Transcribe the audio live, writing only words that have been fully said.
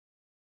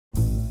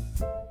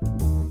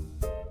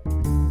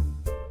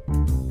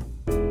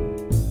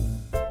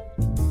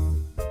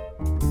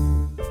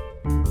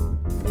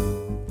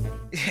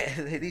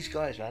these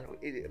guys, man.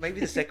 Maybe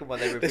the second one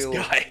they This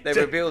reveal. guy. They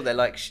reveal they're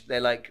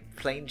like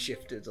plane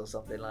shifters or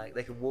something. Like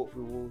they can walk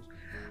through walls.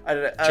 I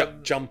don't know.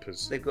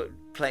 Jumpers. They've got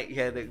plane.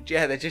 Yeah,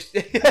 they're just.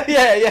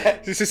 yeah.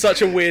 This is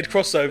such a weird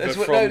crossover That's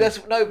what, from.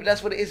 but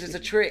that's what it is. It's a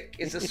trick.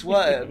 It's a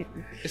swerve.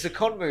 It's a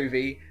con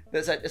movie.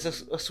 It's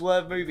a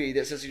swerve movie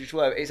that's a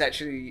swerve. It's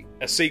actually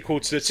a sequel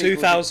to the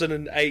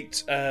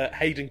 2008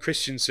 Hayden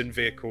Christensen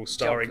vehicle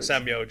starring Jumpers.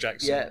 Samuel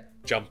Jackson. Yeah.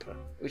 Jumper.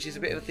 which is a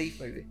bit of a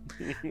thief movie.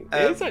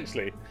 It is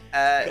actually.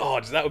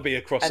 God, that would be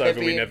a crossover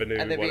we never knew.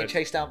 And they're being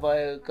chased down by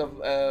a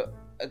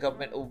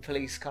governmental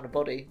police kind of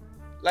body.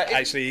 Like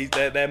actually,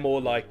 they're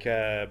more like.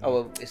 Oh,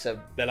 well, it's a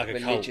they're like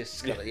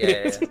religious a cult. kind of,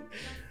 yeah.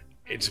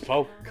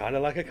 Interpol, kind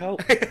of like a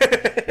cult.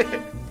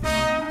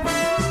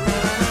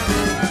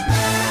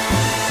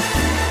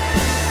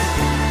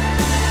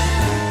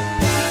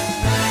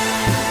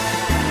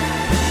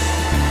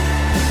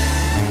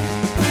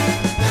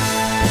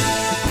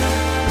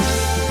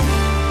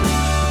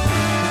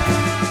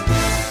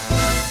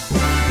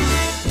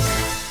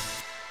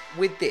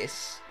 With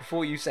this,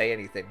 before you say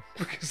anything,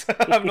 because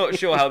I'm not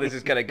sure how this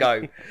is going to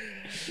go,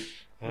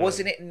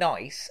 wasn't it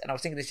nice, and I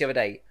was thinking this the other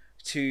day,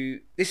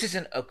 this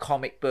isn't a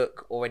comic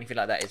book or anything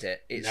like that, is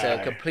it? It's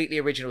a completely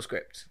original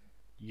script.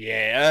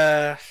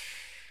 Yeah.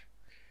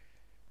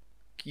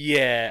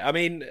 Yeah, I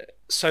mean,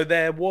 so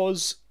there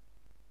was...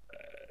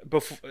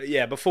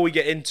 before we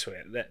get into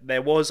it,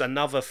 there was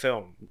another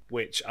film,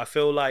 which I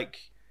feel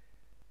like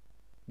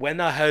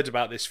when I heard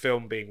about this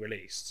film being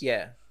released...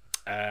 Yeah.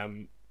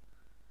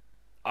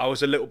 I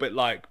was a little bit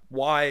like,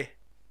 why?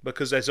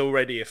 Because there's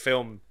already a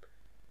film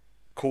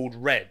called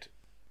Red,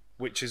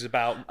 which is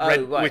about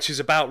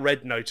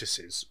red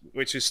notices,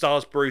 which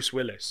stars Bruce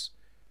Willis.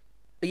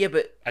 Yeah,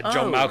 but and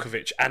John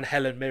Malkovich and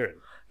Helen Mirren.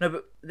 No,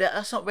 but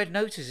that's not Red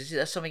Notice, is it?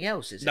 That's something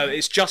else, isn't it? No,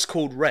 it's just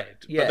called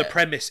Red. Yeah. But the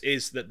premise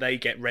is that they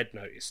get red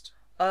noticed.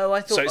 Oh,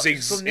 I thought so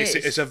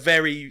it's a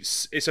very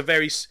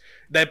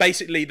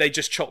they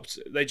just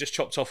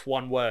chopped off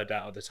one word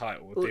out of the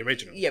title of the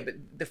original. Yeah, but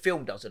the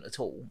film doesn't at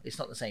all. It's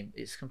not the same.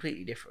 It's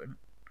completely different.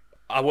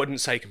 I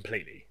wouldn't say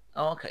completely.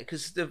 Oh, okay.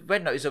 Because the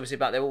Red Notice is obviously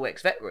about they're all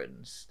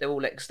ex-veterans. They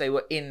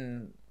were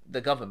in the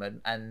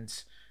government,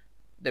 and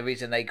the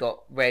reason they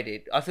got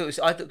redded. I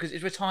thought because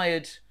it's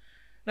retired.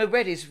 No,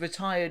 Red is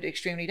retired.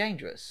 Extremely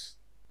Dangerous.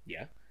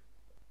 Yeah.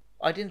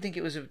 I didn't think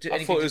it was.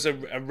 I thought it was a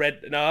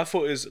red. No, I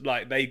thought it was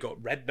like they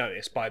got red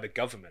notice by the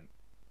government.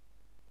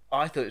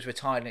 I thought it was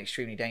Retired and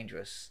Extremely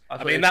Dangerous.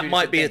 I mean, that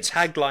might be a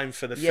tagline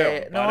for the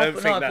film. No, I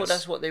thought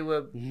that's what they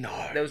were.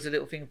 No, there was a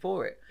little thing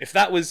for it. If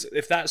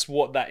that's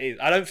what that is,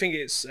 I don't think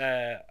it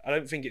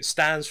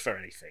stands for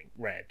anything.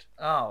 Red.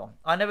 Oh,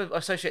 I never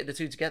associated the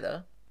two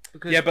together.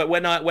 Because... Yeah, but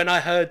when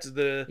I heard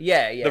the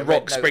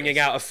Rock's bringing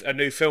out a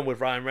new film with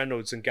Ryan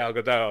Reynolds and Gal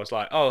Gadot, I was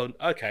like, oh,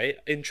 okay,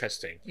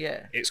 interesting.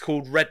 Yeah, it's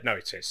called Red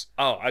Notice.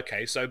 Oh,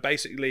 okay, so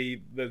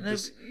basically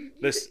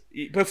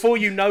before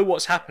you know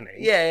what's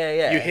happening,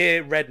 you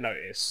hear Red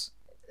Notice.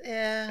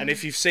 Yeah. And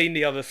if you've seen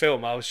the other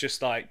film, I was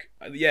just like,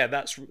 yeah,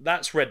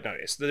 that's Red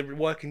Notice. The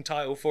working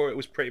title for it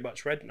was pretty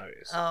much Red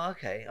Notice. Oh,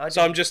 okay.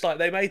 So I'm just like,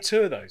 they made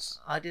two of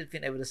those. I didn't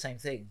think they were the same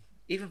thing.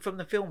 Even from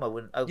the film, I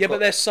wouldn't. Yeah, but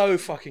they're so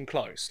fucking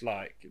close.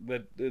 Like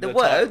the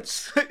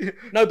words.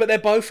 No, but they're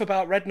both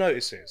about red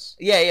notices.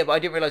 Yeah, but I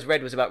didn't realise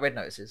Red was about red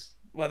notices.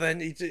 Well,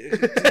 then you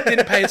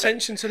didn't pay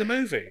attention to the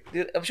movie.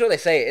 I'm sure they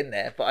say it in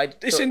there,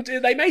 but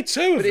they made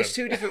two of them. But it's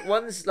two different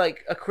ones,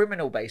 like a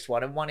criminal-based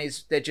one, and one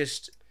is they're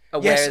just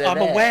aware. Yes, I'm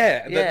there.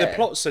 aware. Yeah. The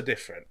plots are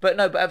different. But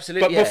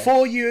absolutely. But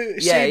before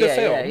you see the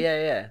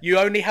film, you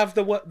only have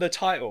the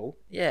title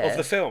of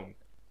the film.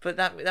 But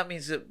that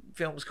means that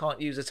films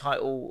can't use a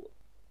title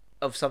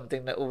of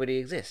something that already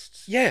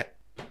exists. Yeah.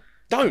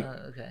 Don't.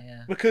 Okay,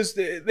 yeah. Because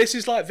this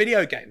is like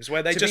video games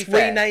where they just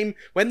rename...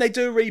 When they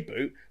do a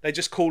reboot, they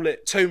just call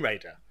it Tomb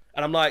Raider.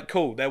 And I'm like,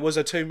 cool, there was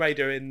a Tomb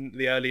Raider in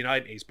the early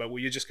 90s, but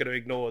you're just going to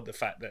ignore the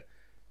fact that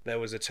there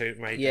was a Tomb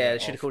Raider. Yeah, they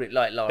should have called it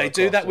like Lara They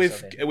do that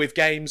Croft with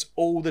games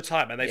all the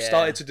time, and they've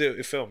started to do it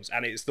with films,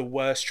 and it's the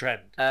worst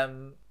trend.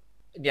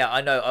 Yeah,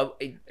 I know.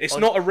 It's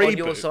not a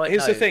reboot.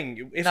 Here's the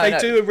thing: if they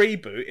do a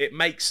reboot, it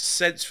makes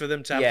sense for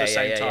them to have the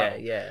same title.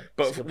 Yeah.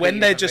 But when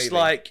they're just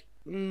like,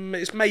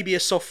 it's maybe a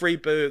soft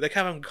reboot, they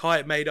haven't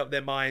quite made up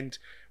their mind.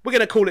 We're going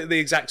to call it the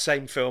exact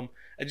same film,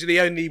 and the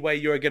only way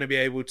you're going to be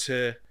able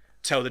to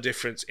tell the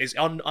difference is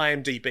on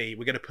IMDb.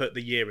 We're going to put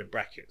the year in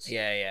brackets.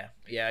 Yeah.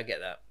 I get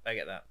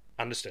that.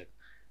 Understood.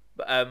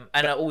 But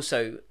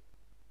also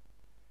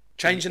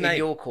change the name in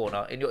your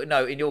corner.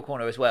 In your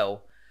corner as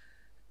well.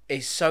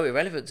 Is so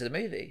irrelevant to the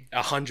movie.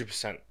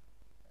 100%.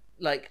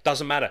 Like,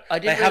 doesn't matter. I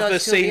didn't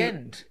realise till the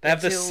end. They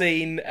have the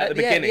scene at the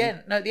beginning.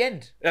 At the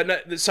end. No,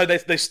 so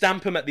they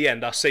stamp them at the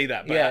end. I see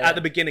that. But at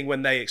the beginning,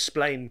 when they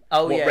explain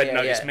what red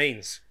notice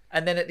means,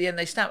 and then at the end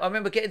they stamp. I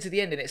remember getting to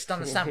the end and it's done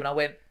the stamp, and I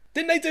went,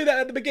 didn't they do that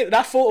at the beginning?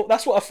 That's what I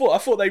thought. I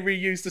thought they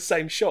reused the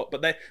same shot,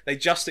 but they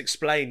just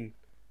explain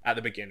at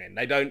the beginning.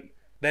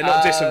 They're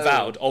not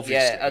disavowed.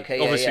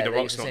 Obviously, the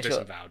Rock's not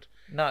disavowed.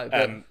 No,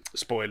 but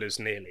spoilers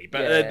nearly,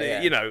 but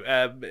Yeah. you know,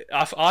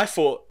 I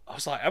thought, I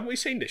was like, haven't we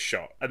seen this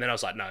shot? And then I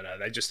was like, no,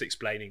 they're just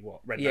explaining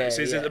what Red Yeah, Notice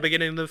is yeah. at the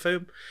beginning of the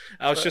film.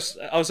 I was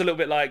a little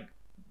bit like,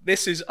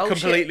 this is Oh,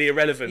 completely shit.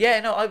 irrelevant. Yeah,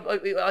 no,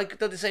 I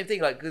done the same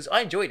thing, like, because I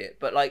enjoyed it,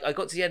 but like I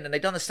got to the end and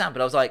they'd done the stamp,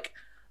 and I was like,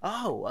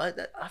 oh, I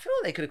feel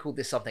like they could have called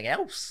this something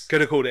else.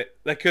 Could have called it.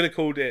 They could have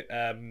called it.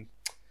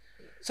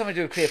 Something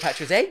to do with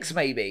Cleopatra's eggs,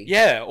 maybe.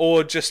 Yeah,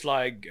 or just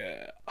like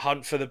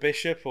Hunt for the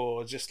Bishop,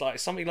 or just like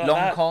something like Long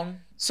that.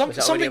 Con. Was that already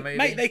a Something, movie?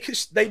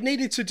 mate. They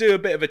needed to do a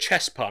bit of a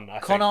chess pun. I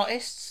Con think.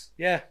 artists.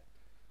 Yeah,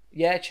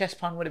 Yeah, chess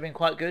pun would have been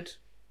quite good.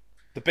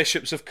 the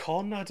Bishops of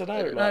Con. I don't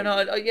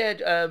know.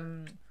 Yeah.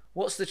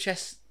 What's the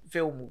chess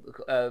film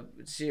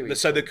series?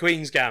 So the called?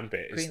 Queen's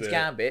Gambit. Queen's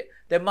Gambit.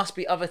 There must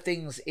be other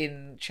things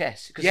in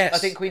chess. Because Yes. I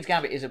think Queen's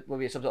Gambit is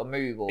probably some sort of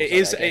move. Or It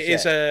something,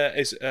 is. I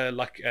guess, It is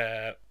like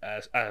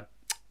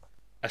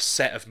a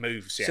set of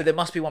moves. Yeah. So there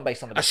must be one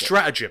based on the A bishop.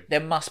 stratagem. There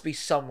must be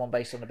someone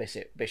based on the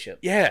bishop.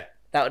 Yeah.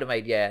 That would have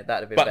made, that would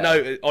have been But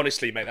better. no,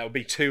 honestly, mate, that would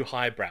be too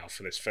highbrow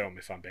for this film,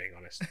 if I'm being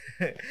honest.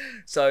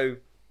 So,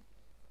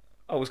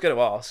 I was going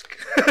to ask,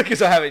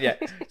 because I haven't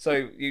yet. So,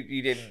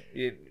 you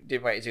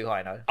didn't rate it too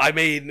high, no? I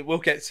mean, we'll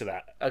get to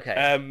that.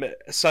 Okay.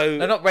 So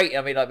No, not rate it,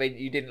 I mean,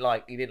 you didn't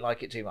like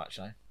it too much,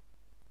 no?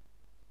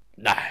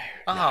 no,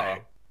 Oh.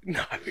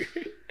 no.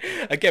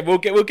 Again, we'll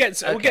get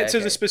to Okay.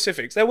 the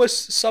specifics. There was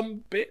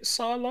some bits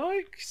I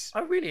liked.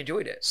 I really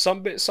enjoyed it.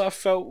 Some bits I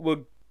felt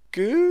were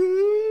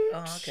good.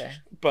 Oh, okay.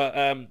 But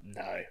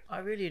no. I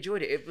really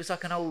enjoyed it. It was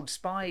like an old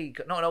spy,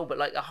 not an old, but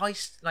like a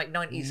heist, like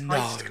 90s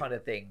heist kind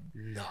of thing.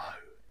 No.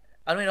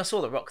 I mean, I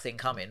saw the Rock thing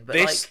coming, but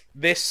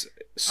This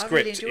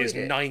script enjoyed is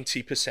it.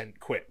 90%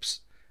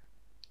 quips.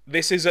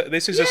 This is a yeah,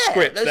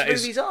 script those that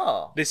is. movies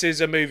are. This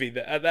is a movie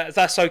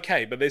that's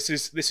okay, but this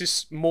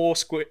is more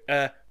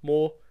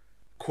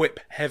quip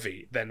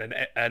heavy than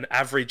an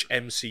average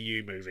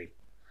MCU movie.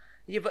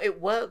 Yeah, but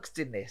it worked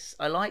in this.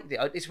 I liked it.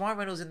 It's Ryan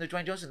Reynolds and the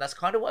Dwayne Johnson. That's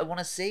kind of what I want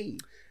to see.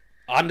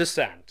 I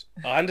understand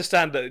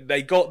that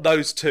they got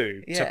those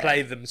two to Yeah.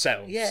 play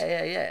themselves.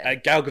 Yeah.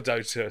 Gal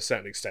Gadot to a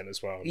certain extent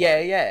as well.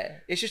 Yeah.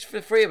 It's just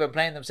the three of them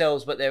playing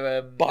themselves, but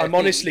they're. But they're I'm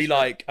honestly thieves.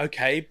 like,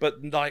 okay,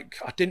 but like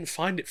I didn't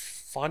find it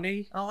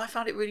funny. Oh, I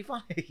found it really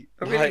funny.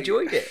 I really Like-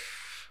 enjoyed it.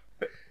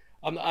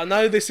 I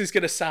know this is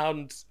going to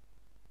sound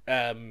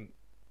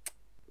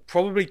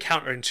probably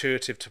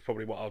counterintuitive to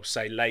probably what I'll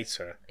say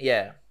later,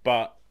 Yeah.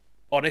 but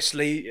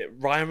honestly,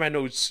 Ryan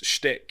Reynolds'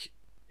 shtick,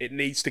 it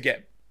needs to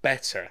get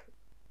better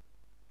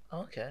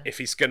Okay. if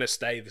he's going to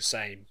stay the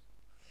same.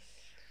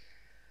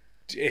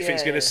 If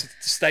it's Yeah. going to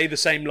stay the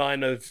same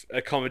line of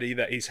a comedy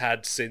that he's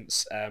had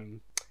since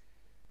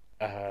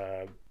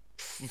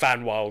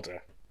Van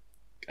Wilder.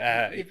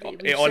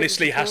 It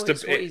honestly has to.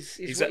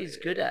 It's what he's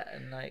good at,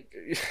 and like.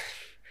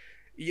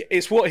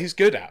 It's what he's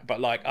good at, but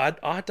like I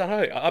don't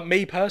know.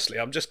 Me personally,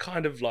 I'm just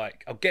kind of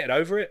like I'm getting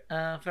over it.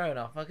 Fair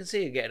enough. I can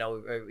see you getting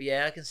over.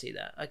 Yeah, I can see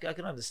that. I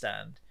can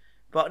understand.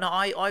 But no,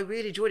 I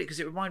really enjoyed it because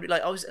it reminded me.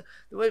 Like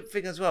the way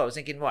thing as well. I was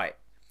thinking, right,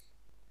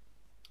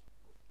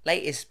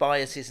 latest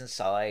biases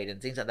aside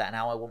and things like that, and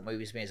how I want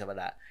movies to be and stuff like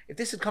that. If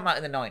this had come out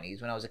in the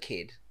 '90s when I was a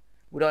kid,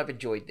 would I have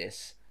enjoyed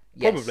this?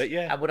 Yes. Probably,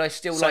 yeah. And would I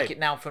still Same. like it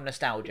now from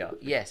nostalgia?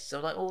 Yes.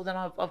 So like, oh, then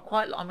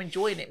I'm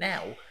enjoying it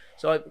now.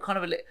 So I kind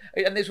of,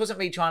 and this wasn't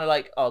me trying to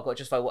like, oh, I've got to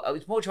justify what. I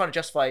was more trying to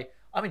justify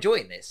I'm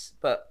enjoying this.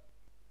 But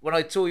when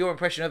I saw your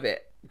impression of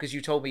it, because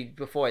you told me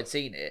before I'd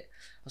seen it,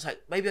 I was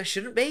like, maybe I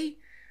shouldn't be.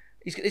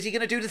 Is he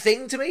going to do the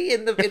thing to me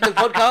in the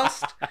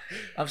podcast?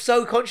 I'm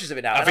so conscious of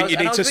it now. I think you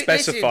need to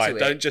specify. Don't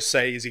Don't just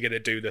say, "Is he going to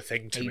do the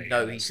thing to me?"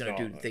 No, That's he's going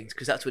to not- do the things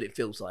because that's what it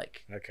feels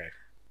like. Okay.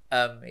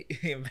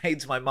 He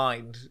invades my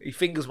mind. He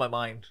fingers my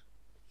mind.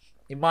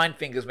 He mind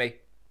fingers me.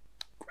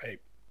 Great.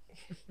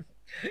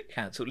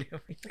 Cancel Liam.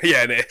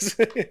 Yeah, it is.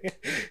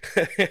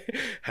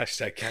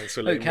 Hashtag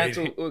cancel. No, it.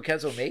 cancel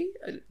me.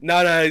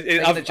 No.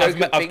 the joke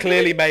of I've finger?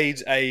 clearly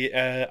made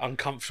a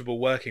uncomfortable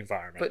work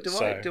environment. But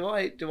do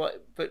I?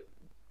 But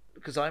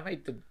because I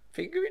made the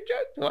fingering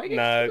joke, do I get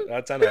No, cancelled?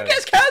 I don't Who know.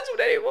 gets cancelled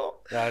anymore?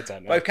 No, I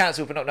don't know. Both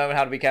cancelled for not knowing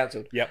how to be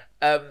cancelled. Yep.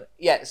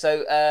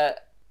 So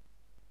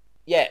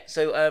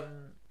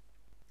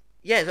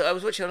I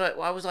was watching.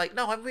 I was like,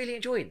 no, I'm really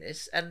enjoying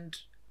this, and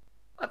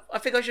I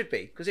think I should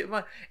be because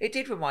it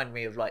did remind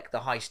me of like the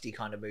heisty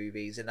kind of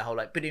movies and the whole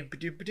like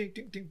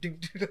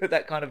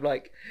that kind of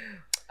like.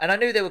 And I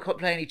knew they were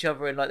playing each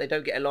other and like they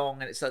don't get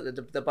along, and it's like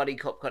the buddy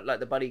cop, like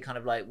the buddy kind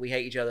of like we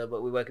hate each other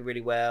but we're working really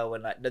well,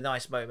 and like the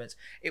nice moments.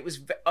 It was.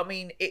 I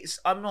mean,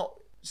 I'm not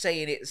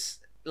saying it's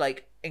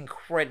like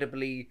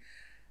incredibly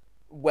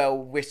well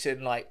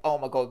written, like oh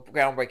my god,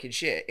 groundbreaking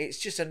shit. It's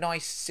just a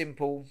nice,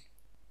 simple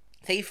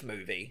thief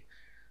movie,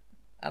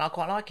 and I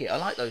quite like it. I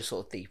like those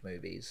sort of thief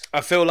movies. I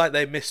feel like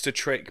they missed a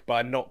trick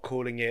by not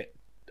calling it.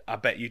 I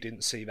bet you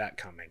didn't see that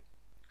coming.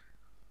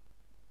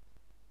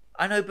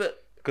 I know, but.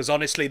 Because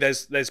honestly,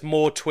 there's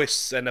more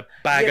twists and a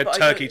bag of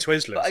turkey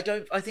Twizzlers. But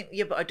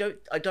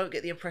I don't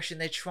get the impression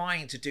they're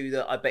trying to do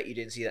that. I bet you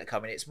didn't see that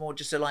coming. It's more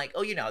just like,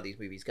 oh, you know how these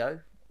movies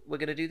go. We're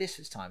gonna do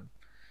this time.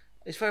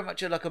 It's very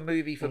much like a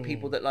movie for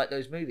people that like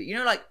those movies. You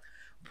know, like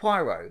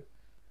Poirot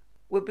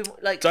would be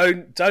like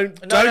Don't no,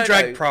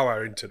 drag no.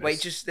 Poirot into this. Wait,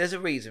 just there's a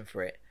reason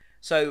for it.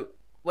 So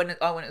when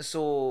I went and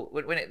saw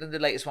the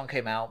latest one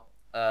came out,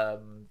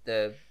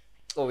 the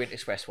Orient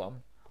Express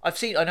one. I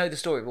know the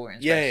story of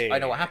Orient Express. Yeah, I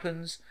know what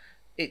happens.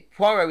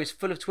 Poirot is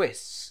full of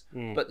twists,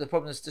 but the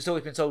problem is the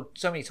story's been told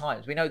so many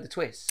times. We know the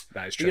twists.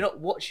 That is But true. you're not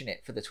watching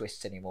it for the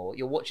twists anymore.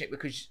 You're watching it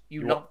because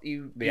you love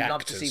to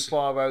actors. see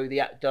Poirot, the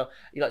actor.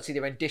 You like to see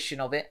the rendition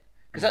of it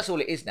because that's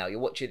all it is now. You're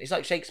watching. It's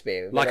like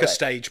Shakespeare, Like a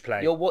stage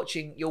play. You're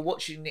watching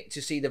it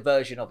to see the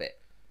version of it.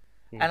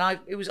 And I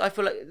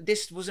feel like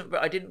this wasn't.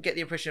 I didn't get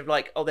the impression of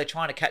like, oh, they're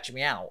trying to catch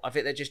me out. I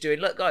think they're just doing.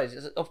 Look, guys,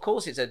 of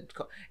course it's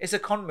a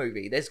con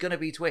movie. There's gonna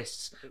be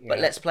twists, but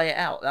let's play it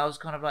out. That was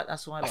kind of like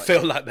that's why I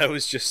feel like there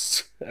was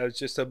just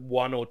a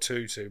one or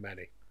two too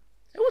many.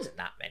 There wasn't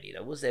that many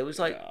though, was there? It was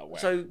like well.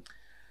 so.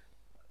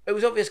 It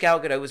was obvious Gal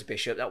Gadot was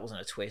Bishop. That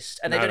wasn't a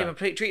twist, and they No, don't no.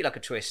 even treat it like a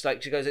twist.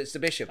 Like she goes, "It's the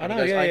Bishop," and I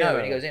he know, goes, yeah, "I know," yeah.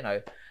 and he goes, "You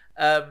know."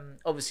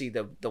 Obviously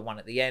the one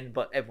at the end,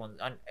 but everyone,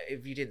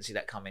 if you didn't see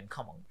that coming,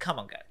 come on,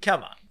 guy,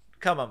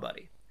 come on,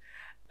 buddy.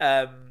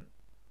 I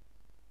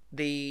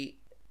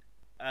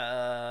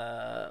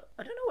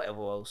don't know what other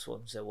else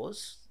ones there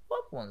was.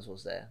 What other ones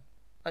was there?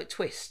 Like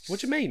twists. What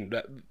do you mean?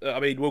 I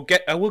mean, we'll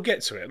get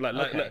to it.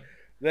 Okay.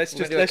 Let's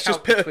We're gonna just do a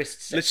count put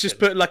twist let's just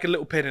section. put like a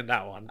little pin in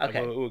that one. Okay.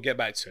 And we'll get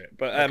back to it.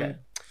 But Okay.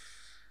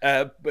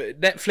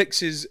 but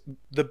Netflix's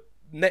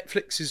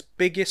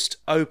biggest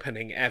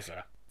opening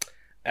ever.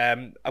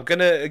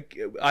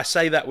 I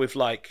say that with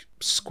like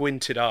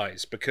squinted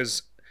eyes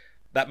because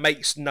that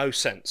makes no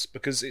sense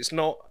because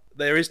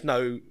there is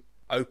no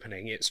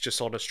opening. It's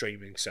just on a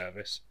streaming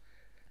service.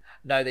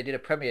 No, they did a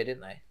premiere,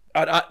 didn't they?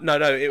 No,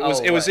 it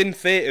was Oh, right. in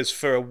theaters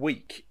for a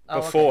week okay.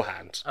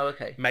 beforehand. Oh,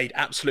 okay. Made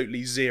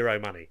absolutely zero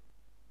money.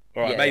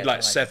 All right, Yeah, made yeah,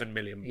 like kind of $7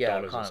 million Yeah,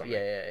 or kind of, something.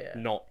 yeah.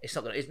 Not. It's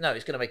not gonna. It's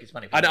gonna make its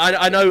money.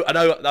 I know.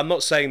 I'm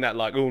not saying that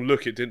like, oh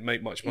look, it didn't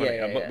make much money.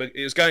 Yeah, yeah.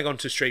 It was going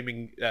onto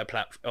streaming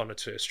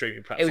onto a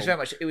streaming platform. It was very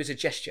much. It was a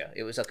gesture.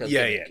 It was like a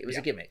gimmick. It was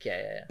a gimmick.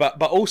 Yeah.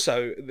 But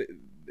also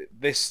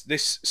this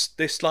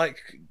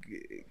like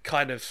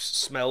kind of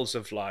smells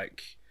of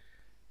like,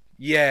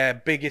 yeah,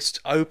 biggest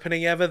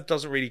opening ever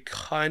doesn't really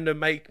kind of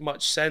make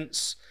much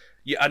sense.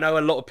 Yeah, I know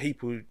a lot of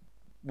people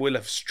will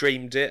have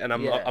streamed it, and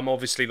I'm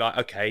obviously like,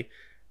 okay,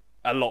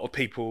 a lot of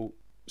people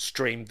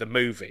streamed the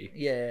movie.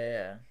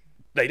 Yeah.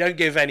 They don't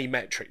give any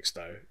metrics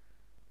though.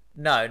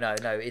 No.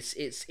 It's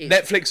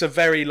Netflix are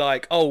very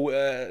like,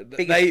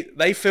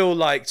 they feel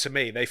like, to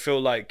me, they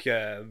feel like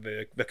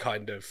the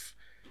kind of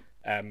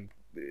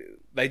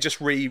they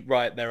just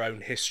rewrite their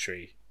own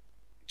history.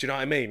 Do you know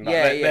what I mean?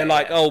 Like, they're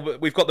like, oh,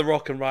 but we've got The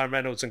Rock and Ryan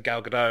Reynolds and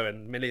Gal Gadot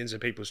and millions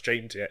of people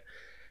streamed it.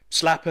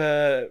 Slap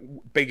a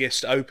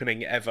biggest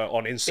opening ever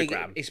on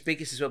Instagram. It's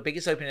biggest as well.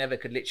 Biggest opening ever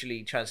could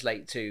literally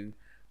translate to,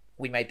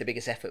 we made the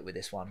biggest effort with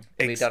this one.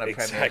 We've done a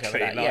premiere. Exactly,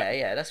 That. like-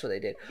 Yeah, that's what they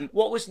did.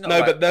 What was not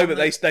But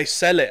they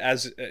sell it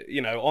as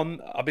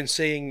on. I've been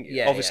seeing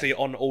obviously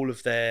on all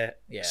of their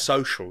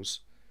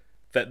socials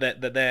that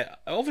they're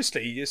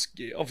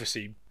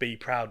obviously be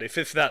proud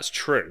if that's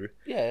true.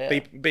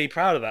 Be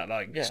proud of that.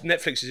 Like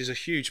Netflix is a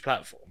huge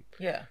platform.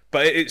 Yeah.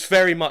 But it's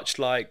very much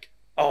like,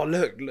 oh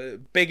look,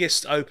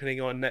 biggest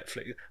opening on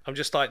Netflix. I'm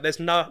just like, there's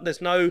no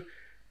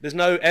evidence. There's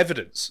no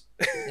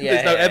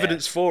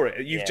evidence for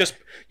it. You've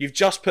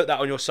just put that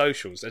on your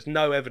socials. There's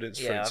no evidence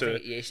for it to.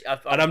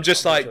 And I'm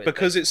just like,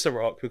 because it's The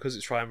Rock, because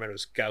it's Ryan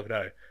Reynolds, Gal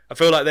Gadot, I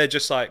feel like they're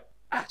just like,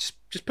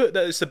 just put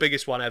that it's the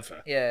biggest one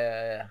ever.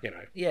 Yeah. You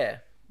know. Yeah,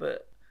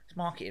 but it's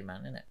marketing,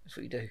 man, isn't it? That's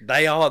what you do.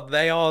 They are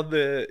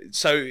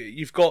so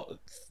you've got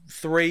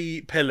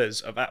three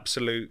pillars of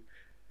absolute,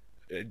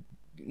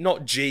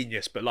 not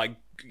genius, but like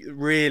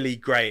really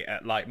great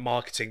at like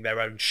marketing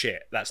their own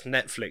shit. That's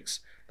Netflix.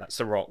 That's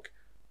The Rock.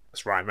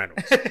 That's Ryan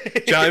Reynolds. Do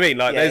you know what I mean?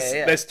 Like,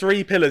 there's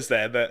three pillars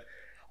there that.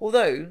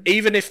 Although,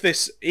 even if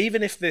this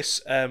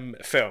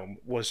film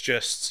was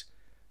just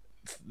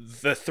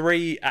the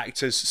three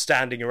actors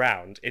standing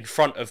around in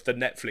front of the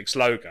Netflix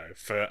logo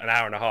for an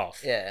hour and a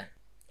half,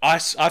 I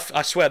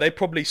swear they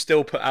probably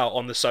still put out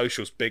on the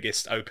socials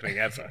biggest opening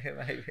ever.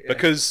 Maybe,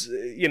 because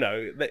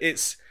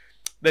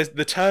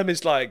the term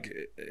is like,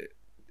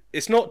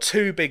 it's not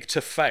too big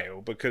to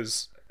fail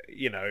because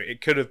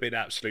it could have been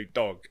absolute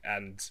dog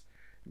and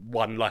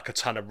won like a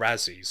ton of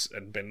Razzies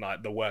and been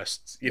like the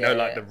worst,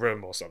 like The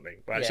Room or something.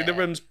 But actually The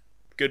Room's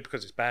good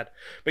because it's bad.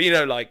 But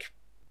like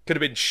could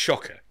have been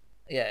shocker.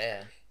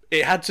 Yeah.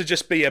 It had to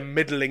just be a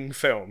middling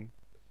film.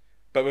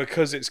 But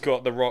because it's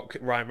got The Rock,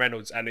 Ryan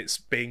Reynolds, and it's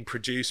being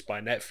produced by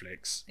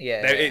Netflix,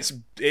 it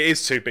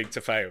is too big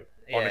to fail,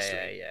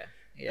 honestly.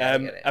 Yeah.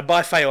 And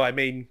by fail, I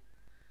mean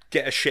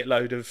get a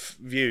shitload of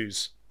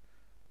views,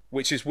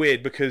 which is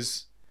weird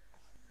because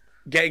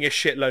getting a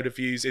shitload of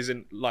views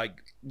isn't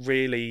like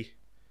really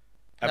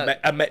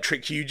a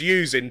metric you'd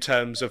use in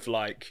terms of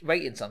like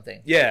rating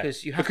something. Yeah,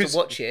 because you have to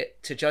watch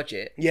it to judge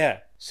it. Yeah.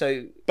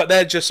 So, but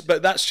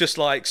that's just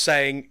like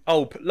saying,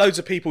 oh, loads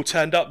of people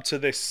turned up to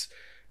this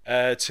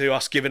to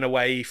us giving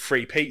away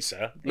free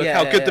pizza. Look Yeah,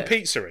 how yeah, good the yeah.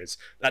 pizza is.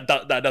 That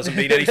doesn't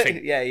mean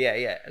anything. Yeah,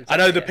 exactly, I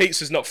know the yeah.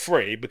 pizza's not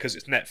free because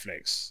it's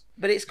Netflix,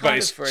 But it's but kind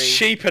it's of free.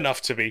 cheap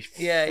enough to be.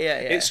 Yeah.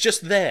 It's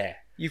just there.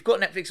 You've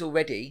got Netflix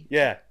already,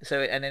 Yeah. so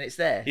and then it's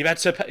there. You've had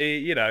to pay,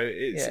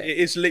 it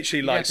is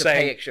literally You like have to pay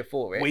saying extra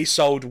for it. we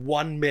sold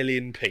 1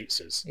 million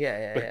pizzas.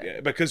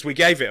 Yeah. Because we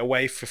gave it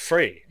away for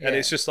free. And Yeah.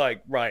 it's just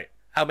like, right,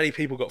 how many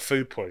people got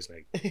food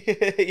poisoning?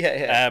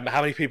 yeah.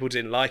 How many people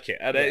didn't like it?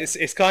 And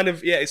it's kind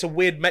of, it's a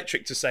weird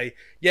metric to say,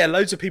 yeah,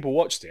 loads of people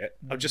watched it.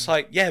 I'm just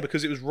like, yeah,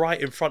 because it was right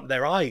in front of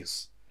their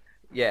eyes.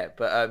 Yeah,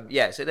 but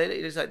so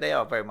it's like they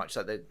are very much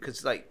like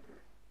because like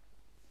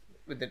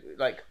with the,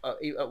 like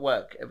at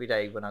work every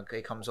day when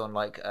it comes on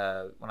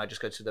when I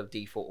just go to the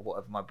default of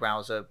whatever my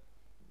browser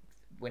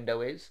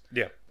window is,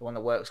 Yeah. the one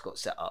that work's got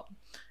set up,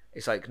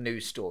 it's like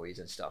news stories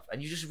and stuff,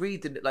 and you just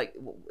read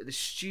the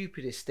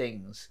stupidest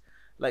things.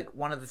 Like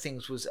one of the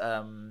things was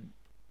I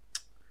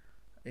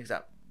think it's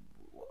that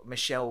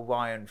Michelle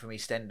Ryan from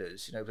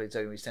EastEnders, played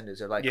Zoe EastEnders.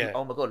 They're like, Yeah.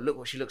 oh my god, look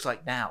what she looks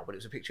like now, but it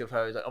was a picture of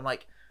her. I'm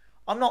like,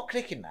 I'm not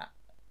clicking that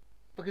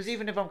because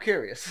even if I'm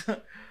curious,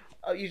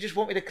 you just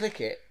want me to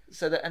click it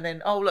so that, and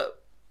then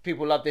look,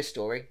 people love this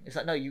story. It's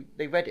like no,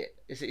 they read it.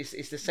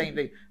 It's the same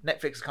thing.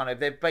 Netflix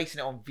they're basing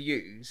it on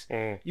views.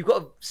 You've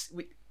got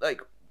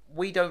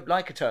we don't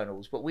like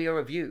Eternals, but we are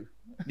a view.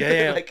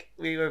 Yeah. Like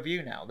we are a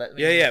view now. That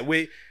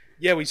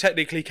We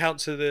technically count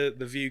to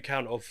the view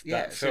count of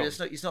that film.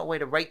 So it's not a way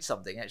to rate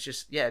something. It's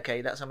just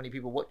okay, that's how many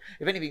people watch.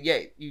 If anything,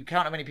 you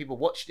count how many people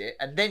watched it,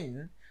 and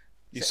then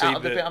You so see out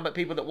of the amount of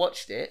people that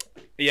watched it.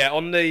 Yeah,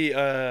 on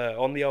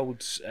the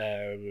old,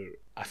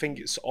 I think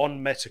it's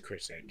on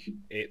Metacritic.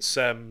 It's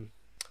I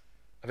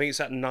think it's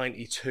at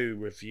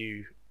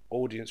 92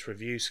 audience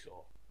review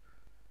score,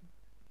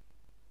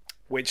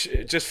 which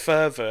just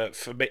further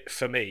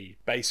for me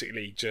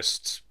basically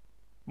just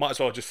might as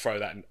well just throw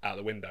that out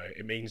the window.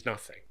 It means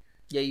nothing.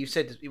 Yeah, we've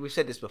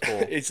said this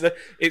before.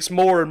 It's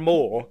more and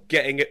more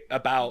getting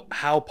about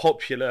how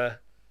popular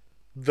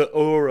the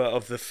aura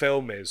of the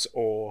film is,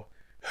 or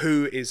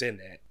who is in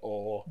it,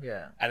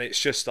 and it's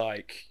just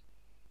like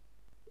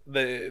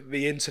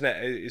the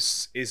internet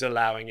is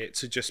allowing it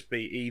to just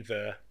be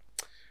either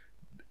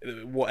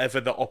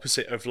whatever the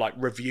opposite of like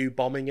review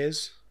bombing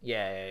is.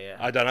 Yeah.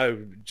 I don't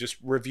know, just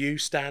review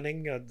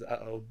standing,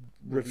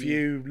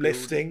 review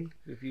lifting,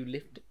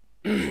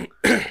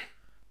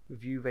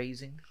 review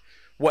raising,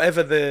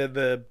 whatever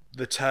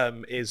the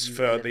term is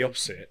for the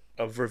opposite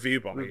of review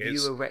bombing.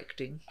 Review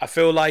erecting. I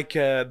feel like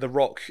The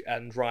Rock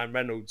and Ryan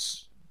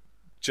Reynolds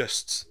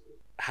just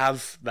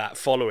have that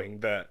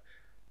following that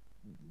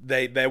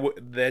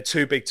they're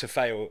too big to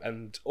fail,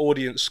 and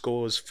audience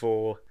scores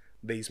for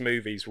these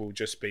movies will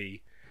just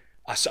be.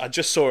 I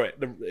just saw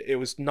it. It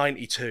was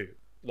 92.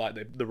 Like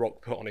the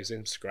Rock put on his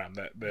Instagram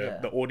that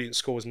the audience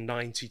score was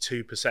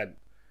 92%.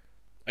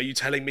 Are you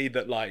telling me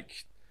that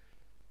like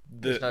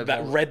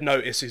that Red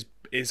Notice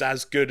is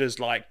as good as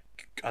like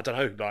I don't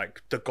know,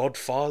 like The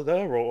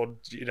Godfather or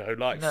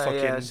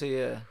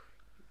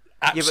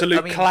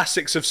absolute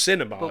classics of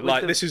cinema?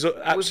 Like this is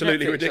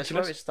absolutely Netflix,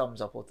 ridiculous. It's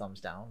thumbs up or thumbs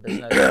down. There's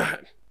no.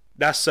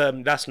 That's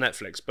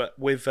Netflix, but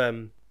with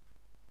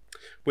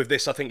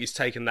this, I think he's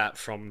taken that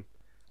from.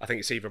 I think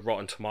it's either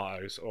Rotten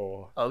Tomatoes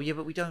or. Oh yeah,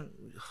 but we don't.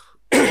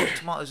 Rotten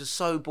Tomatoes are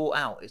so bought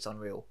out. It's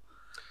unreal.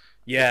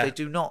 Yeah, they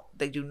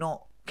do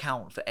not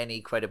count for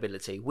any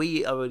credibility.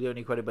 We are the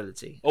only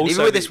credibility. Also,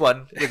 even with this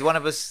one, with one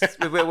of us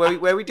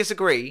where we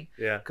disagree.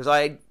 Yeah. Because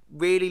I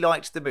really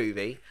liked the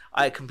movie.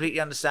 I completely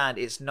understand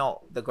it's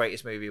not the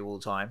greatest movie of all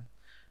time,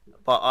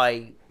 but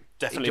I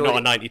definitely not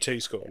a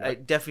 92 score.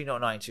 Definitely not a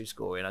 92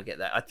 score, and I get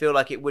that. I feel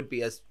like it would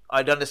be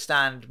I'd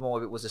understand more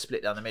if it was a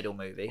split down the middle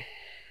movie.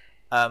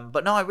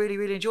 But no, I really,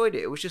 really enjoyed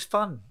it. It was just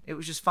fun. I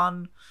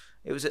can't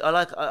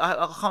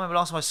remember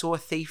last time I saw a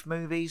thief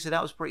movie, so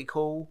that was pretty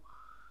cool.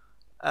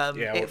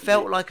 It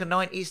felt like a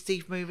 90s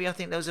thief movie. I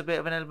think there was a bit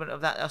of an element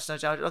of that.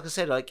 Like I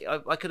said, like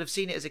I could have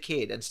seen it as a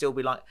kid and still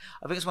be like,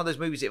 I think it's one of those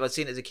movies that if I'd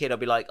seen it as a kid, I'd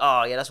be like,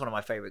 oh yeah, that's one of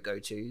my favourite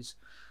go-tos.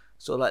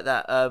 Sort of like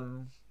that.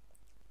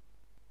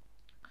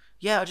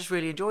 Yeah, I just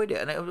really enjoyed it.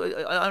 And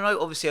I know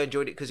obviously I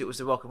enjoyed it because it was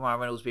The Rock and Ryan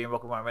Reynolds being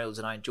Rock and Ryan Reynolds,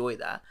 and I enjoy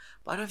that.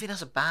 But I don't think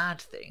that's a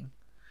bad thing.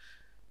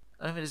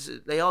 I mean,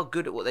 they are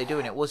good at what they do,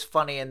 and it was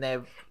funny, and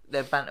their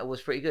banter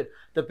was pretty good.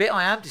 The bit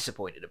I am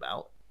disappointed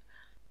about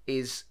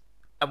is,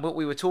 and what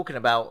we were talking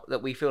about,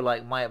 that we feel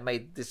like might have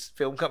made this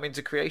film come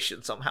into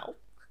creation somehow,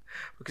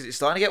 because it's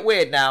starting to get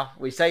weird now.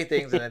 We say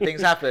things, and then things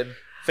happen.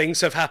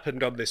 Things have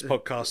happened on this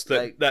podcast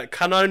that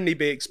can only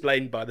be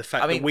explained by the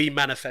fact that we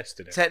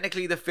manifested it.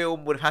 Technically, the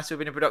film would have had to have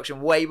been in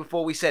production way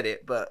before we said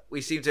it, but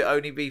we seem to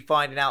only be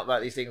finding out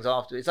about these things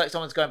after. It's like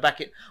someone's going back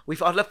in. I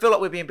feel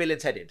like we're being Bill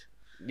and Tedded.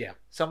 Yeah.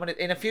 Someone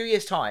in a few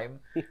years' time,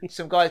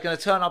 some guy's going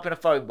to turn up in a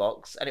phone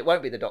box, and it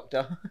won't be the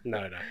Doctor.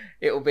 No.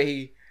 It'll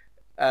be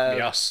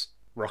us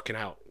rocking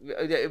out.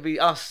 It'll be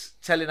us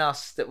telling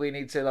us that we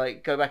need to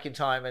like go back in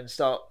time and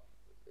start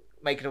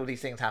making all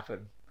these things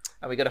happen.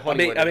 and we go to I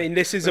Hollywood. mean,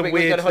 this is a we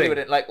weird go to Hollywood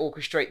thing. and like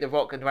orchestrate The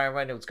Rock and Ryan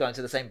Reynolds going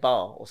to the same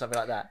bar or something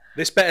like that.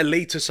 This better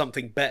lead to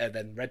something better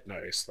than Red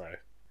Notice, though.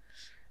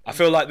 I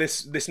feel like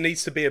this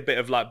needs to be a bit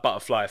of like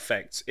butterfly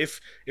effect.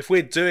 If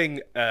we're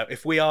doing,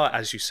 if we are,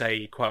 as you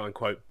say, quote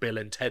unquote, Bill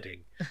and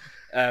Tedding,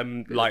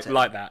 like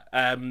that,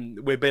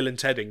 we're Bill and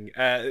Tedding.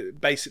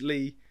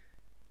 Basically,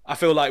 I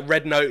feel like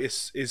Red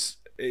Notice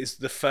is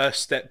the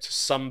first step to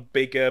some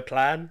bigger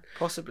plan.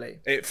 Possibly.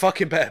 It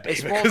fucking better be,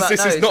 It's more because about- this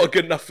no, is it's not a- a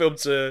good enough film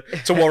to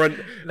warrant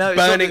No, it's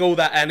not burning the- all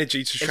that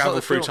energy to It's not travel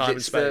the through films, time and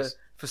it's space.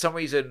 for some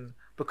reason,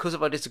 because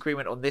of our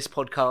disagreement on this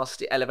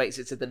podcast, it elevates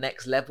it to the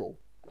next level.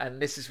 And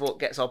this is what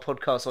gets our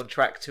podcast on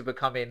track to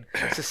becoming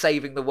to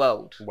saving the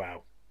world.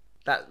 Wow.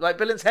 That like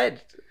Bill and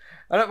Ted.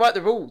 I don't write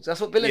the rules. That's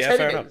what Bill and Yeah, fair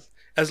Ted enough. is.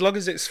 As long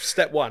as it's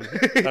step one,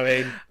 I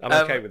mean, I'm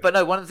okay with But it.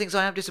 no, one of the things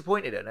I am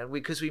disappointed in, and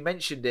because we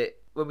mentioned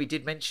it when we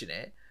did mention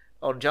it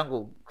on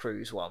Jungle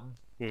Cruise one,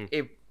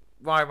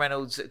 Ryan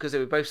Reynolds, because they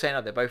were both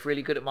saying, they're both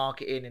really good at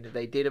marketing, and if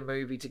they did a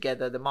movie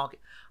together, I've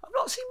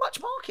not seen much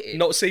marketing.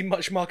 Not seen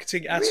much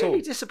marketing at really all.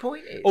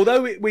 disappointed.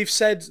 Although we've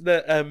said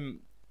that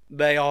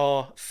they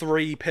are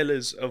three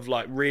pillars of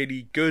like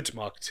really good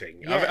marketing.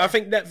 Yeah. I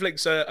think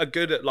Netflix are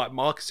good at like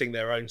marketing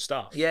their own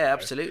stuff. Yeah, you know?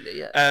 absolutely.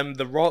 Yeah.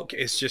 The Rock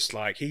is just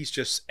like he's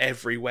just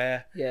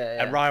everywhere.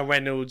 Yeah. And Ryan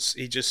Reynolds,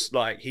 he just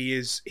like he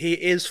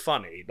is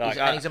funny. Like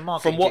and he's a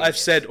marketing from what I've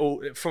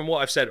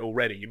genius. said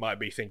already, you might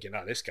be thinking,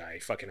 "Oh, this guy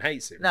fucking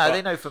hates him." No, But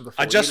they know from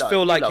before. I just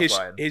feel you like love his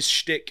Ryan. his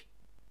shtick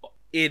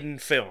in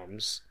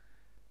films.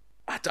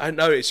 I don't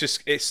know.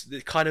 It's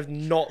kind of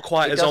not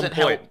quite It as on doesn't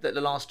point. help that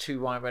the last two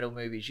Ryan Reynolds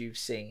movies you've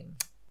seen,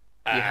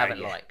 you haven't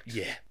yeah, liked.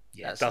 Yeah,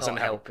 That's doesn't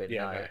not help. helping.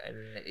 Yeah, no. no.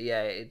 And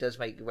yeah, it does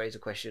raise a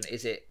question.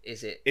 Is it?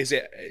 Is it?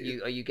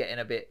 Are you getting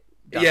a bit?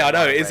 done Yeah, I on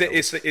know. Ryan Is it?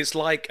 Reynolds? It's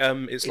like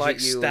Is like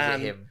it you or is it Stan.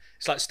 him?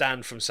 It's like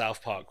Stan from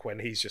South Park when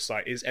he's just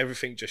like, "Is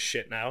everything just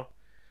shit now?"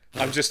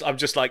 I'm just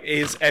like,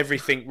 "Is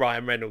everything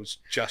Ryan Reynolds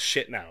just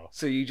shit now?"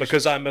 So you just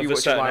because I'm of you a watch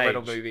a certain Ryan age.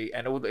 Reynolds movie,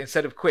 and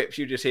instead of quips,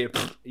 you just hear.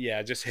 Yeah,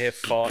 I just hear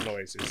fart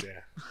noises.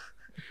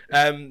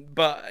 Yeah.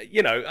 But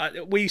you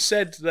know, we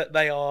said that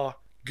they are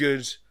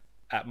good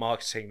at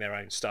marketing their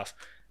own stuff.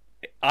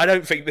 I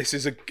don't think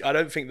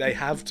they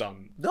have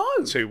done No,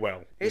 too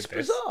well. it's with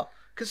this. bizarre.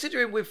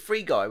 Considering with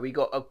Free Guy, we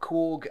got a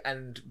Korg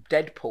and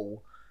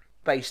Deadpool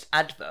based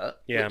advert,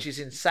 Yeah. which is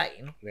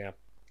insane. Yeah.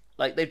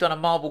 Like they've done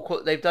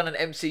they've done an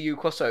MCU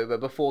crossover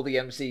before the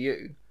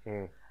MCU.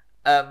 Mm.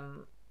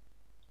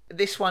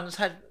 This one's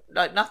had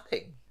like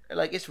nothing.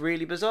 Like it's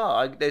really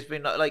bizarre. There's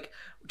been like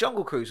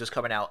Jungle Cruise was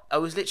coming out. I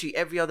was literally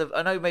every other.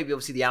 I know maybe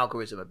obviously the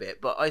algorithm a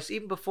bit, but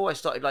even before I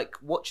started like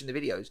watching the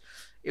videos,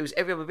 it was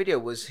every other video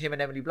was him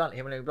and Emily Blunt,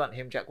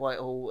 him Jack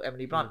Whitehall,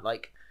 Emily Blunt,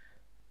 like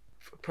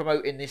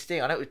promoting this thing.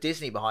 I know it was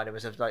Disney behind him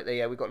and stuff like that.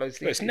 Yeah, we got loads of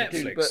things. It's to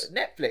do, Netflix. but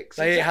Netflix.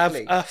 They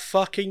exactly. have a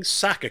fucking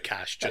sack of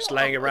cash just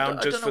laying around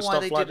I just don't know for why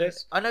stuff they like didn't-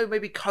 this. I know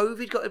maybe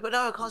COVID got it, but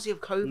no, I can't see if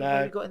COVID No.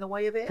 maybe got in the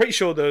way of it. Pretty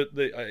sure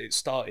it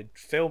started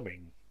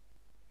filming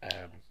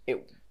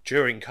It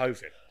during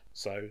COVID.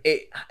 So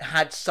it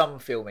had some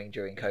filming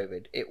during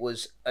COVID. It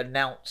was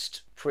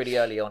announced pretty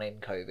early on in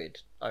COVID.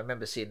 I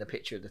remember seeing the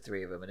picture of the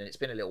three of them, and it's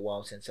been a little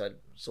while since I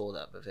saw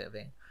that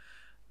thing.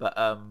 But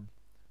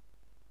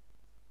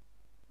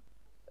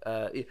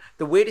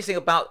the weirdest thing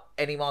about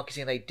any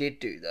marketing they did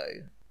do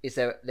though is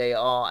they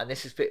are, and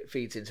this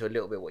feeds into a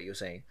little bit what you're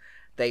saying.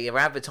 They are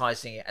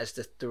advertising it as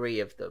the three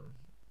of them,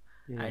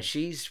 and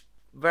she's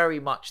very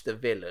much the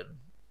villain.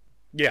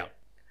 yeah,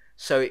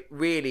 So it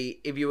really,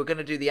 if you were going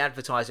to do the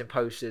advertising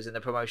posters and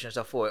the promotion and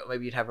stuff for it,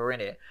 maybe you'd have her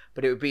in it,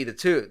 but it would be the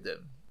two of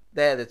them.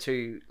 They're the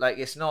two. Like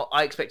it's not.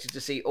 I expected to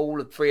see all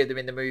of three of them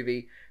in the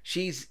movie.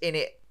 She's in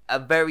it a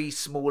very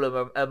small,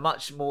 a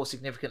much more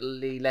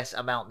significantly less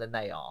amount than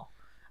they are,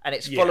 and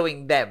it's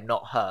following them,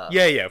 not her.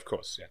 yeah, of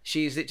course, yeah.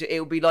 She's. It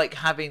would be like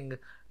having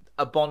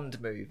a Bond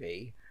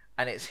movie,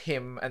 and it's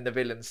him and the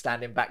villain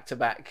standing back to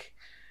back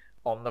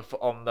on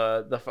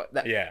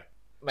the Yeah,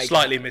 make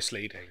slightly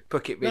misleading.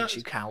 Book it, Ridge, No.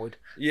 you coward.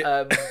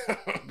 Yeah,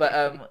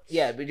 But you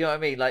know what I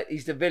mean? Like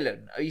he's the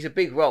villain. He's a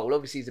big role.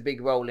 Obviously, he's a big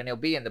role, and he'll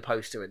be in the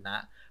poster and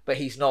that. But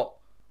he's not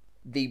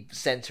the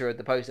center of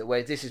the poster.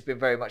 Whereas this has been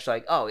very much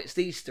like, oh, it's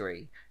these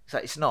three. It's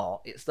like it's not.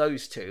 It's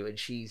those two, and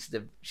she's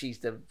in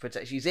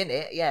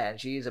it, yeah, and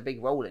she is a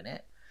big role in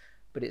it.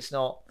 But it's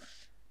not.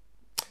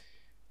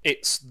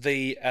 it's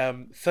the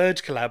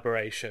third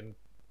collaboration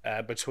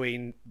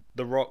between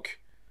The Rock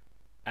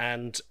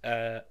and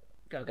Gal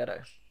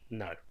Gadot.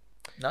 no.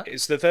 No.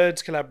 It's the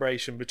third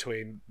collaboration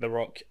between The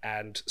Rock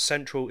and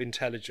Central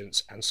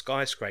Intelligence and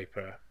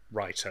Skyscraper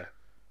writer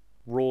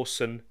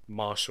Rawson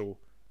Marshall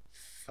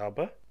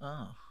Thurber.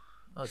 Oh,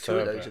 two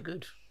of those Thurber. are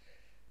good.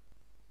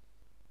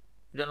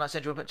 You don't like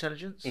Central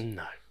Intelligence?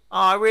 No. Oh,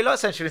 I really like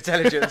Central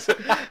Intelligence.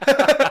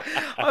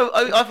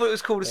 I thought it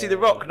was cool to see The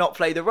Rock not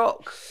play The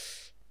Rock.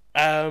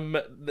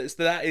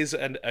 That is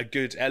a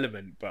good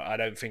element, but I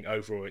don't think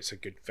overall it's a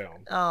good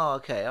film. Oh,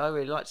 okay. I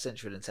really liked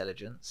Central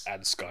Intelligence.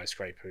 And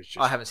Skyscraper is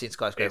just I haven't seen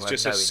Skyscraper. it's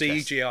just I a have no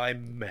interest.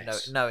 CGI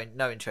mess.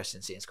 No interest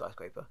in seeing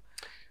Skyscraper.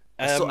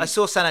 Um, I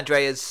saw San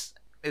Andreas.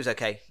 It was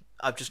okay.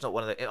 I'm just not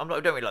one of the. I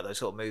don't really like those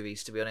sort of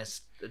movies, to be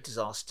honest.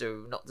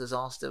 Not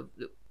disaster.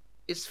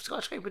 Is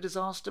Skyscraper a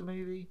disaster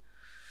movie?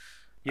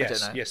 Yes,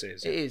 I don't know. yes, it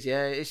is. It is,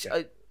 yeah.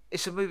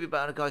 It's a movie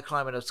about a guy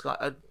climbing a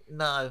sky.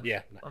 No.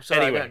 Yeah. I'm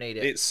sorry, Anyway, I don't need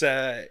it.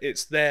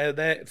 It's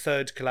their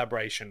third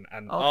collaboration,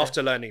 and Okay.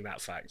 after learning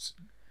that fact,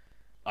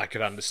 I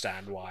could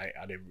understand why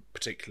I didn't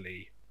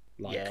particularly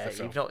like the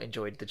film. You've not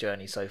enjoyed the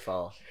journey so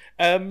far.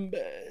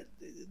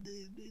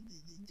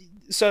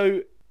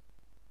 So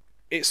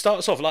it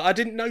starts off like I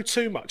didn't know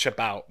too much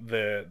about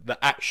the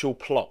actual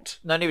plot.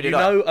 No, neither did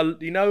I.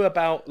 You know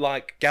about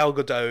like Gal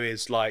Gadot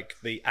is like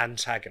the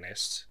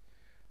antagonist,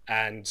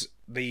 and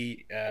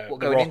the What,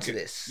 the going Rock- into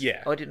this?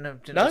 Yeah. Oh, I didn't know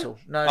No? at all.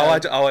 No, Oh,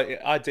 no.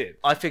 I did.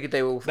 I figured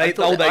they were all. They-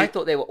 I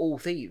thought they were all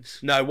thieves.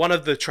 No, one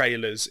of the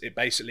trailers it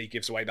basically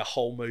gives away the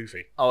whole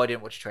movie. Oh, I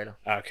didn't watch the trailer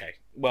Okay,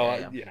 well,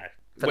 Yeah. you know,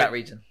 for that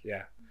reason.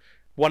 yeah.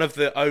 One of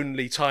the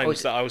only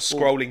times that I was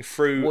scrolling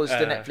through Was the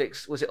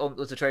Netflix? Was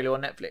the trailer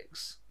on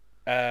Netflix?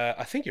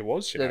 I think it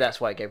was. You So know. that's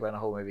why it gave around the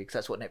whole movie, because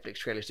that's what Netflix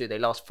trailers do. They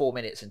last 4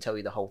 minutes and tell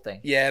you the whole thing.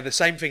 Yeah, the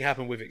same thing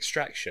happened with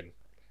Extraction,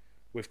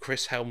 with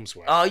Chris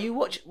Helmsworth. Oh, you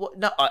watch what?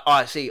 No,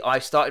 I see. I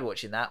started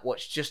watching that.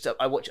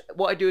 I watch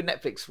what I do in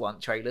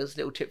Netflix trailers.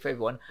 Little tip for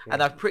everyone,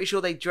 and I'm pretty sure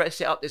they dress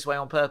it up this way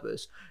on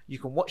purpose. You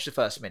can watch the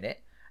first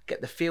minute, get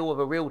the feel of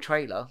a real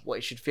trailer, what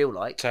it should feel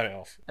like, Turn it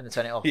off. and then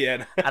turn it off.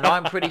 Yeah. And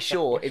I'm pretty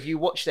sure if you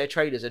watch their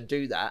trailers and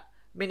do that,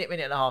 minute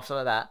and a half,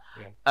 something like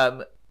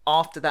that,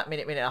 after that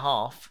minute and a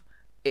half,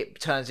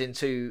 it turns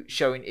into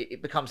showing.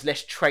 It becomes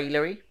less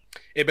trailery.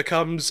 It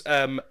becomes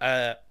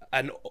a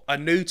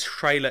new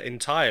trailer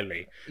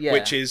entirely, Yeah.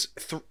 which is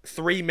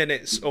 3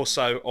 minutes or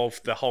so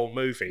of the whole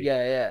movie.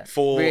 Yeah.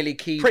 For really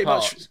key pretty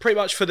parts.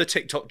 much for the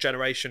TikTok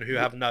generation who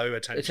have no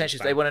attention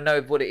span. They want to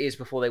know what it is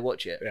before they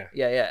watch it.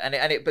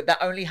 Yeah. But that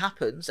only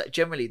happens that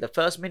generally the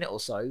first minute or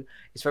so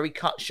it's very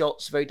cut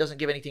shots, doesn't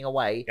give anything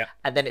away, Yeah.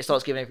 and then it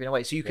starts giving everything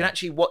away. So you can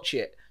actually watch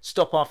it,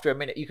 stop after a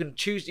minute. You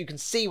can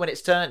see when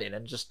it's turning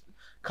and just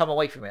come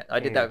away from it. I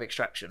did that with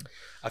Extraction.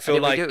 I feel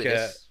did we like do it with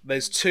this?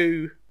 there's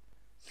two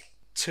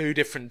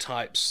different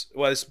types.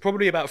 Well, there's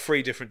probably about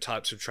 3 different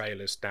types of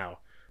trailers now.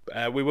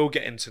 We will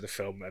get into the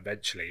film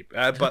eventually,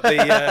 but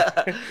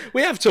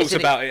we have talked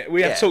about it.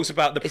 We have talked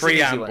about the It's an easy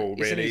preamble, one.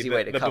 It's an really, easy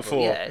way to the cover.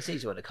 before. Yeah, it's an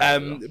easy one to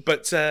cover.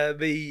 But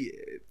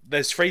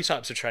there's 3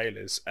 types of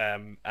trailers,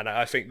 and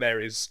I think there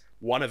is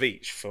one of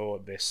each for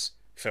this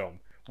film.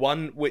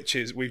 One which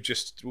is we've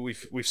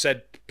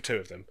said 2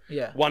 of them.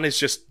 Yeah. One is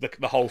just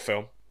the whole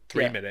film,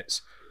 3 Yeah.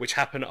 minutes, which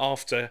happen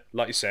after,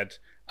 like you said,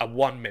 a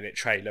 1 minute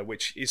trailer,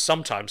 which is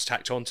sometimes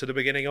tacked on to the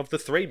beginning of the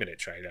 3 minute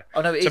trailer.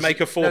 Oh no, it to is.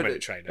 make a 4 No,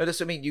 minute trailer. No, that's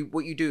what I mean.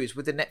 What you do is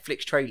with the Netflix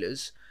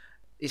trailers,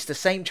 it's the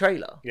same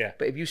trailer. Yeah.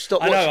 But if you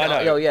stop I watching know.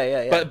 it, oh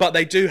yeah. But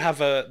they do have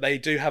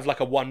like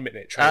a 1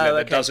 minute trailer Oh,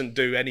 that okay. doesn't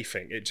do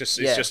anything. It's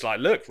Yeah. just like,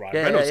 look, Ryan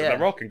Reynolds and The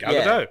Rock and Gal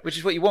Gadot. Which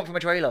is what you want from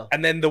a trailer.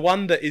 And then the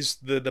one that is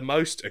the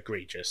most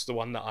egregious, the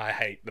one that I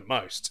hate the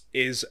most,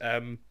 is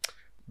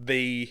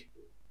the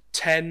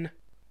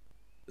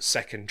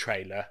 10-second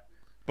trailer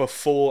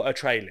before a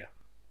trailer.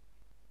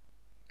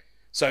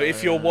 So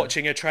if you're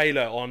watching a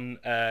trailer on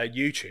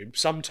YouTube,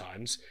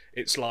 sometimes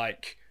it's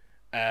like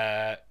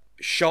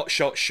shot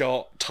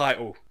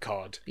title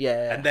card.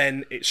 Yeah. And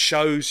then it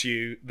shows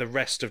you the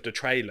rest of the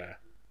trailer.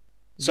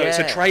 So it's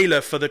a Yeah.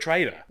 trailer for the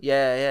trailer.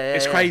 Yeah.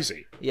 It's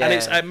crazy. Yeah. And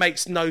it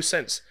makes no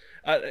sense.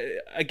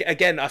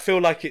 Again, I feel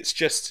like it's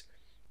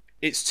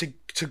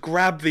to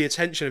grab the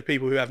attention of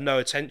people who have no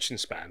attention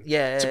span.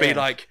 Yeah, To yeah, be yeah.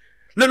 like,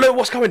 look,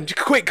 what's coming?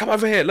 Quick, come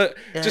over here. Look,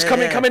 just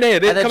come in here.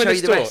 And then Come in show this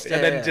you the door. rest. And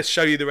Yeah, then yeah. just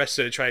show you the rest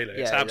of the trailer.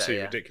 It's Yeah, absolutely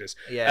yeah. ridiculous.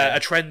 Yeah. A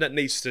trend that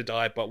needs to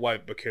die but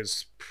won't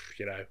because,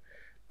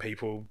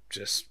 people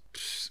just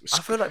I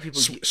feel like people.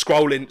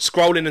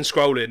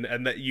 scrolling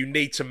and that you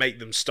need to make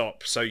them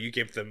stop, so you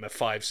give them a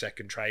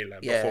 5-second trailer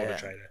before the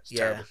trailer. It's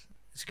terrible.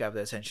 To grab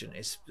their attention.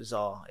 It's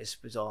bizarre. It's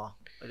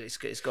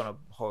gone a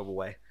horrible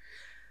way.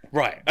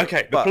 Right,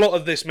 okay, the But- plot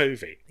of this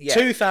movie. Yeah.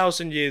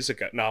 2,000 years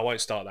ago. No, I won't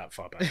start that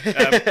far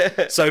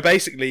back. So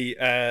basically,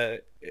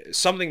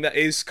 something that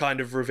is kind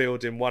of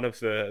revealed in one of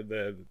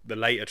the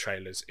later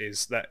trailers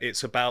is that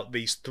it's about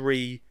these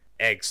 3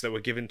 eggs that were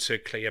given to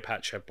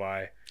Cleopatra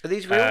by Are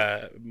these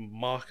real?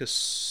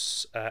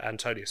 Marcus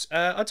Antonius.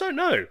 I don't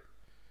know.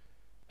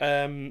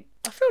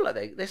 I feel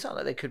like they sound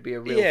like they could be a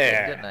real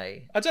Yeah. thing, don't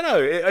they? I don't know.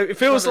 It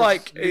feels One of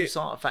like... those loose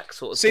artifact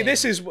sort of See, thing.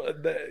 this is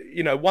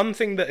one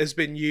thing that has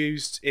been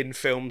used in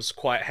films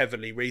quite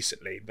heavily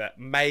recently that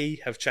may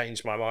have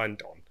changed my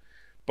mind on,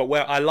 but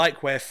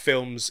where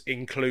films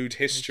include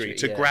history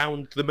to yeah.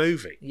 ground the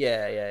movie,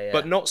 Yeah.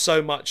 but not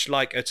so much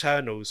like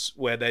Eternals,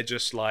 where they're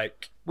just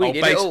like We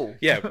did it all.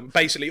 Yeah,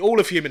 basically all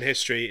of human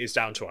history is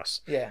down to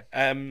us. Yeah.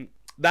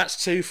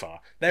 That's too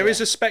far. There is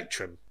a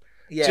spectrum.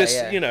 Yeah. Just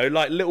yeah.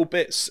 like little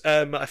bits.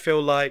 I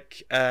feel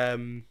like at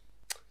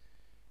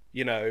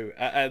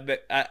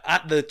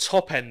the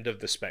top end of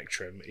the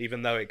spectrum,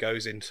 even though it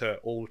goes into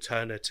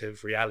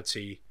alternative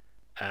reality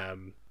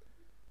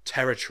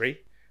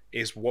territory,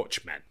 is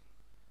Watchmen,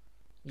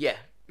 Yeah.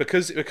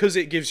 because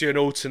it gives you an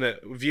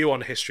alternate view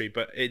on history,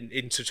 but it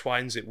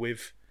intertwines it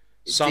with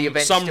some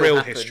event some still real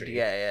happened. history.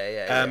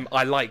 Yeah.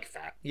 I like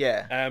that.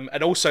 Yeah.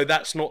 And also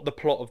that's not the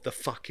plot of the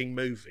fucking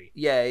movie.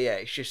 Yeah.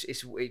 It's just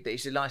it's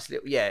a nice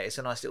little it's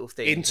a nice little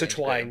thing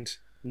Intertwined,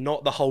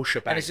 not the whole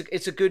shebang. And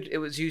it's a good. It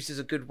was used as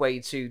a good way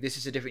to. This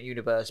is a different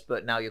universe,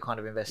 but now you're kind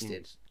of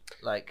invested.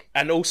 Like,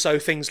 and also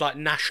things like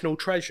National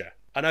Treasure.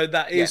 I know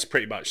that is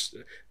pretty much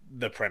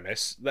the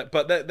premise,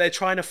 but they're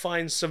trying to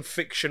find some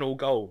fictional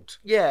gold.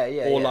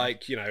 Or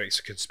like, you know, it's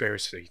a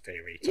conspiracy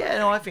theory. Yeah,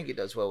 no, I think it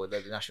does well with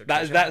the National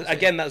Treasure.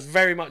 That's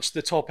very much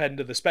the top end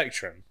of the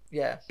spectrum.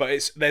 Yeah,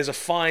 but there's a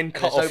fine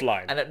cut-off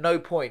line. And at no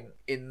point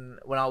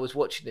when I was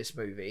watching this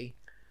movie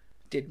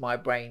did my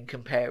brain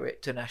compare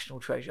it to National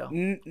Treasure.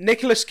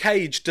 Nicolas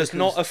Cage does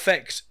not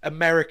affect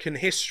American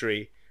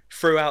history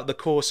throughout the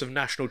course of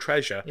National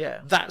Treasure. Yeah,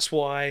 that's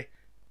why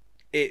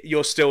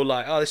you're still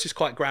like, oh, this is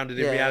quite grounded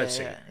in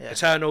reality.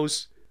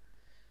 Eternals,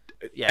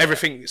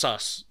 everything's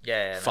us.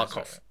 Fuck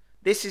off.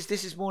 This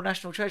is more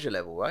National Treasure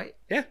level, right?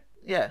 Yeah.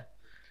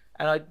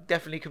 And I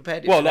definitely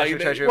compared it to National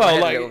Treasure in my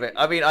head a little bit.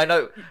 I mean, I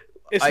know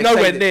it's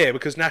nowhere near,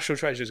 because National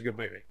Treasure is a good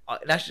movie. I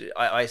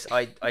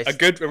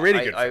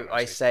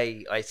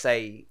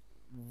say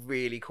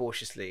really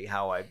cautiously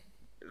how I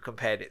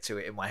compared it to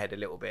it in my head a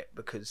little bit,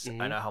 because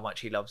I know how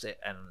much he loves it,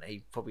 and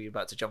he probably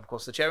about to jump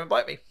across the chair and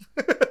bite me.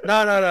 No,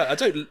 I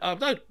don't.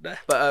 But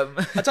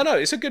I don't know.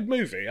 It's a good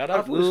movie. I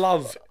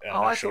love.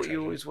 I thought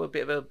you always were a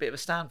bit of a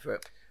stand for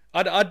it.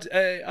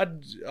 I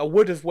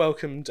would have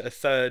welcomed a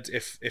third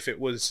if it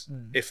was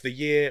if the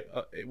year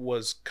it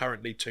was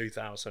currently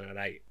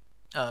 2008.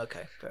 Oh,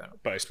 okay, fair enough.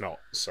 But it's not.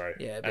 So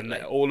and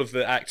all of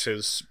the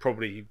actors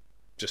probably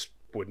just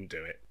wouldn't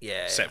do it.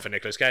 Except for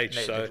Nicolas Cage.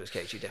 Nicolas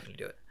Cage, you definitely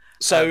do it.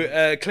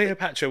 So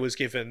Cleopatra was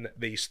given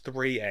these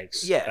 3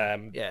 eggs.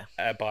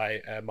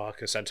 By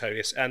Marcus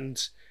Antonius,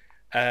 and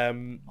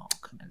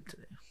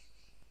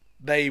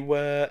they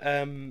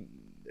were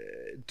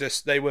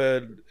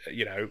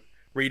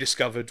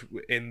rediscovered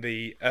in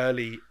the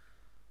early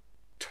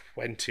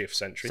 20th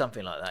century,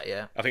 something like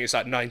that. I think it's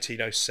like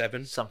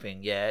 1907,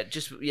 something.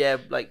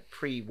 Like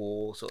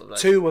pre-war sort of. Like...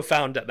 2 were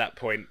found at that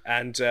point,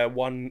 and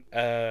one,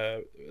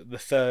 the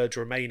third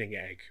remaining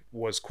egg,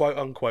 was quote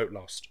unquote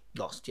lost.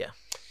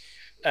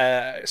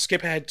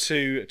 Skip ahead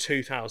to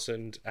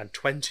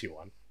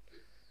 2021,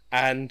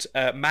 and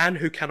man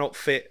who cannot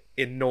fit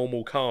in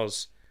normal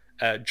cars,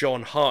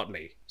 John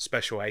Hartley,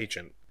 special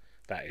agent,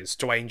 that is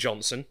Dwayne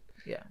Johnson.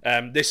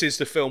 This is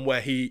the film where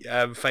he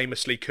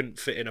famously couldn't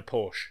fit in a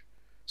Porsche,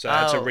 so they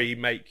had to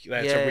remake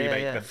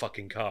the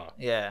fucking car.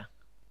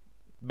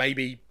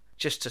 Maybe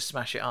just to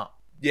smash it up.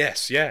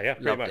 Yes,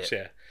 pretty much.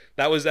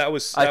 That was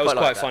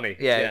quite funny.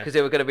 Because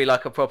they were going to be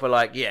like a proper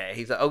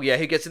he's like, oh yeah,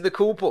 he gets in the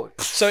cool board.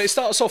 So it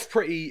starts off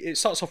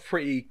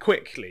pretty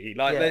quickly.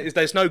 Like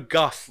there's no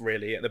guff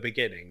really at the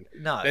beginning.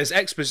 No, there's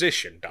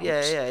exposition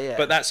dumps.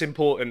 But that's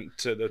important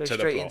to the straight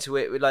plot. into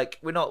it. Like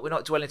we're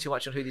not dwelling too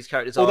much on who these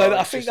characters are. Although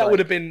I think that would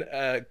have been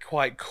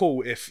quite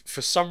cool if,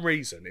 for some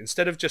reason,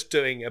 instead of just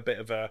doing a bit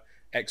of a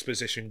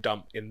exposition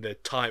dump in the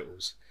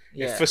titles,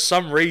 if for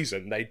some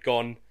reason they'd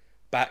gone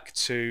back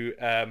to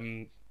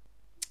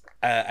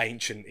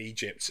ancient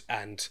Egypt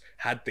and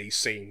had these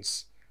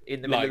scenes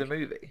in the middle of the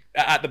movie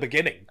at the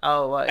beginning.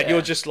 Oh, right. And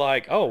you're just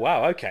like, oh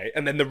wow, okay.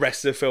 And then the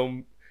rest of the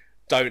film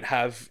don't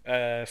have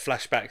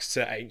flashbacks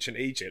to ancient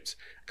Egypt,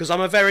 because I'm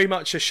a very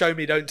much a show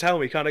me don't tell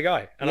me kind of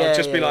guy, and I'll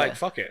just be like,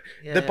 fuck it.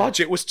 The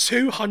budget was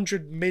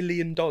 $200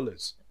 million.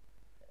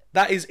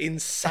 That is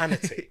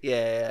insanity.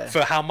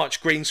 For how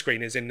much green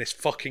screen is in this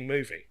fucking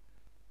movie.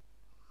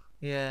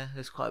 Yeah,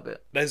 there's quite a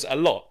bit. There's a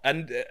lot,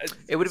 and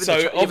it would have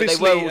been. But they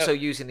were also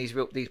using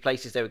these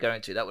places they were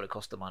going to. That would have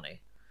cost the money.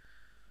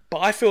 But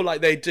I feel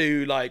like they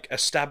do like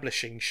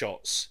establishing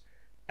shots,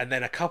 and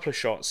then a couple of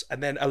shots,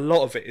 and then a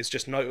lot of it is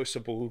just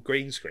noticeable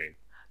green screen.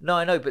 No,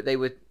 I know, but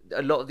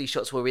a lot of these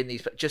shots were in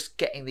these. Just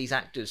getting these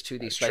actors to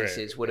these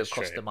places would have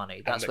cost the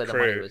money. That's where the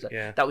money was.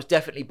 That was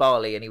definitely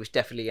Bali, and he was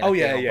definitely in on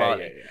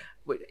Bali.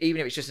 Even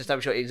if it's just an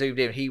established shot, he zoomed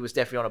in. He was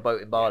definitely on a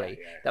boat in Bali.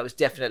 That was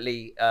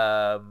definitely.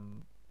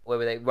 Where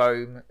were they?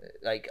 Rome.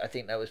 Like, I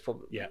think that was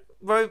probably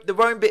Rome. The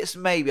Rome bits,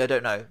 maybe, I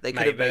don't know. They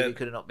could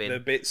have not been. The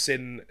bits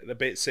in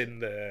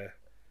the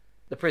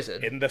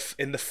prison in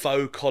the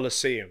faux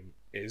Colosseum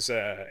is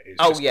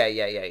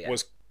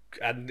was,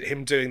 and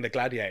him doing the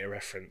gladiator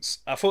reference.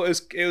 I thought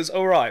it was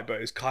all right, but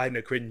it was kind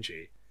of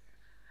cringy.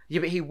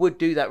 Yeah, but he would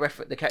do that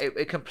reference.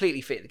 It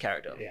completely fit the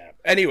character. Yeah.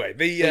 Anyway,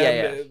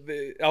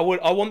 I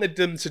wanted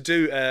them to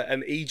do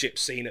an Egypt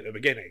scene at the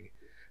beginning,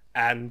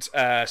 and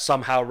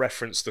somehow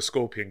reference the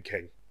Scorpion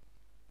King.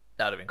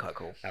 That would have been quite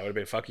cool. That would have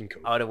been fucking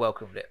cool. I would have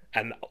welcomed it.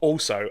 And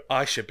also,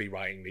 I should be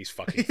writing these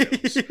fucking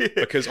films.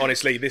 Because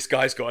honestly, this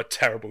guy's got a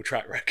terrible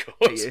track record.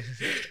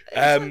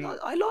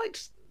 I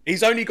liked...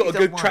 He's only got a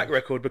good track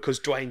record because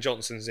Dwayne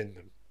Johnson's in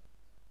them.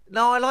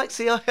 No, I like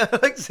CI.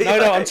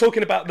 No, I'm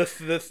talking about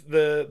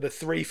the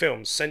 3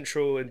 films,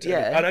 Central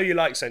Intelligence. I know you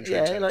like Central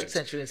Intelligence. Yeah, I like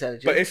Central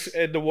Intelligence. But if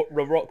The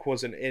Rock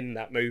wasn't in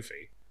that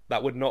movie,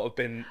 that would not have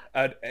been...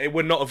 it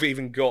would not have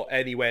even got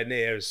anywhere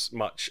near as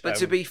much... But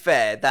to be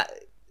fair, that...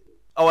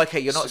 Oh, okay.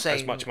 You're not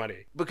saying as much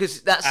money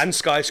because that's and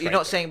skyscraper. You're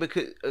not saying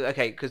because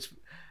because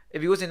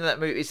if he wasn't in that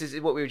movie, this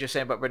is what we were just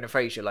saying about Brendan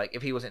Fraser. Like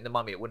if he wasn't in The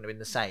Mummy, it wouldn't have been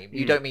the same.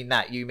 You don't mean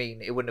that. You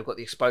mean it wouldn't have got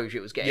the exposure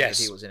it was getting if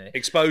he was in it.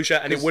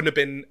 Exposure, and it wouldn't have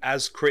been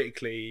as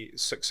critically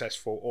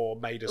successful or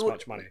made as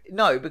much money.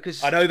 No,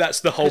 because I know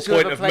that's the whole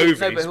point of movies.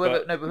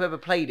 But whoever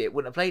played it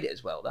wouldn't have played it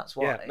as well. That's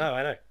why. Yeah, no,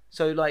 I know.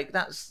 So like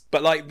that's.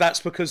 But like that's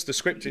because the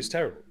script is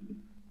terrible.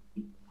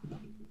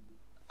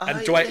 And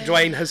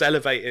Dwayne has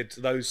elevated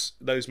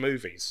those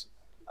movies.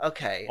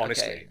 Okay.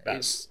 Honestly,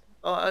 that's.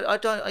 I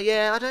don't.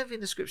 Yeah, I don't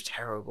think the script's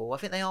terrible. I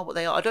think they are what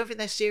they are. I don't think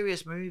they're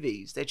serious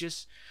movies. They're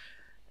just.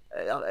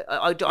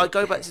 I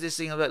go back to this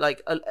thing about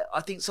like I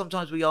think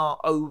sometimes we are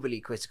overly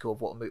critical of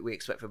what we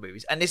expect from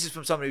movies, and this is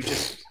from someone who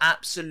just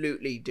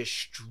absolutely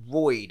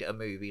destroyed a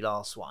movie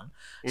last one.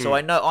 So I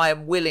know I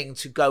am willing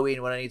to go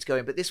in when I need to go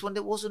in, but this one,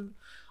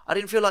 I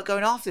didn't feel like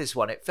going after this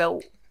one.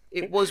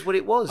 It was what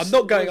it was. I'm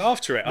not going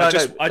after it.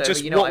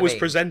 What was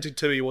presented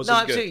to me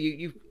wasn't good.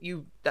 Absolutely.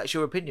 You that's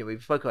your opinion. We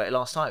spoke about it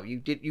last time.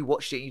 You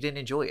watched it. You didn't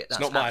enjoy it. That's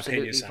it's not my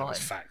opinion. Fine. It's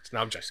fact. No,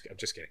 I'm just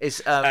kidding.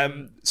 It's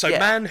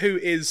man who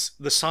is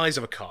the size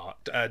of a car,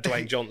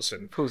 Dwayne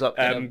Johnson, pulls up.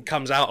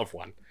 Comes out of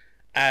one.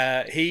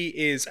 He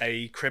is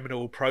a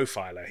criminal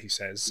profiler. He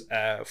says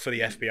for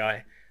the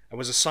FBI and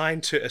was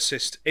assigned to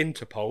assist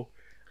Interpol.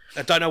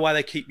 I don't know why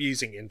they keep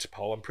using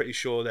Interpol. I'm pretty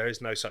sure there is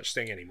no such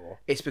thing anymore.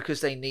 It's because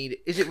they need.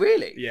 Is it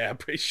really? Yeah, I'm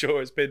pretty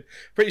sure it's been.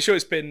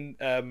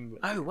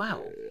 Oh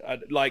wow! I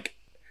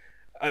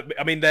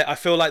mean, I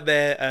feel like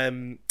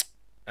they're.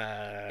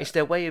 It's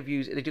their way of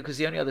using. They do because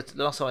the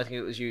last time I think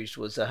it was used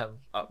was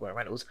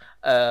Reynolds,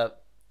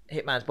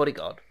 Hitman's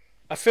Bodyguard.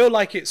 I feel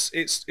like it's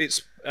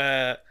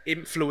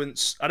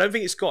influence. I don't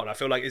think it's gone. I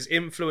feel like its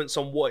influence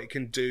on what it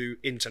can do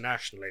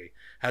internationally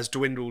has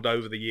dwindled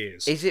over the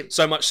years. Is it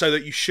so much so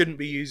that you shouldn't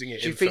be using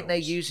it? Do you think they're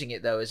using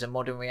it though as a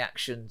modern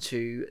reaction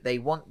to they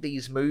want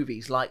these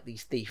movies like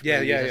these thief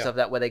movies and stuff like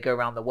that where they go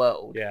around the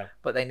world,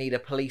 but they need a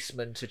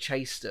policeman to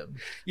chase them.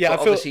 Yeah,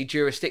 obviously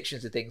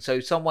jurisdictions and things.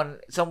 So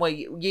somewhere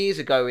years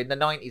ago in the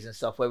 90s and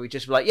stuff where we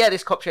just were like,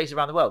 this cop chases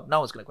around the world. No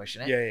one's going to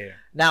question it. Yeah.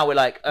 Now we're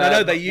like,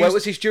 where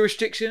was his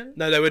jurisdiction?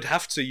 No, they would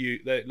have to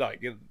use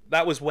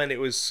that was when it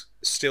was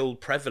still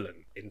prevalent.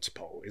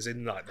 Interpol is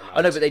in like the 90s.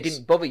 I know, but they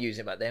didn't bother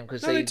using it back then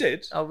because they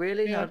did. Oh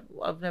really? Yeah.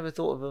 I've never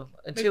thought of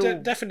until they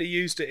definitely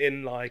used it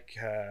in like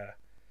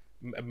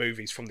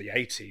movies from the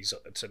 80s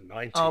to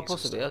 90s. Oh,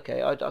 possibly.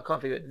 Okay, I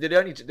can't figure.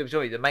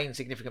 The main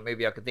significant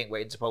movie I could think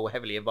where Interpol were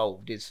heavily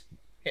involved is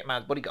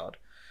Hitman's Bodyguard,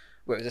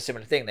 where it was a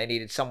similar thing. They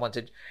needed someone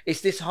to.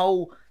 It's this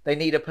whole. They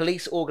need a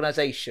police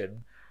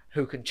organisation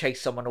who can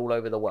chase someone all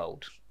over the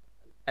world.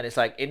 And it's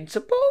like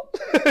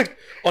Interpol.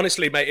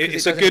 Honestly, mate,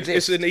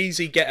 it's an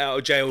easy get out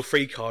of jail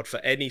free card for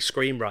any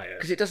screenwriter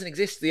because it doesn't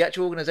exist. The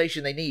actual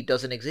organisation they need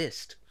doesn't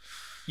exist.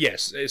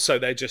 Yes, so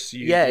they're just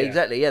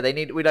exactly. Yeah,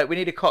 we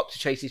need a cop to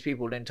chase these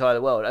people in the entire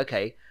world.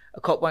 Okay,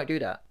 a cop won't do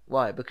that.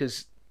 Why?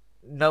 Because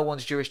no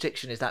one's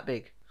jurisdiction is that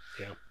big.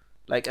 Yeah.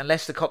 Like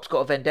unless the cop's got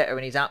a vendetta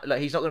and he's out, like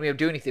he's not going to be able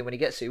to do anything when he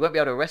gets to. He won't be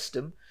able to arrest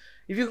him.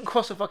 If you can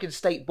cross a fucking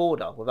state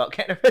border without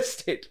getting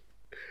arrested.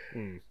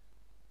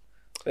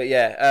 But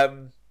yeah.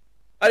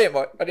 I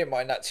didn't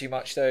mind that too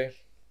much though.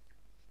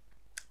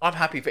 I'm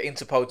happy for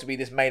Interpol to be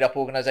this made-up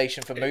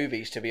organisation for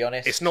movies. To be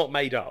honest, it's not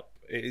made up.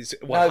 It is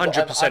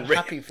 100%. I'm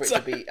happy for it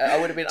to be. I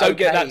would have been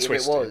okay if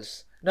it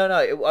was.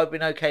 I'd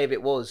been okay if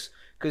it was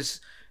because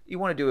you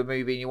want to do a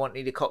movie and you want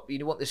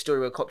this story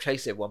where a cop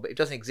chases everyone, but it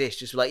doesn't exist.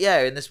 Just like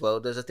in this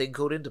world, there's a thing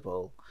called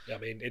Interpol. I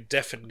mean, it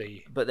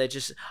definitely. But they're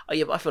just.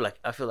 But I feel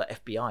like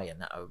FBI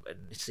and that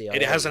and CIA.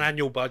 It has an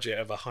annual budget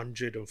of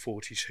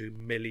 142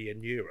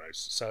 million euros,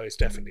 so it's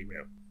definitely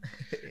real.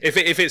 If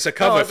it's a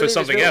cover for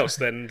something else,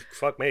 then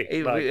fuck me.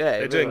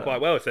 They're doing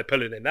quite well if they're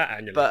pulling in that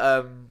annually.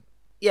 But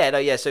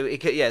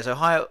So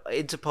hire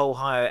Interpol,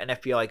 hire an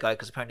FBI guy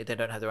because apparently they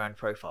don't have their own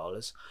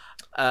profilers.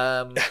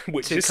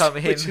 Which is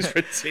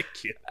ridiculous. They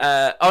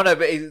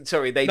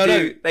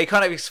do. They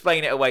kind of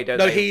explain it away, don't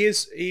they? No, he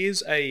is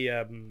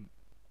a.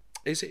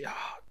 Is it?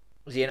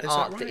 Is he an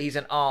art? Right? He's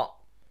an art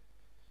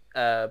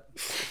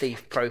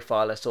thief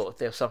profiler sort of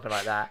thing, or something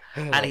like that.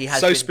 And he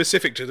has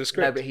specific to the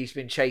script. No, but he's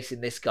been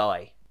chasing this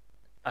guy.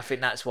 I think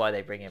that's why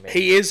they bring him in.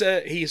 He's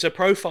a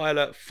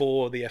profiler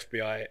for the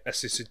FBI,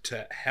 assisted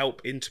to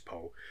help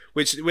Interpol,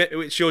 which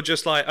you're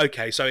just like,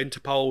 okay, so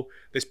Interpol,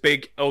 this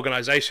big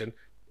organisation,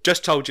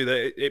 just told you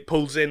that it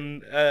pulls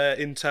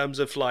in terms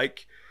of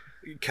like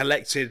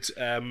collected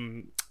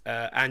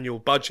annual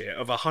budget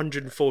of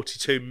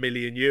 142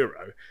 million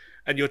euro.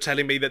 And you're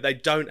telling me that they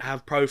don't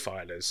have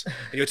profilers,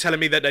 and you're telling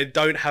me that they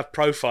don't have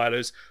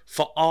profilers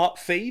for art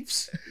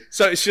thieves.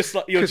 So it's just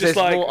like there's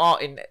more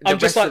art in the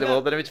rest of the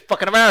world than it's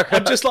fucking America.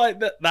 I'm just like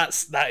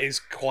that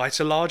is quite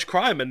a large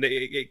crime, and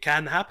it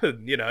can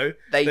happen.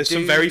 There's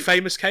some very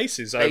famous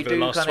cases over the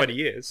last 20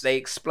 years. They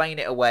explain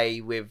it away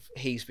with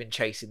he's been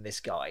chasing this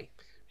guy.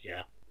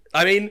 Yeah.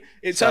 I mean,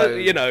 it's So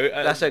you know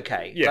that's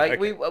okay. Yeah, like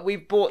okay.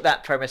 we've bought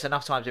that premise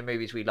enough times in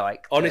movies we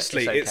like. that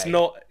Honestly, it's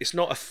okay. it's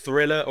not a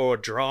thriller or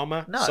a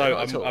drama. No, So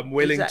not at all. I'm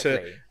willing to,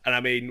 Exactly. and I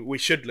mean we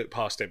should look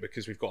past it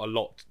because we've got a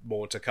lot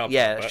more to cover.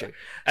 Yeah, that's true.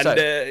 And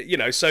So- you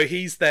know, so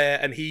he's there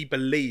and he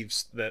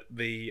believes that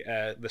the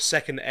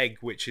second egg,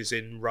 which is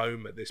in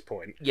Rome at this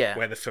point, Yeah.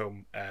 where the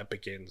film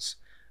begins,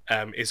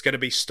 is going to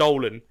be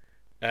stolen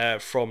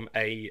from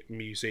a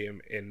museum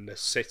in the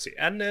city,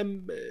 and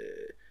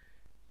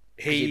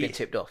He's been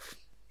tipped off.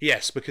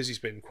 yes, because he's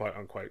been quote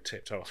unquote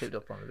tipped off. Tipped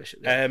off on the bishop.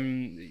 Yeah.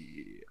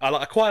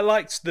 I quite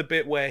liked the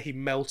bit where he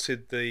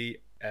melted the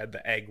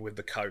egg with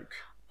the Coke.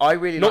 I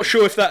really Not like-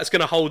 sure if that's going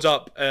to hold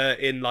up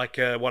in like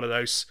one of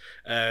those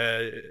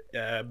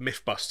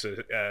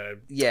MythBuster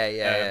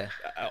Yeah.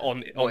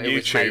 on What it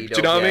was YouTube. made Do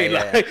you know of, what I mean?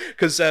 yeah,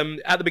 Because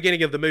at the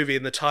beginning of the movie,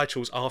 in the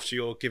titles, after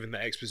you're given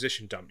the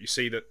exposition dump, you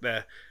see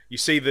that you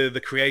see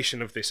the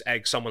creation of this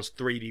egg. Someone's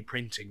 3D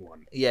printing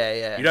one.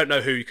 Yeah. You don't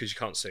know who because you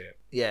can't see it.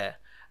 Yeah,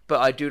 but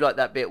I do like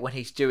that bit when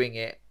he's doing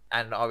it,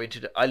 and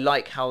I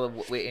like how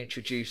we're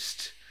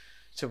introduced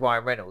to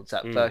Ryan Reynolds.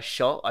 That first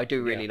shot, I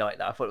do really like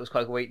that. I thought it was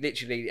quite cool.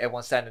 Literally,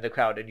 everyone's standing in the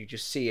crowd, and you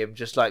just see him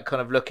just like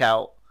kind of look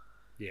out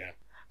Yeah.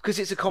 because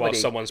it's a While comedy.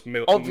 someone's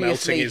melting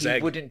Obviously, his he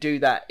egg. wouldn't do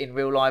that in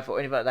real life or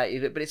anything like that.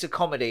 Either, but it's a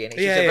comedy, and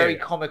it's Yeah, just a very yeah.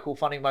 comical,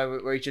 funny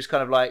moment where he's just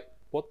kind of like,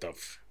 What the?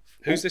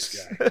 Who's this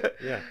guy?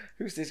 Yeah.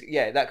 "Who's this?"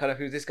 Yeah, that kind of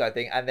 "Who's this guy"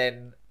 thing, and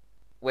then.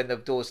 When the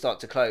doors start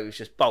to close,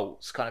 just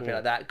bolts, kind of thing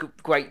like that.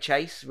 Great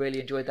chase, really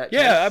enjoyed that.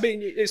 Chase. Yeah, I mean,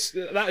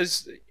 that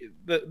is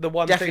the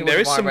one Definitely thing. There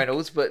is Ryan some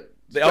Reynolds, but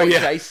Oh, great yeah.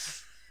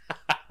 chase.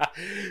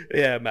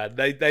 yeah, man.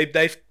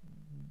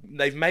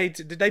 They've made.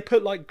 Did they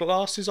put like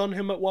glasses on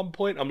him at one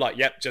point? I'm like,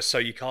 yep, just so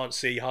you can't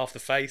see half the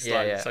face,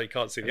 so you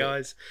can't see the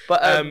eyes.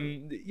 But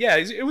yeah,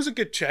 it was a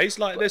good chase.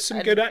 Like, there's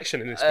some good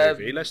action in this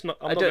movie. Let's not.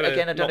 I don't know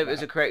if it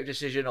was a creative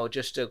decision or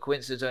just a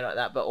coincidence or anything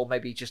like that, but or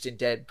maybe just in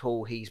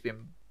Deadpool he's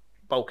been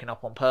bulking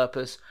up on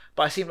purpose.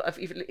 But I seem like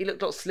he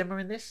looked a lot slimmer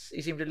in this. He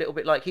seemed a little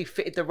bit like he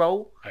fitted the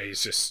role.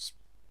 He's just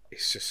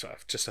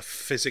a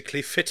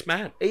physically fit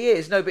man. He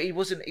is but he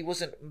wasn't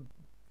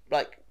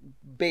like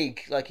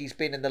big like he's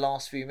been in the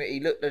last few minutes. He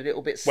looked a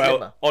little bit slimmer.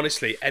 Well,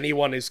 honestly,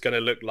 anyone is going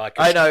to look like.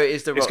 I know it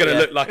is the Rock. It's going to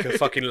yeah. look like a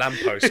fucking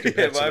lamppost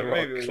compared to Yeah, the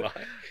maybe. Rock.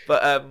 Like,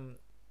 But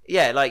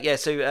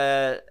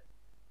so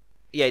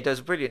yeah, it does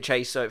a brilliant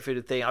chase through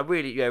the thing. I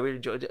really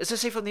enjoyed it. As I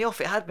say, from the off,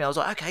 it had me. I was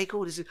like, okay,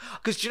 cool. This is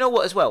because do you know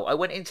what? As well, I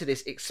went into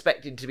this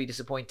expecting to be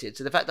disappointed.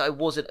 So the fact that I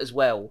wasn't as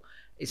well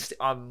is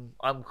I'm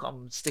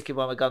sticking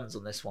by my guns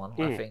on this one.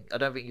 I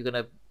don't think you're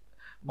gonna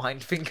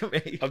mind finger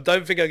me. I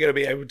don't think I'm going to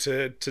be able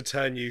to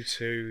turn you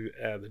to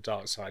the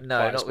dark side. No,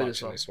 quite not as with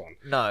much in this one.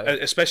 No,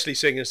 Especially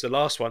seeing as the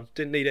last one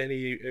didn't need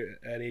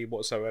any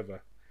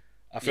whatsoever.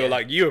 I feel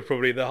like you were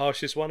probably the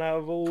harshest one out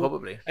of all.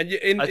 probably.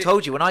 And I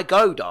told you when I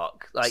go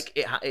dark, like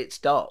it's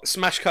dark.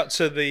 smash cut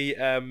to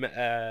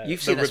the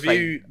You've seen us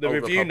review play Old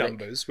review Republic.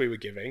 numbers we were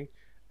giving,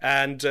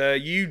 and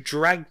you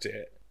dragged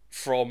it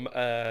from.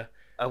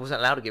 I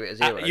wasn't allowed to give it a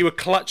 0. You were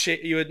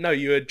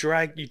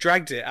you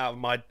dragged it out of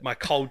my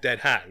cold dead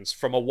hands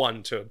from a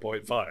 1 to a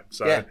 0.5.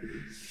 So,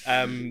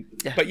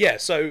 Yeah. But yeah,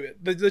 so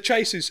the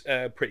chase is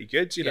pretty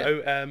good, you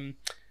know,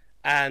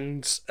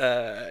 and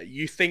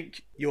you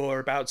think you're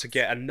about to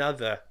get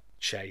another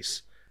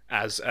chase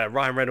as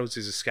Ryan Reynolds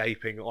is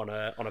escaping on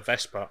a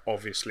Vespa,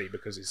 obviously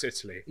because it's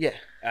Italy. Yeah.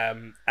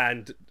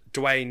 And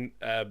Dwayne,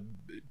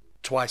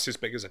 twice as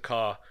big as a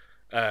car,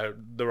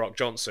 The Rock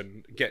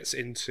Johnson gets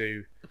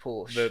into The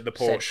Porsche. the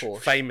Said Porsche,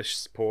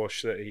 famous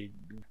Porsche that he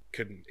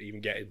couldn't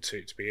even get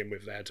into to begin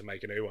with. They had to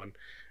make a new one.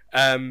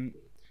 And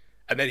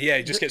then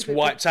he just gets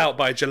wiped out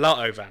by a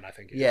gelato van, I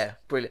think. Yeah,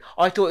 brilliant.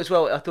 I thought as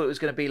well. I thought it was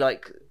going to be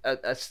like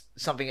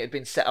something that had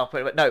been set up,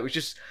 but no, it was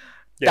just.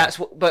 Yeah. That's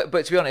what. But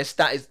to be honest,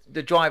 that is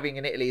the driving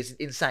in Italy is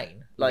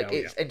insane. Like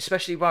and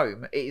especially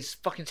Rome, it is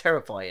fucking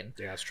terrifying.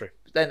 Yeah, that's true.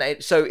 Then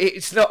so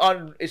it's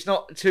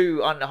not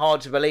too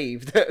hard to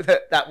believe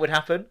that would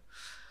happen.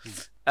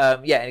 Yeah,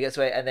 and he gets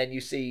away, and then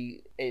you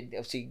see it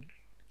obviously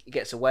he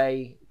gets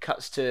away,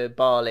 cuts to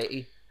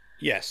Barley.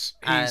 Yes,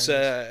 he's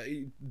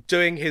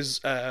doing his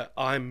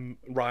I'm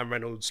Ryan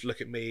Reynolds,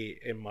 look at me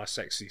in my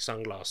sexy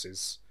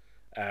sunglasses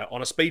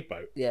on a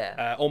speedboat.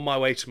 Yeah. On my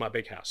way to my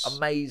big house.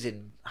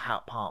 Amazing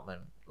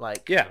apartment.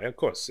 Like Yeah, of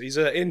course. He's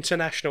an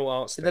international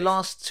arts. in the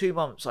last 2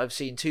 months, I've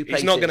seen 2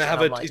 places. He's not going to and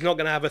have I'm like, he's not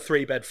going to have a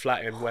 3-bed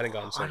flat in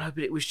Wellington. I know,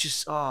 but it was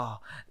just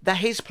that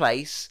his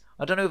place.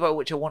 I don't know about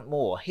which I want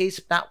more.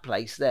 That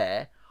place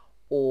there,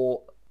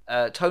 or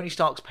Tony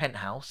Stark's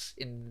penthouse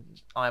in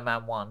Iron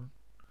Man 1.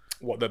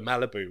 What, the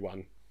Malibu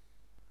one?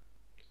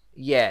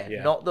 Yeah,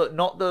 Yeah. not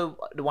the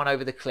one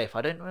over the cliff.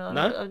 I don't.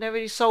 No? I've never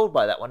really sold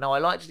by that one. No, I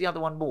liked the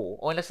other one more.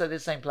 Or unless they're the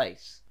same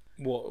place.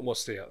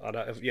 What's the?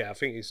 I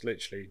think he's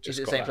literally just. Is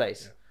it the got same that,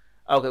 place?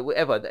 yeah. Okay,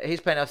 whatever. His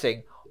penthouse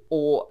thing,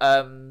 or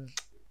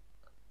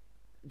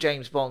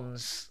James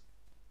Bond's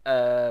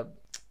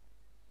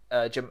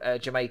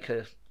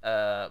Jamaica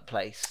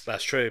place.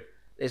 That's true.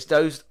 There's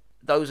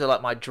those are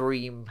like my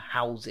dream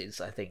houses.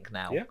 I think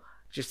now. Yeah.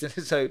 Just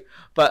so,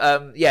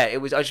 but yeah,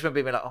 it was. I just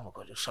remember being like, "Oh my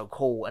god, you're so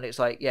cool," and it's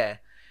like, yeah,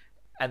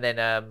 and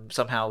then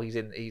somehow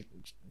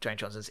Dwayne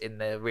Johnson's in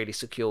the really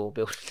secure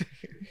building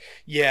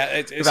Yeah,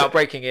 it's without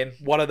breaking in.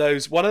 One of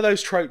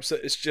those tropes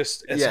that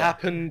it's Yeah.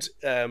 happened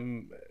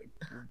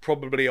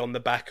probably on the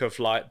back of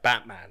like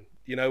Batman,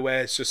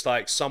 where it's just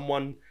like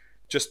someone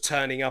just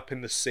turning up in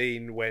the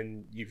scene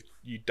when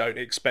you don't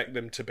expect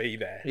them to be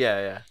there.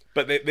 Yeah.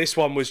 But this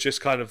one was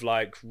just kind of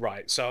like,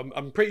 right. So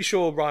I'm pretty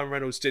sure Ryan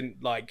Reynolds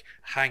didn't like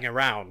hang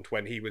around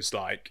when he was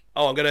like,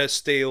 oh, I'm gonna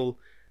steal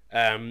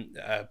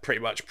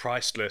pretty much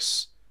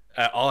priceless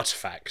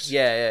artifacts.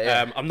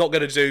 Yeah. I'm not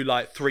gonna do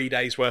like 3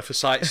 days worth of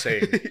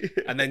sightseeing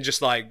and then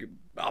just like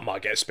I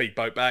might get a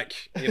speedboat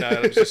back.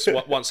 Just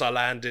once I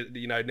land,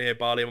 near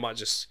Bali, I might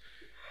just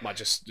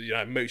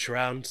mooch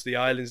around the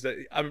islands.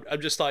 That I'm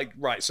just like,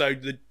 right. So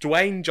the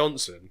Dwayne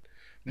Johnson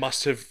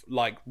must have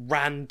like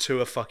ran to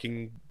a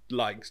fucking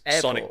like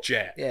Airport. Sonic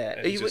jet.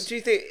 Yeah. Do you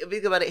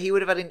think about it? He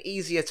would have had an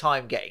easier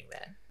time getting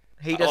there.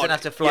 He doesn't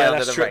have to fly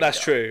under the radar. That's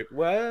true.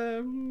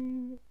 Well,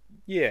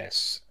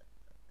 yes.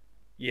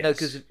 No,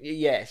 because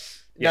yes.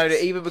 No,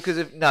 even because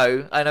of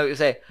no. I know what you're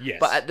saying. Yes.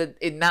 But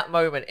in that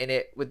moment in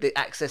it, with the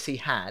access he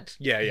had,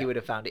 he would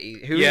have found it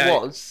easy. Who he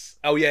was.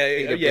 Oh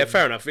yeah.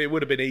 Fair enough. It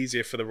would have been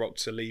easier for The Rock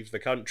to leave the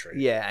country.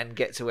 Yeah, and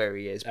get to where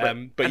he is. But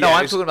I'm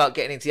talking about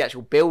getting into the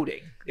actual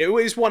building. It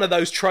was one of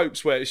those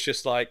tropes where it's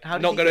just like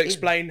not going to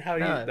explain how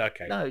you.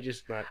 Okay. No,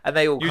 just right. And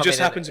they all you come just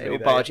in happen to be all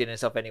there. barge in and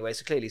stuff anyway.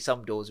 So clearly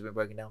some doors have been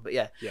broken down. But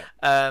yeah.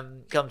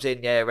 Comes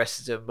in,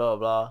 arrests him, blah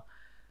blah.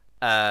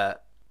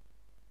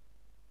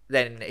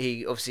 Then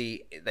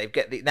they've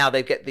get the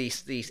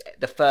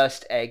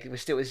first egg.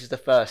 This is the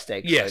first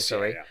egg. Yes,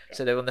 sorry. Yeah.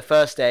 So they're on the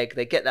first egg.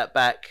 They get that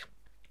back.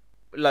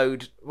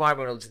 Load Ryan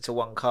Reynolds into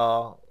one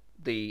car.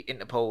 The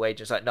Interpol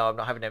agent's like, no, I'm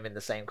not having them in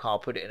the same car.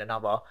 Put it in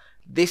another.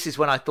 This is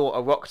when I thought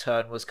a Rock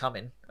turn was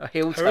coming, a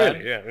heel turn.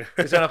 Really? Yeah.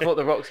 Because when I thought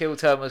the Rock's heel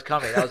turn was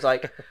coming, I was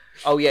like,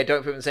 oh yeah,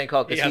 don't put him in the same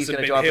car because he's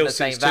going to drive in the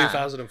same van.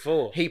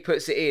 2004. He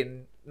puts it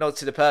in, nods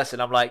to the person.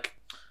 I'm like,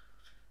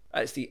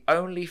 it's the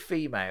only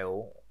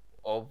female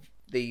of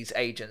these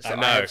agents that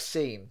I have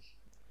seen.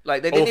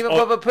 Like, they didn't even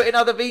bother putting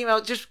other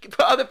female, just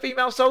put other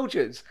female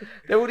soldiers.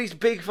 They're all these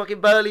big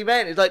fucking burly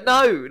men. It's like,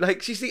 no,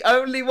 like, she's the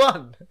only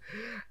one.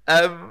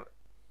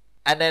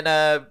 And then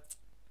I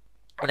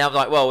was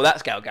like, well,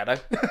 that's Gal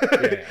Gadot.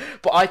 Yeah.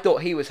 But I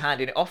thought he was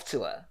handing it off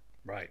to her.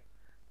 Right.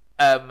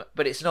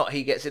 But it's not.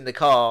 He gets in the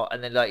car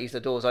and then like the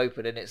doors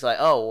open and it's like,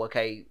 oh,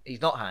 okay,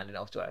 he's not handing it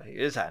off to her. He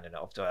is handing it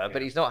off to her,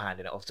 but he's not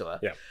handing it off to her.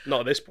 Yeah,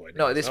 not at this point.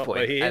 Not at this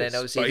point. And then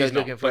obviously he goes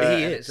looking for her.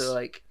 He is. So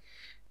like,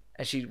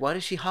 and why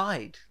does she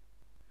hide?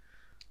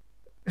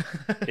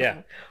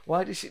 Yeah.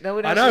 Why does she? No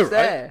one else is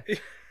there.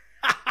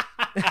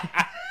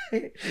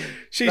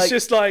 She's like,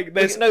 just like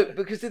there's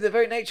because of the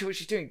very nature of what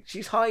she's doing,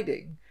 she's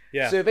hiding.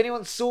 Yeah. So if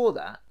anyone saw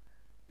that,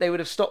 they would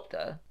have stopped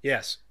her.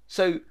 Yes.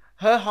 So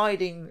her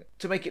hiding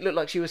to make it look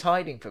like she was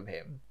hiding from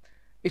him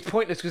is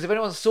pointless because if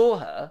anyone saw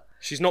her,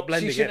 she's not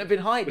blending. She shouldn't have been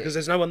hiding because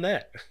there's no one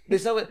there.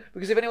 There's no one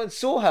because if anyone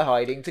saw her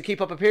hiding to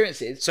keep up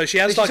appearances, so she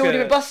has she's already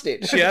been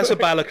busted. She has a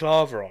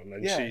balaclava on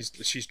and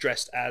she's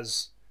dressed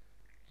as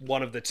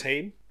one of the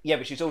team. Yeah,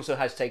 but she's also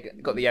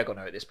got the egg on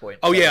her at this point.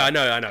 Oh so. Yeah, I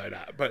know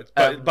that.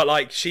 But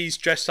like she's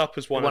dressed up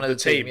as one of the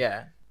team.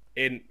 Yeah.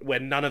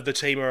 When none of the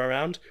team are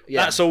around.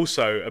 Yeah. That's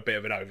also a bit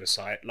of an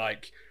oversight.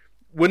 Like,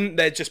 wouldn't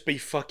there just be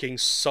fucking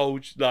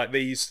soldiers like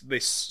this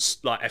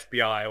like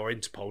FBI or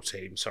Interpol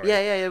team? Sorry.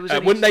 Yeah.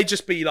 Wouldn't they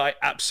just be like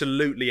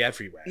absolutely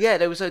everywhere? Yeah,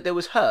 there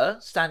was her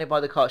standing by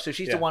the car, so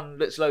she's the one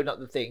that's loading up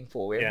the thing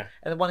for him,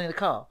 and the one in the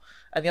car,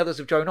 and the others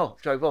have drove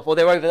off, or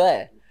they're over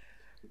there.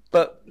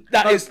 But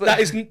that is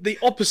the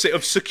opposite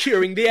of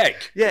securing the egg.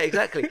 Yeah,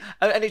 exactly.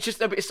 And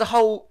it's the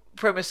whole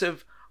premise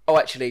of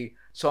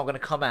so I'm going to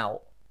come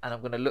out and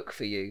I'm going to look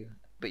for you,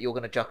 but you're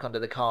going to duck under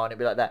the car and it'll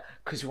be like that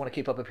because we want to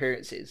keep up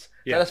appearances.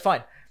 Yeah, that's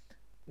fine.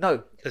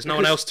 No, there's no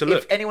one else to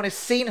look. If anyone has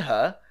seen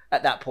her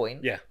at that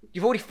point,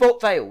 you've already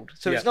failed.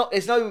 So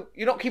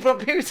you're not keeping up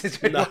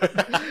appearances. No.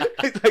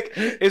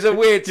 It's a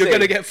weird scene. You're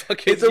going to get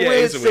fucking. It's a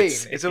weird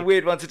scene. It's a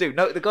weird one to do.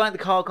 No, the guy in the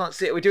car can't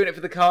see it. We're doing it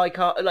for the car. He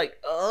can't. Like,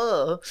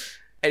 oh.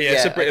 Yeah,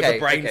 it's a bit of a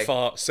brain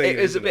fart scene. It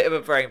is a bit of a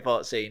brain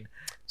fart scene.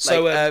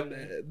 So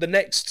the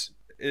next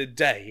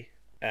day,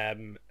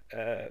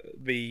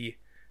 the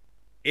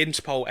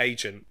Interpol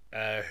agent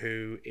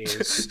who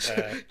is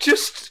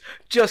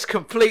just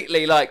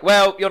completely like,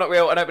 well, you're not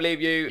real. I don't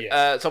believe you.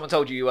 Yeah. Someone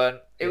told you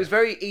weren't. It was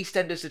very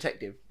EastEnders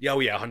detective. Oh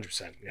yeah,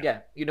 100%.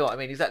 Yeah, you know what I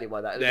mean. Exactly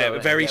why that. Yeah,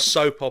 very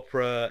soap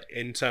opera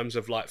in terms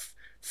of like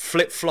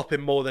flip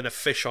flopping more than a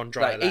fish on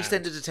dry land.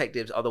 EastEnders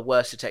detectives are the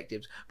worst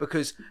detectives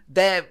because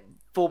they're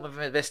form of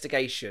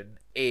investigation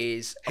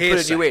is I'm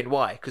putting you in.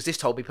 Why? Because this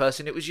told me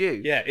person it was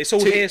you. Yeah, it's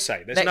all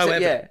hearsay. There's no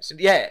evidence.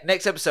 Yeah.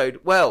 Next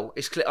episode. Well,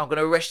 it's clear. I'm going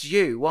to arrest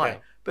you. Why? Yeah.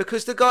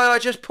 Because the guy I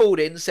just pulled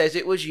in says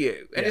it was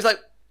you, and he's like,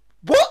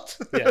 "What?"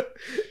 Yeah.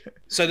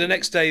 So the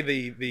next day,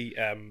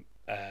 the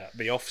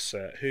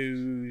officer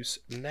whose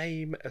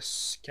name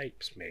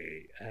escapes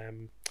me,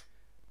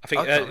 I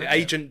think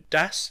Agent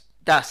Das.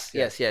 Das.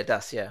 Yes. Yeah.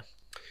 Das. Yeah.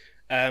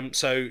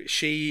 So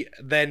she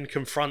then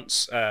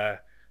confronts The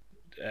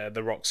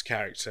Rock's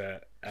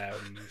character,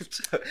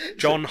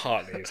 John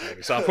Hartley, his name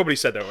is. So I probably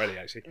said that already,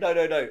 actually. No,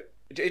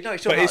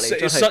 it's John But Hartley. it's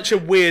John such a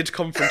weird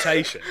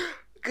confrontation.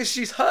 Because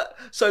she's hurt.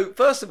 So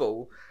first of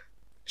all,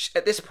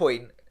 at this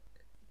point,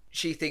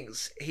 she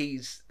thinks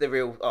he's the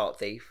real art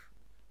thief.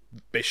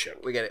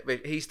 Bishop. We get it.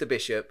 But he's the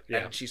bishop,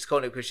 Yeah. and she's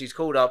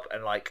called up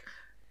and like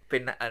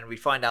and we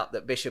find out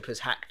that Bishop has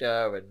hacked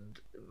her and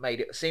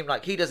made it seem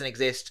like he doesn't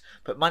exist,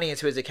 put money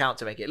into his account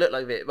to make it look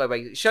like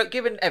it.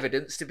 Given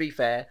evidence, to be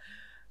fair,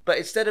 but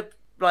instead of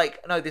like,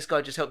 no, this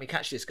guy just helped me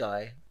catch this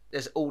guy.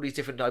 There's all these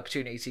different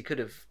opportunities he could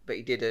have, but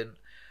he didn't.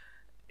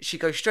 She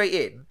goes straight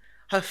in.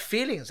 Her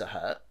feelings are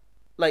hurt.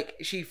 Like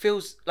she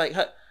feels like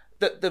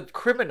the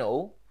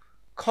criminal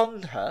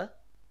conned her.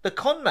 The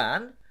con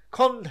man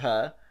conned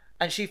her,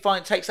 and she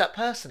takes that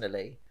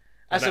personally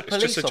as a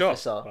police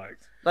officer.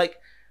 Like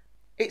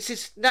it's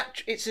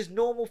as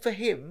normal for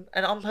him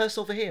and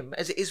unpersonal for him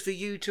as it is for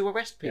you to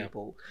arrest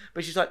people. Yeah.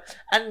 But she's like,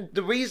 and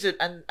the reason,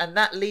 and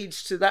that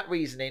leads to that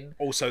reasoning.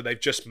 Also, they've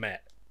just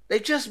met.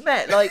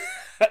 Like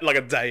like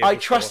a day. I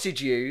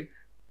trusted you.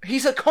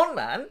 He's a con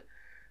man.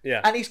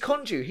 Yeah. And he's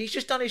conned you. He's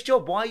just done his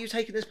job. Why are you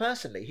taking this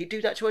personally? He'd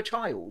do that to a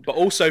child. But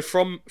also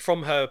from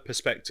her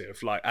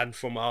perspective, like, and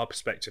from our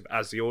perspective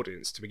as the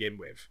audience to begin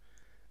with,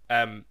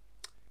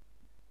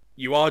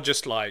 you are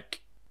just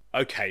like,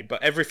 okay,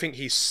 but everything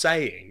he's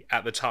saying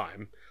at the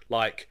time,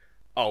 like,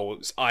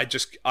 oh, I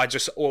just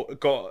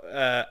got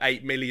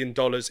 $8 million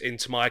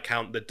into my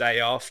account the day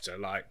after,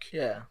 like,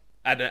 yeah,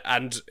 and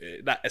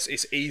that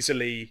it's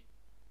easily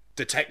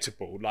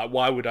detectable. Like,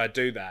 why would I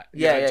do that?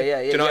 Yeah. Do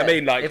you know what I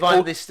mean? Like, if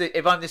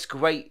I'm this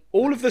great,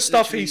 all of the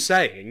stuff he's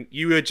saying,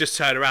 you would just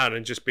turn around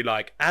and just be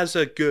like, as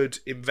a good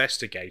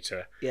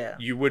investigator,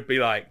 you would be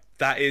like,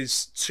 that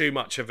is too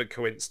much of a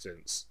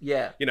coincidence.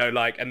 Yeah, you know,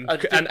 like, and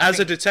as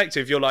a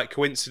detective, you're like,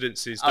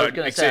 coincidences don't exist. I was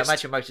going to say, I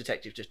imagine most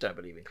detectives just don't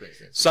believe in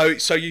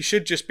coincidences. So you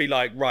should just be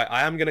like, right,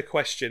 I am going to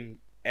question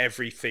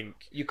everything.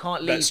 You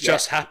can't leave that's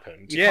just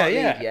happened. You can't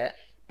leave yet.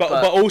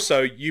 But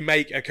also, you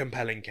make a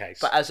compelling case.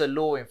 But as a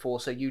law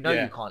enforcer, you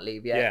can't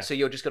leave yet, so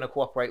you're just going to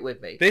cooperate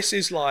with me. This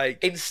is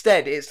like...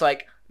 Instead, it's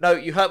like, no,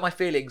 you hurt my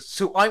feelings,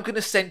 so I'm going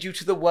to send you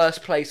to the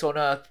worst place on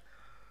earth.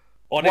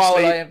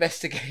 Honestly, while I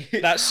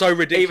investigate. That's so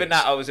ridiculous. Even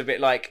that, I was a bit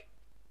like,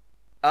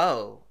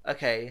 oh,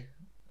 okay.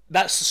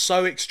 That's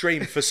so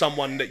extreme for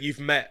someone that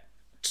you've met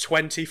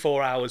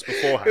 24 hours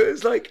beforehand. It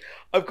was like,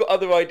 I've got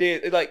other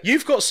ideas. Like,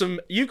 you've got some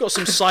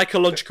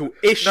psychological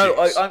issues.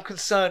 No, I'm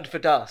concerned for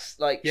Dust.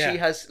 Like, she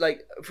has,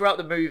 like, throughout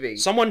the movie,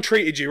 someone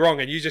treated you wrong,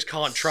 and you just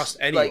can't trust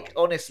anyone. Like,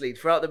 honestly,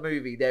 throughout the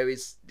movie,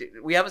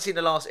 we haven't seen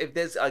the last. If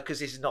there's, because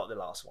this is not the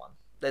last one.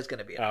 There's going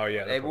to be another. Oh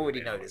yeah, they've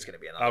already known there's going to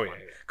be another one.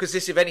 Because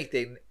this, if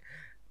anything,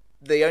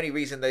 the only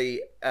reason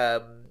the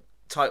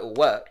title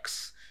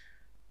works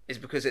is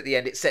because at the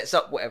end it sets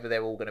up whatever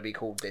they're all going to be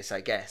called. This,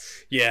 I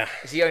guess. Yeah.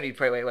 It's the only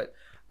wait.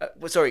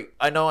 Well, sorry,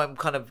 I know I'm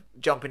kind of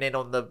jumping in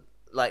on the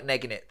like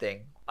negging it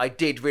thing. I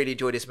did really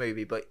enjoy this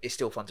movie, but it's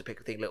still fun to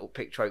pick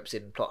pick tropes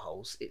in plot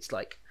holes. It's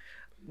like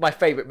my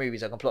favourite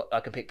movies I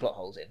can pick plot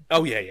holes in.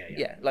 Oh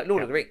yeah. Like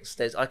Lord of the Rings.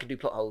 I can do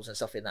plot holes and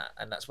stuff in that,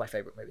 and that's my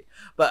favourite movie.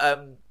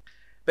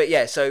 But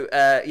yeah, so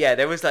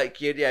there was like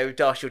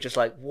Dash, you're just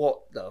like,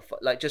 what the fuck?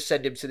 Like, just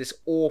send him to this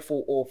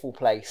awful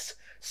place.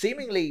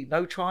 Seemingly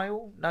no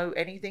trial, no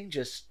anything.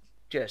 Just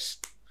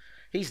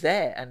he's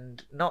there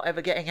and not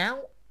ever getting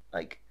out.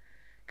 Like.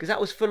 Because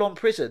that was full on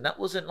prison. That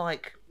wasn't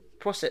like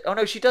process. Oh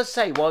no, she does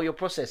say while you're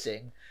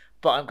processing,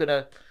 but I'm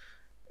gonna.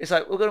 It's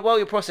like while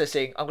you're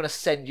processing, I'm gonna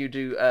send you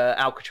to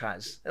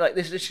Alcatraz. Like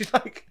this is just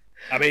like.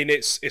 I mean,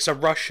 it's a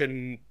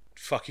Russian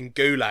fucking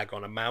gulag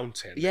on a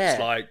mountain. Yeah,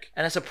 it's like,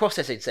 and it's a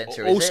processing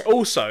center.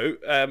 Also,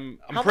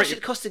 how much did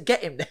it cost to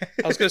get him there?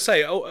 I was gonna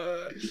say,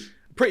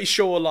 pretty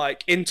sure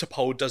like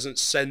Interpol doesn't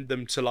send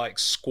them to like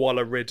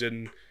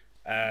squalor-ridden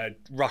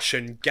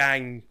Russian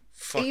gang.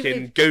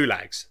 Fucking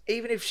gulags.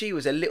 Even if she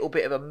was a little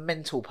bit of a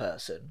mental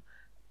person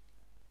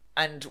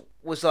and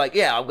was like,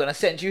 yeah, I'm going to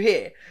send you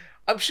here.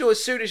 I'm sure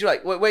as soon as you're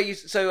like, when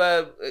she's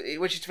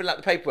filling out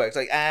the paperwork, it's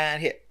like,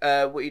 and here,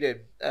 what are you doing?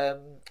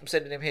 I'm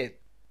sending him here.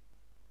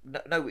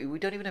 No, we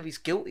don't even know if he's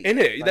guilty. In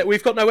it, like,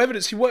 we've got no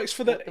evidence. He works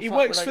for the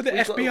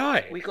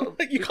FBI.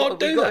 You can't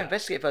do that. We've got to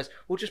investigate first.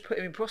 We'll just put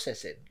him in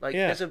processing. Like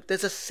there's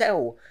a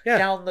cell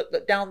down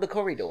the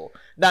corridor.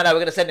 No, we're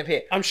going to send him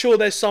here. I'm sure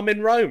there's some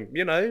in Rome.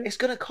 You know, it's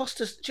going to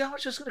cost us. Do you know how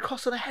much it's going to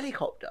cost on a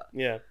helicopter?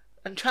 Yeah.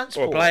 And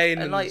transport or a plane,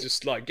 and like,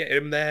 just like get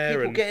him there.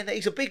 People getting there.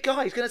 He's a big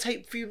guy. He's going to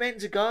take a few men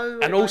to go.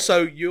 And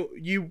also,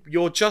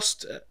 you're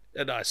just,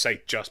 and I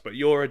say just, but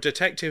you're a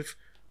detective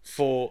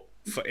for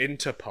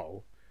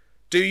Interpol.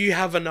 Do you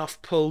have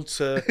enough pull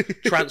to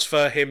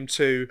transfer him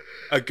to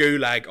a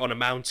gulag on a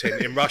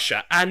mountain in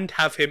Russia and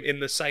have him in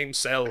the same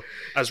cell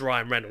as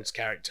Ryan Reynolds'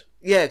 character?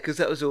 Yeah, because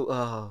that was all.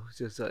 Oh,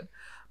 just like,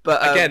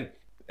 but again,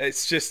 it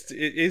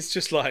is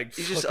just like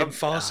fucking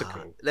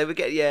farcical. They would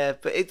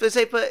get but if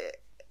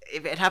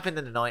it had happened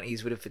in the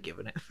 90s, we'd have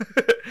forgiven it.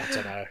 I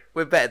don't know.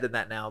 We're better than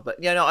that now, but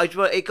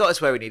it got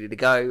us where we needed to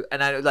go,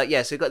 and I was like,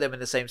 so we got them in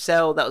the same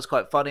cell. That was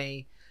quite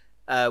funny.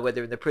 When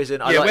they're in the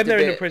prison. Yeah, when they're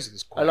in the prison,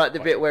 it's I like the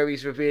bit where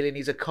he's revealing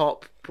he's a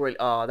cop. Brilliant.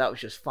 Oh, that was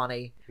just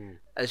funny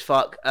as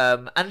fuck.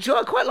 And you know,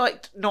 I quite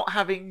liked not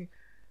having.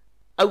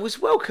 I was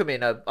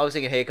welcoming. I was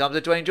thinking, here comes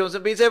a Dwayne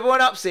Johnson beats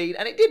everyone up scene,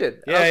 and it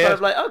didn't. Yeah, I was kind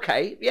of like,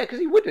 okay, yeah, because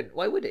he wouldn't.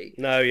 Why would he?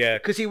 No, yeah,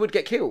 because he would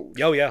get killed.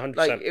 Oh yeah, 100%.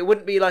 Like it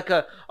wouldn't be like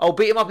I'll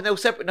beat him up and they'll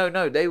separate.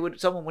 No, they would.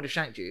 Someone would have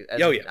shanked you.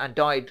 And,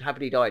 and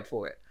happily died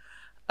for it.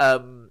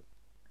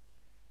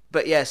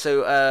 But yeah,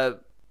 so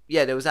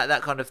yeah, there was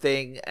that kind of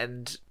thing,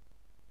 and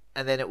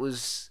then it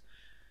was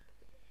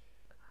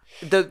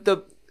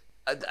the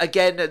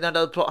again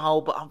another plot hole.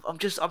 But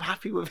I'm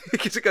happy with it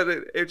because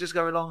it just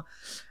going along.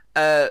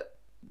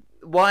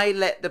 Why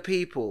let the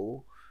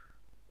people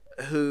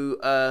who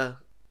are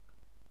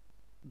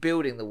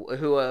building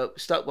who are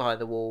stuck behind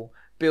the wall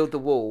build the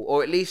wall,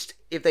 or at least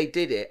if they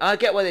did it, I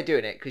get why they're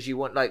doing it because you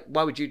want like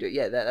why would you do it?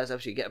 Yeah, that's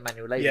absolutely get a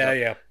manual labour.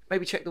 Yeah.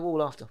 Maybe check the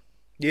wall after.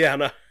 Yeah, I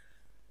know.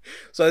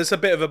 So there's a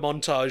bit of a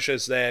montage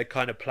as they're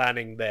kind of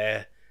planning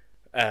their,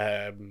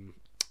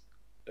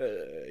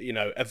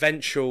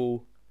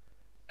 eventual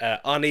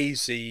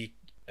uneasy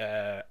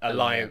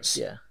alliance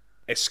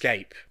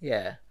escape.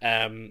 Yeah.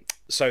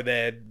 So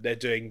they're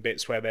doing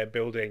bits where they're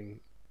building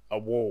a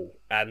wall,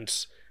 and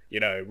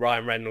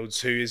Ryan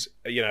Reynolds, who is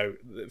The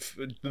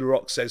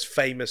Rock says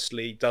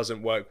famously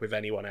doesn't work with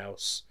anyone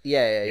else.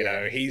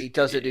 Yeah. He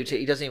doesn't do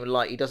he doesn't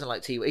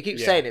like T. He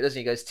keeps saying it, doesn't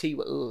he? He goes T.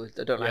 Ooh,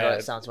 I don't like how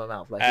that sounds in my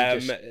mouth. Like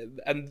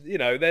and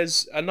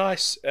there's a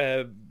nice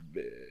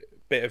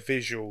bit of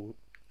visual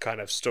kind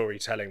of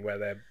storytelling where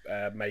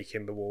they're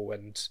making the wall,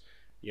 and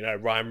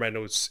Ryan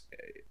Reynolds,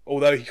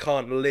 although he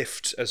can't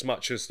lift as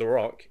much as The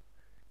Rock,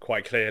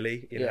 quite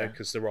clearly,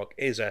 because The Rock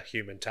is a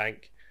human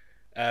tank.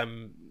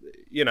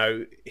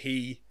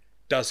 He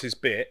does his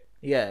bit.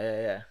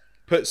 Yeah.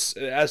 Puts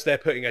as they're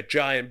putting a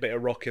giant bit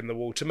of rock in the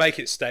wall to make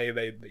it stay.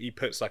 He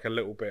puts like a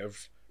little bit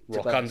of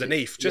rock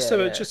underneath, just to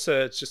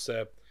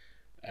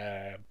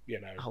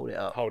hold it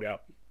up. Hold it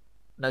up.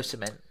 No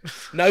cement.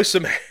 No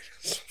cement.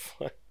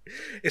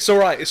 It's all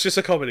right. It's just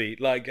a comedy.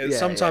 Like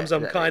sometimes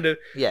I'm kind of.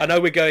 I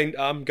know we're going.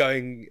 I'm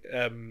going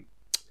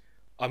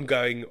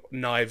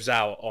knives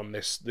out on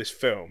this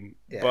film,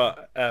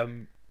 but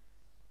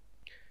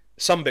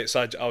some bits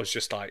I was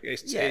just like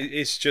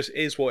it's just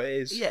is what it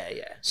is. Yeah.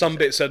 Some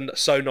bits are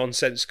so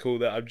nonsensical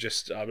that I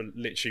would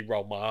literally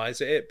roll my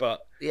eyes at it.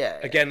 But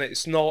again,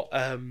 it's not.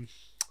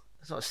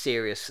 It's not a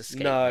serious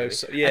escape no, movie.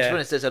 So, And to be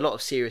honest, there's a lot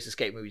of serious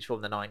escape movies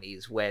from the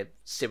 90s where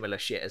similar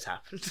shit has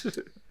happened.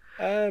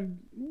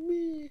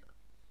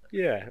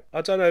 Yeah,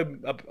 I don't know.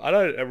 I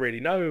don't really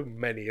know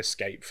many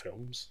escape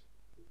films.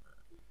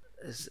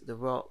 The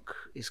Rock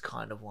is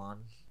kind of one.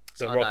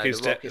 The Rock is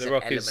an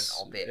element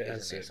of it,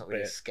 isn't it? It's not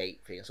really an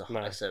escape thing. It's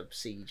a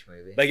siege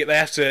movie. They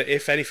have to,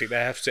 if anything, they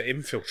have to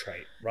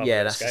infiltrate. Rather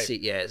than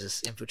escape.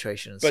 It's an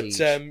infiltration and siege.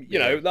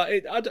 But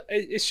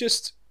it's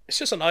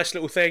just a nice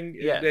little thing.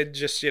 Yeah. They're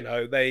just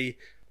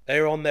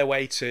they're on their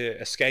way to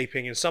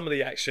escaping, and some of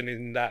the action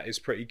in that is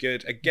pretty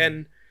good.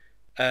 Again,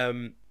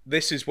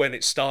 this is when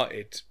it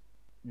started.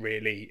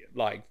 Really,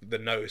 like the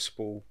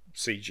noticeable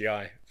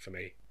CGI for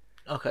me.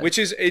 Okay. Which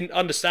is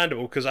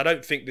understandable because I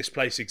don't think this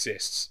place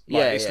exists.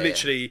 It's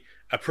literally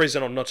a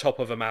prison on the top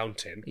of a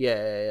mountain.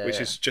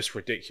 Which is just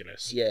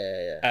ridiculous.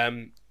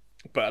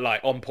 But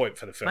like on point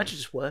for the film. Imagine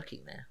just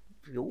working there.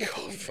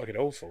 Awful, God, fucking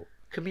awful.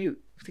 Think of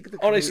the commute.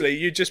 Honestly,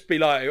 you'd just be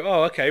like,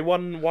 oh, okay,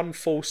 one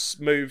false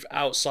move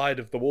outside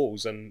of the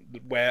walls, and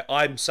where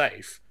I'm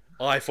safe,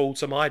 I fall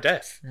to my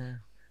death.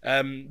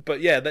 Yeah.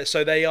 But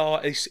so they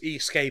are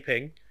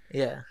escaping.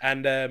 Yeah,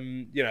 and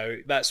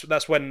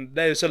that's when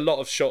there's a lot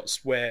of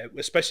shots where,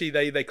 especially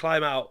they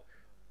climb out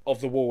of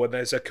the wall and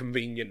there's a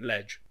convenient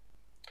ledge,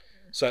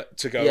 so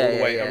to go all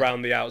the way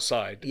around the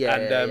outside.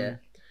 Why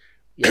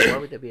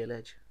would there be a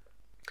ledge?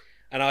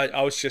 And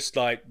I was just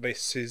like,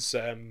 this is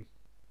the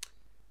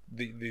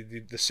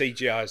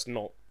CGI is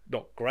not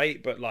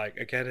great, but like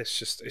again,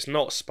 it's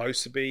not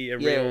supposed to be a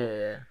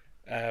real.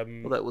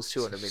 Well, that was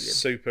 200 million.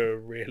 Super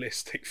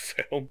realistic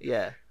film.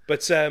 Yeah,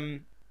 but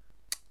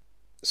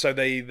so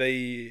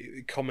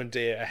they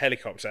commandeer a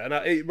helicopter,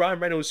 and Ryan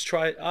Reynolds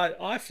tried.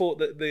 I thought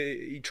that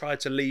he tried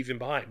to leave him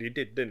behind. He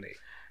did, didn't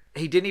he?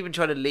 He didn't even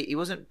try to leave. He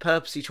wasn't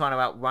purposely trying to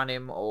outrun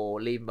him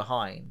or leave him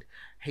behind.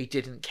 He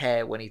didn't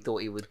care when he thought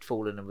he would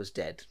fallen and was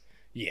dead.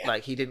 Yeah,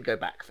 like he didn't go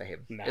back for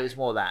him. No. It was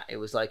more that. It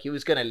was like he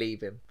was going to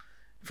leave him.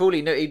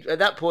 Fully no. At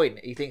that point,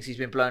 he thinks he's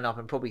been blown up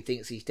and probably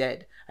thinks he's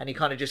dead, and he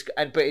kind of just.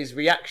 But his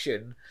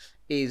reaction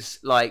is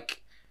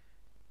like,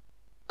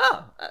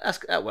 "Oh,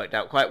 that worked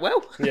out quite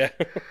well." Yeah.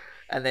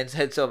 And then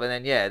heads off, and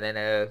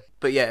then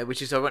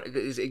which is ironic.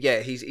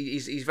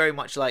 He's very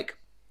much like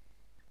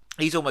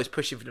he's almost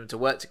pushing for them to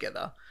work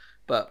together,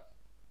 but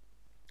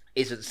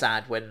isn't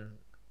sad when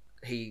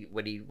he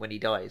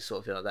dies, sort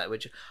of thing like that.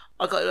 Which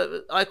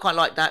I quite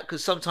like that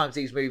because sometimes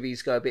these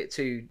movies go a bit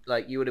too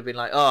like you would have been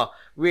like, oh,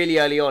 really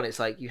early on, it's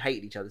like you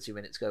hated each other 2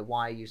 minutes ago.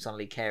 Why are you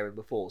suddenly caring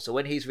before? So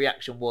when his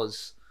reaction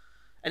was,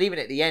 and even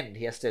at the end,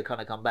 he has to kind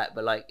of come back,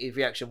 but like his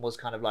reaction was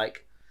kind of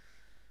like,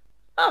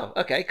 Oh,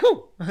 okay,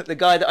 cool. The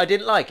guy that I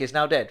didn't like is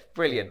now dead.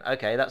 Brilliant.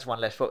 Okay, that's one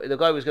less. The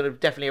guy who was going to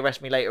definitely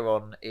arrest me later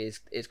on is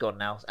gone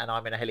now, and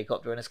I'm in a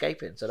helicopter and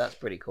escaping. So that's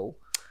pretty cool.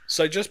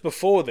 So just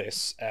before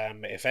this,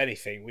 if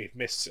anything, we've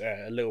missed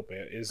a little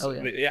bit is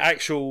the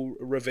actual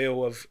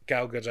reveal of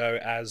Gal Gadot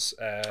as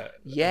the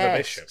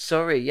Bishop.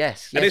 Sorry,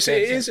 yes. And it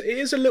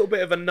is a little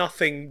bit of a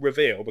nothing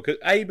reveal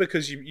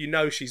because you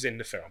know she's in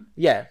the film.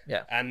 Yeah.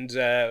 And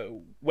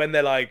when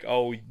they're like,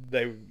 oh,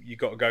 you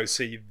got to go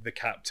see the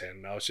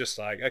captain, I was just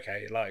like,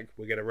 okay, like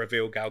we're gonna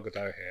reveal Gal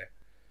Gadot here.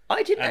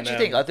 I didn't actually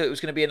think. I thought it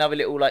was going to be another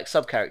little like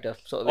sub character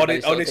sort of.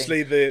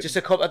 Honestly, I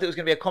thought it was going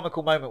to be a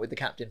comical moment with the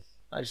captain.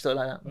 I just thought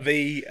like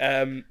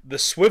that. The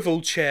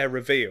swivel chair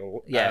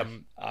reveal,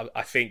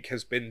 I think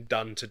has been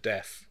done to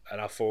death, and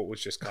I thought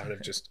was just kind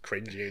of just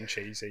cringy and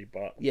cheesy.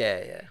 But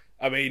yeah.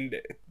 I mean,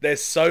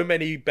 there's so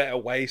many better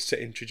ways to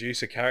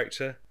introduce a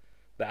character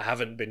that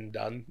haven't been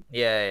done.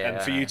 Yeah.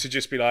 And for you to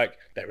just be like,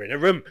 they're in a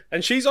room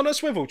and she's on a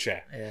swivel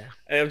chair. Yeah.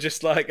 And I'm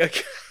just like,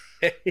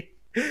 okay.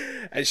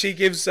 And she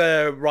gives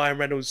Ryan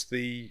Reynolds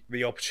the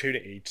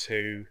opportunity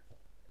to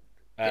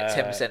get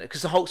 10%,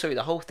 because the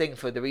whole thing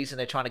for the reason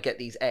they're trying to get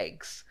these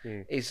eggs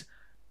is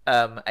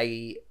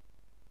a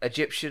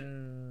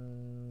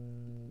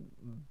Egyptian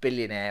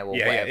billionaire or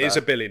whatever. He's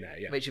a billionaire.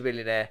 Yeah, Rich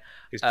billionaire.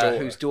 His daughter.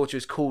 Whose daughter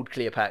is called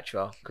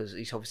Cleopatra because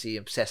he's obviously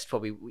obsessed.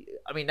 Probably,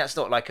 I mean, that's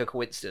not like a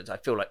coincidence. I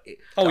feel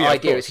like the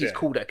idea is he's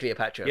called her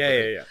Cleopatra.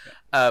 Yeah.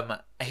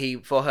 He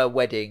for her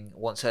wedding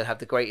wants her to have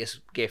the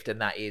greatest gift,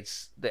 and that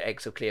is the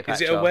eggs of Cleopatra.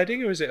 Is it a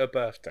wedding or is it a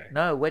birthday?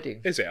 No, a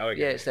wedding. Is it? Oh,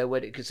 okay. Yeah, it's their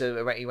wedding because he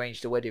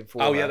arranged a wedding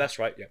for. Oh her. yeah, that's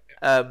right.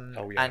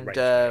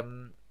 Yeah.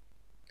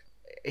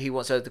 He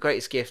wants her the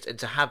greatest gift, and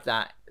to have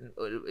that,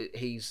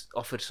 he's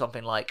offered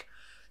something like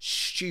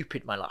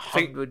stupid money, like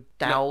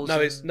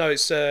 $100,000. No,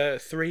 it's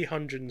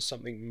 $300 and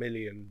something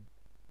million.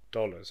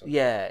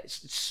 Yeah,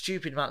 it's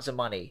stupid amounts of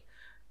money,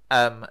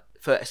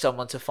 for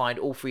someone to find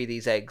all three of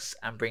these eggs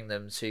and bring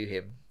them to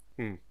him.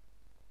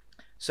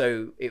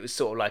 So it was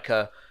sort of like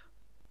a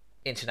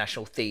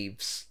international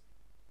thieves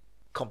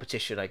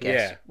competition, I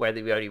guess, where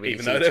we only really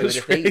see two of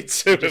the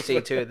thieves. Just see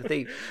two of the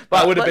thieves. But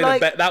that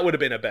would have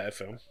been a better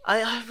film.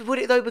 Would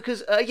it though?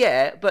 Because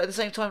but at the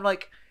same time,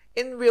 like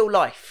in real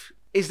life,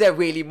 is there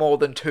really more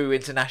than two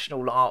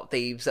international art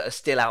thieves that are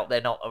still out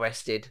there not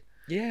arrested?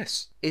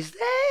 Yes. Is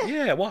there?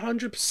 Yeah,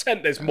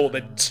 100%. There's more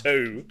than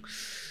two.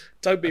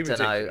 Don't be ridiculous.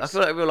 I don't know. I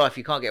feel like in real life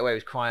you can't get away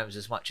with crimes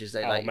as much as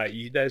they like. Oh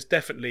mate, there's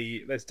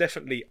definitely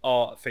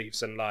art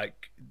thieves and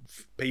like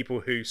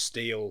people who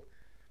steal,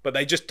 but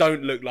they just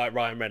don't look like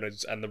Ryan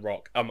Reynolds and The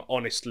Rock.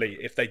 Honestly,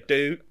 if they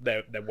do,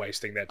 they're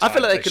wasting their time. I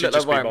feel like they could look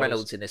like Ryan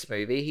Reynolds in this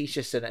movie. He's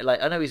just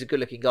I know he's a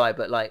good-looking guy,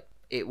 but like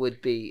it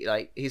would be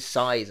like his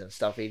size and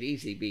stuff. He'd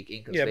easily be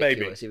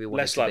inconspicuous if he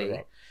wanted less to like be. The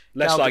Rock.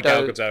 Less like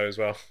Gal Gadot as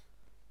well.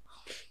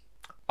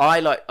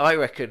 I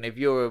reckon if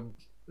you're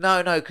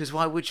no, because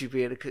why would you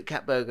be a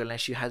cat burglar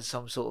unless you had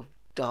some sort of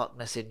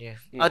darkness in you?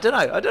 I don't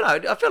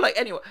know. I feel like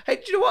anyone. Hey,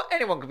 do you know what?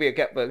 Anyone could be a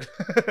cat burglar.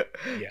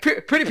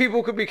 Pretty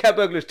people could be cat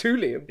burglars too,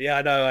 Liam. Yeah,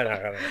 I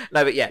know.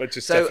 No, but yeah. But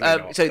so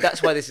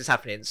that's why this is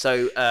happening.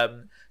 So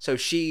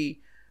she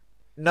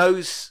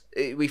knows.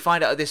 We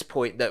find out at this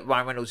point that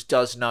Ryan Reynolds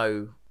does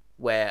know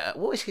where.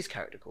 What is his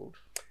character called?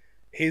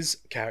 His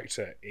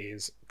character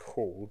is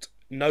called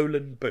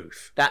Nolan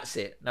Booth. That's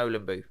it,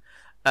 Nolan Booth.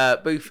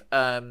 Booth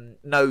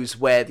knows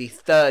where the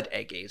third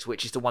egg is,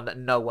 which is the one that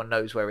no one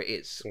knows where it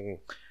is. We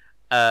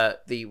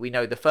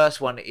know the first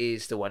one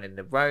is the one in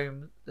the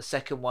Rome. The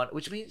second one,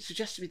 which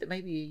suggests to me that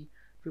maybe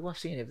we were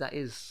seeing if that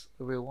is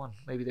a real one.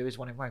 Maybe there is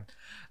one in Rome.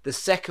 The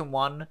second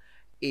one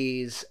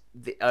is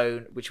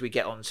which we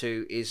get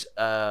onto, is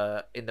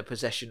in the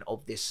possession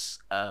of this.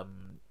 I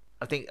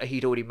think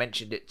he'd already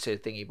mentioned it to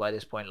Thingy by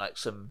this point, like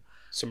some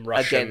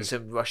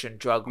Russian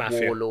drug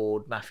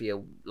warlord, mafia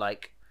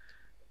like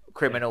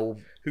criminal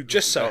who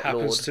just so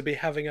happens to be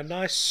having a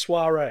nice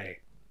soiree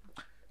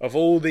of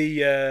all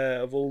the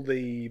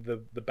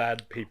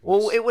bad people.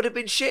 Well, it would have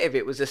been shit if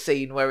it was a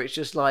scene where it's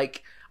just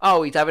like,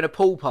 oh, he's having a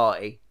pool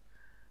party,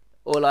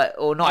 or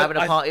not having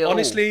a party at all.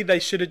 Honestly, they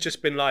should have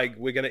just been like,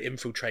 we're going to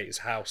infiltrate his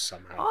house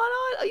somehow.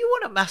 Oh no, you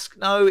want a mask?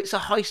 No, it's a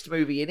heist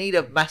movie. You need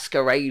a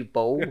masquerade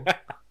ball.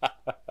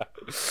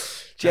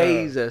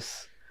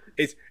 Jesus.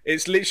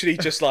 It's literally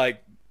just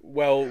like,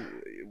 well,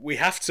 we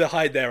have to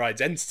hide their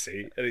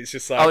identity, and it's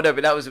just like, oh no,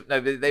 but that was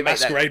they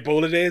masquerade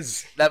ball. It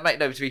is that make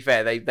no. To be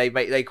fair,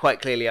 they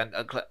quite clearly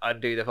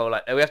undo the whole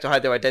like, we have to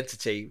hide their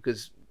identity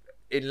because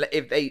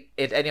if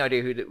any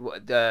idea who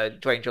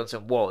Dwayne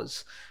Johnson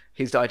was,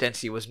 his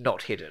identity was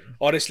not hidden.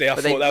 Honestly, I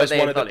thought that was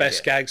one of the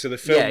best gags of the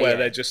film, where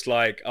they're just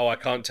like, oh, I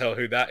can't tell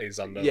who that is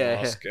under the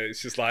mask.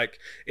 It's just like,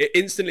 it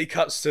instantly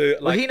cuts to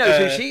like, well, he knows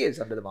who she is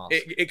under the mask.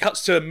 It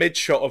cuts to a mid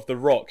shot of The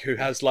Rock, who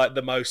has like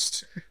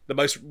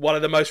one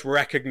of the most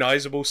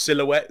recognizable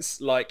silhouettes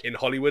like in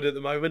Hollywood at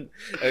the moment.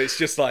 And it's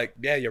just like,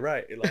 yeah, you're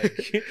right.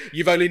 Like,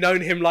 you've only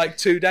known him like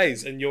 2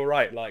 days, and you're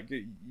right. Like,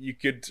 you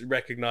could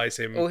recognize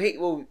him. Well,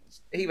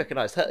 he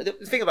recognized her. The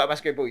thing about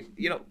Masquerade Boy,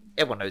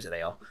 everyone knows who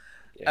they are.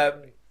 Yeah.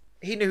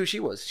 he knew who she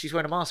was. She's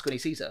wearing a mask when he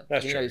sees her.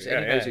 That's he true. knows, Yeah,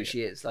 and he knows who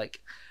she is. Like,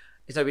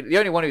 it's no, the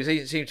only one who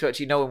seems to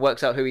actually know and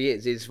works out who he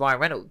is Ryan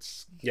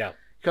Reynolds. Yeah.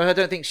 Because I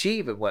don't think she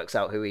even works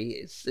out who he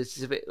is.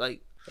 It's a bit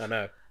like... I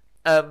know.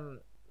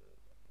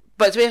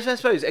 But I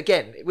suppose,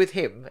 again, with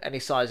him and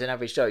his size and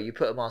average Joe, you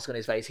put a mask on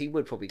his face, he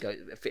would probably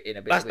fit in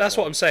a bit. That's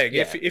what I'm saying.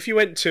 Yeah. If you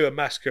went to a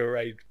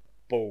masquerade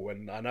ball,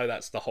 and I know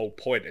that's the whole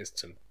point, is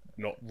to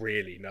not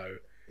really know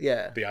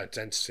the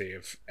identity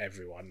of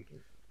everyone,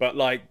 but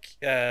like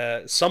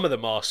some of the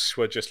masks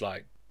were just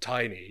like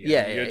tiny.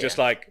 You're just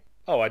like,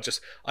 oh, I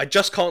just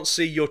can't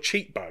see your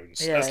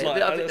cheekbones. Yeah,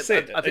 that's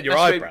it. I think your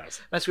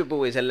eyebrows. Masquerade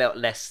Ball is a lot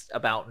less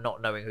about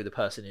not knowing who the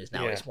person is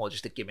now. Yeah. It's more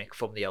just a gimmick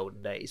from the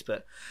olden days.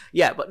 But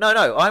yeah, but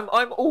no,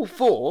 I'm all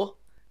for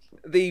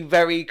the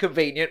very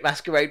convenient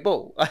Masquerade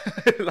Ball.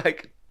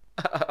 Like,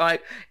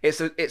 it's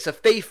a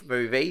thief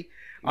movie.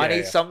 I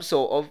need some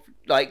sort of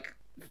like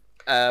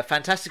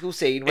fantastical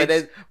scene where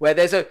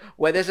there's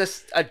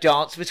a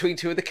dance between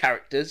two of the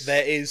characters.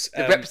 There is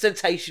the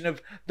representation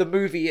of the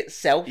movie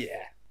itself.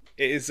 Yeah.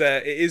 It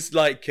is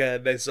like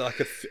there's like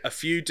a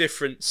few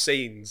different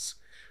scenes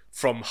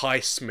from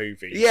heist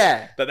movies.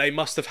 Yeah. That they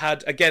must have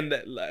had. Again,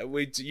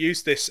 we'd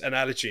use this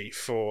analogy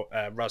for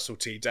Russell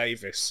T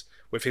Davies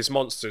with his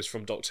monsters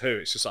from Doctor Who.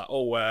 It's just like,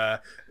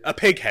 a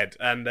pig head,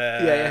 and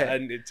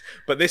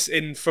but this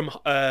from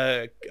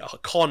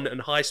con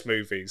and heist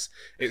movies,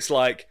 it's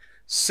like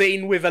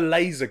scene with a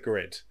laser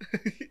grid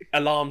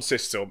alarm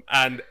system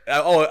and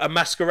a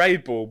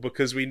masquerade ball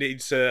because we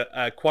need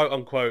to quote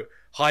unquote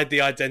hide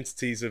the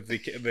identities of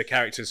the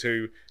characters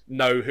who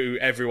know who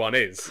everyone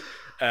is,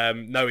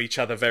 know each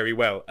other very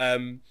well.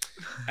 And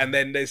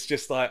then there's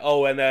just like,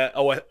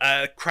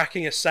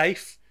 cracking a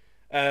safe,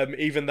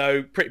 even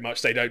though pretty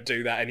much they don't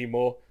do that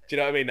anymore. Do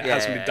you know what I mean? It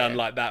hasn't been done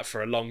like that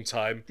for a long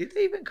time. Did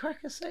they even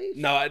crack a safe?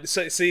 No,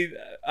 so see,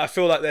 I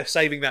feel like they're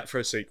saving that for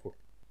a sequel.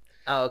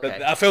 Oh, okay.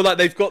 But I feel like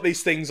they've got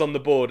these things on the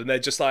board, and they're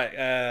just like,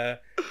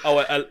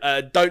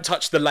 don't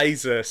touch the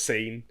laser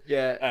scene.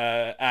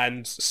 Yeah.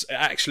 And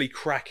actually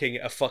cracking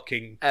a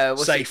fucking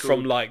what's safe it called?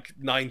 from like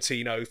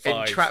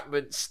 1905.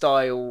 Entrapment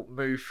style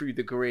move through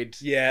the grid.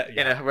 Yeah.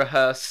 In a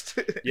rehearsed.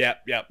 Yeah.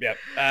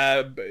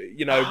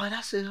 You know. Oh,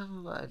 that's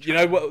you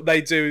know what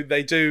they do?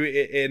 They do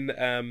it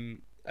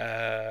in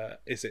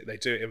is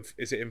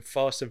it in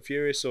Fast and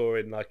Furious, or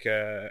in like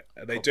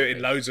they do it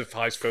in loads of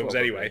heist films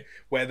anyway,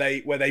 where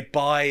they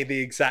buy the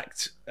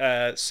exact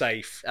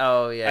safe.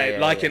 Oh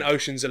yeah, in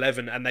Ocean's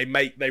 11, and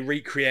they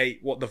recreate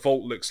what the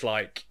vault looks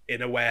like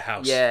in a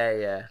warehouse.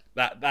 Yeah.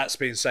 That's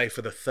being saved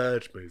for the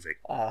third movie.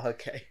 Oh,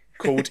 okay.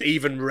 Called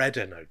Even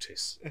Redder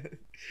Notice.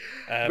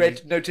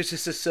 Red Notice,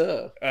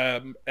 sir.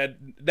 And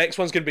next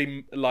one's gonna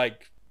be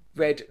like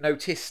Red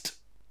Noticed.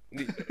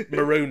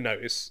 Maroon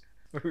Notice.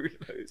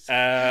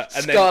 And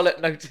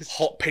Scarlet Notice.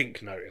 Hot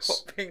Pink Notice.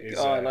 Hot Pink.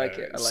 I like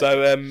it.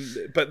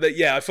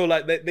 I feel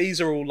like these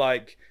are all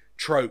like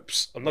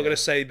tropes. I'm not going to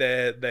say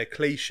they're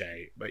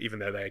cliche, but even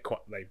though they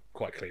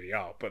quite clearly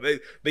are. But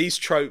these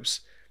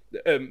tropes,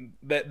 they're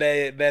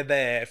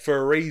there for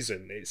a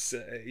reason. It's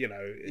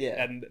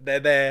and they're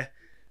there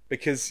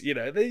because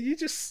you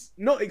just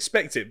not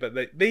expect it. But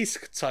these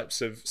types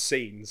of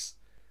scenes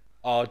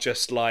are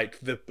just like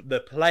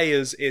the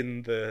players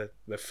in the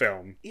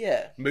film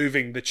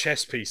moving the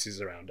chess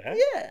pieces around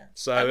it. Yeah.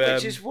 So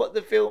which is what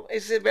the film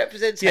is, a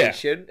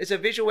representation. Yeah. It's a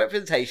visual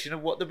representation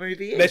of what the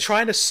movie is. They're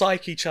trying to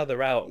psych each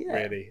other out,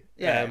 really.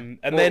 Yeah.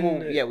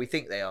 We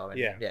think they are.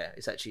 And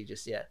it's actually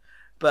just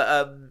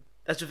But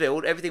that's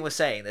revealed. Everything we're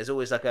saying, there's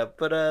always like a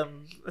well,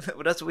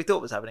 that's what we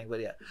thought was happening.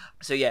 But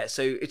sorry,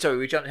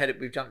 we've jumped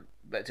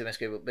back to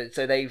Mesco, but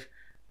so they've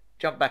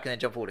jump back and then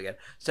jump forward again.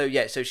 So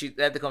they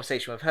had the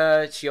conversation with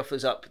her. She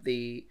offers up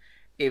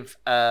if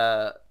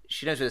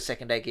she knows where the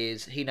second egg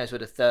is, he knows where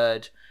the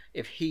third.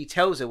 If he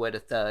tells her where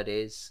the third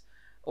is,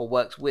 or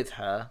works with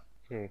her,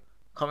 can't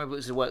remember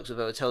if it works with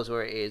her or tells her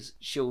where it is,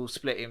 she'll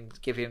split him,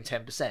 give him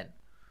 10%,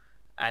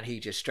 and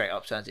he just straight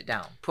up turns it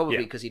down. Probably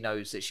because he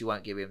knows that she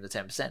won't give him the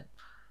 10%.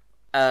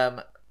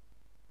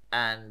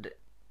 And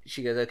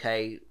she goes,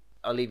 okay,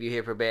 I'll leave you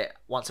here for a bit.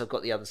 Once I've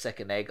got the other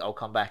second egg, I'll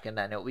come back and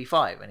then it'll be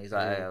 5. And he's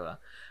like,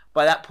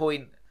 by that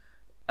point,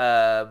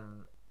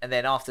 and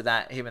then after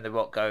that, him and The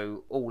Rock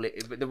go all in.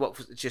 The Rock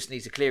just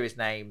needs to clear his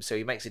name, so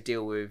he makes a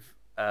deal with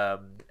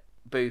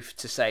Booth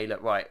to say,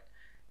 look, right,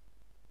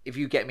 if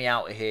you get me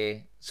out of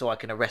here so I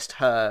can arrest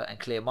her and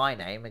clear my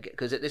name,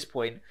 because at this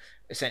point,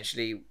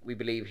 essentially, we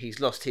believe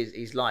he's lost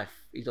his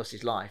life. He's lost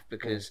his life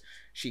because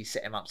she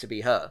set him up to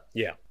be her.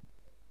 Yeah.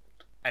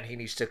 And he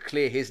needs to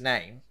clear his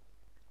name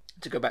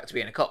to go back to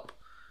being a cop.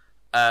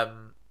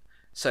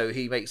 So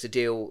he makes a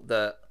deal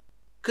that...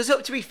 Because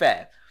to be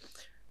fair,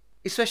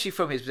 especially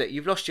from his perspective,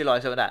 you've lost your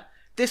life over that.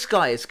 This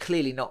guy is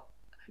clearly not...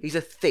 He's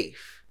a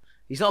thief.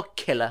 He's not a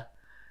killer.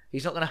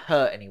 He's not going to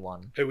hurt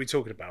anyone. Who are we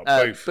talking about?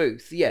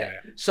 Booth, yeah.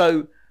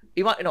 So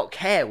he might not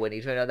care when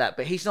he's doing like that,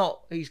 but he's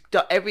not... He's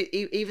done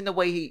even the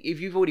way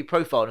if you've already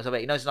profiled him,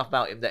 he knows enough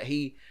about him that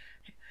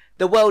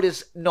the world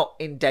is not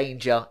in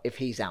danger if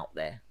he's out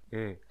there.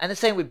 And the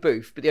same with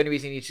Booth, but the only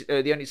reason it's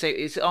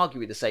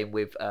arguably the same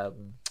with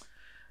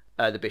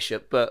the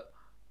bishop, but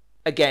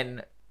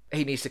again,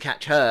 he needs to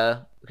catch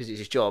her because it's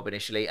his job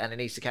initially, and he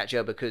needs to catch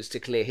her because to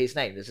clear his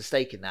name. There's a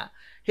stake in that.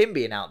 Him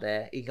being out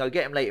there, he can go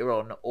get him later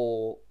on,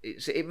 or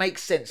it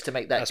makes sense to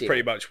make that. That's deal.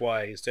 pretty much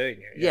why he's doing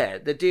it. Yeah,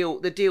 the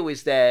deal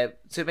is there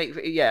to make.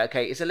 Yeah,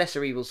 okay, it's a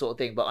lesser evil sort of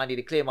thing, but I need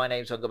to clear my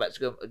name so I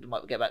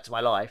can get back to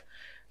my life.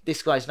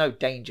 This guy's no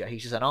danger.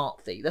 He's just an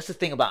art thief. That's the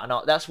thing about an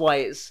art. That's why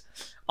it's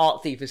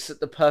art thief is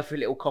the perfect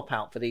little cop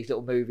out for these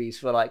little movies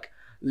for like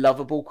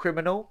lovable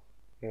criminal.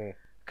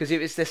 Because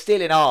if they're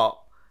stealing art,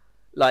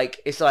 like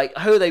it's like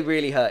who are they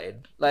really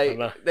hurting?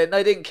 Like they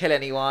didn't kill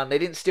anyone. They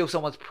didn't steal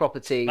someone's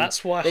property.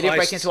 That's why they didn't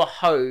break into a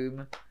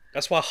home.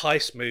 That's why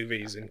heist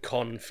movies and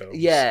con films.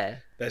 Yeah.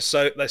 They're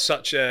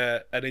such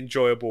an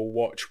enjoyable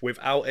watch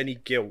without any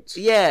guilt.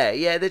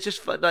 Yeah, they're just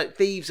fun. Like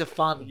thieves are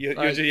fun.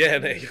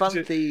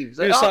 Fun thieves.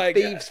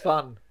 Thieves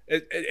fun.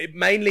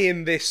 Mainly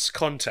in this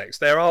context,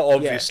 there are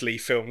obviously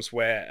films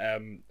where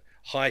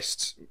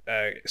heists,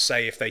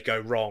 say if they go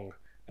wrong,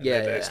 and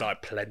there's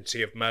like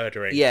plenty of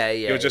murdering.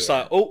 You're just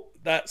like, oh,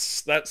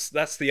 that's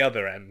the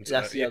other end.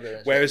 That's the other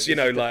end. Whereas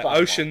like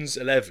Ocean's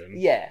 11.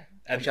 Yeah.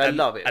 Which I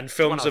love it. And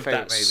films of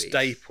that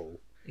staple.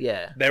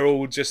 Yeah. They're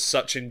all just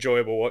such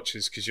enjoyable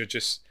watches because you're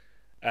just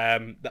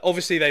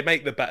obviously they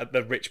make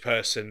the rich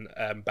person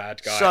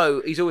bad guy.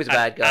 So he's always a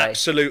bad guy.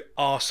 Absolute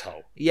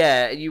arsehole.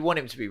 Yeah, and you want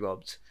him to be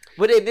robbed.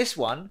 But in this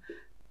one,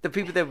 the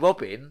people they're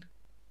robbing,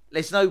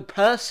 there's no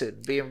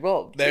person being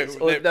robbed.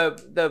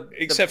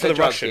 Except for the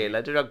drug Russian.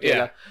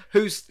 dealer,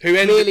 who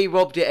clearly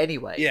robbed it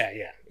anyway. Yeah.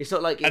 It's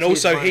not like. And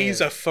also,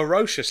 he's a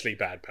ferociously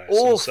bad person.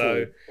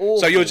 Awful.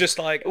 So you're just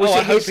like,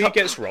 I hope he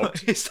gets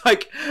robbed. It's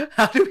like,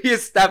 how do we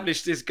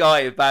establish this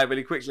guy as bad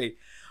really quickly?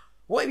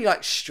 What if he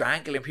like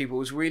strangling people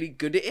was really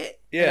good at it?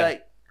 Yeah.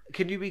 Like,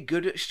 can you be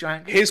good at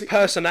strangling? His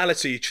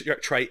personality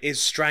trait is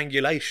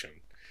strangulation.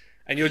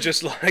 And you're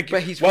just like,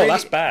 but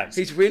that's bad.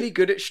 He's really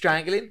good at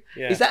strangling.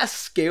 Yeah. Is that a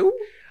skill?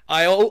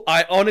 I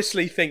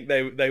honestly think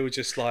they were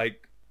just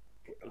like,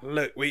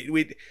 look,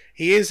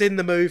 he is in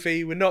the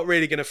movie. We're not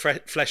really going to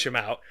flesh him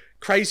out.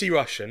 Crazy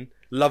Russian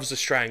loves a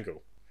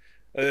strangle.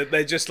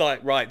 They're just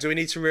like, right, do we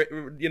need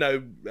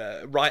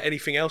to write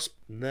anything else?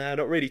 No,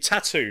 not really.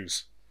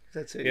 Tattoos.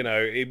 Because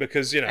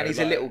and he's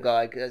like, a little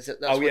guy. That's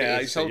what it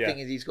is. His whole thing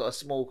is he's got a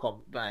small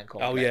band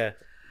complex. Oh yeah.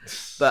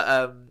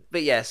 But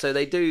yeah, so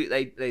they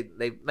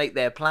make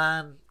their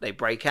plan. They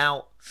break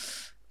out.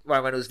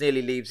 Ryan Reynolds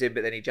nearly leaves him,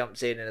 but then he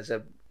jumps in, and there's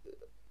a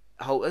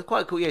whole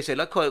quite cool. Yeah, so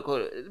like quite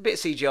cool, a bit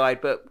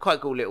CGI, but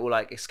quite cool little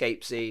like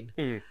escape scene.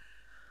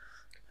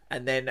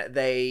 And then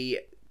they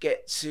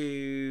get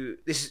to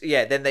this.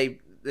 Yeah, then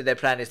their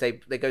plan is they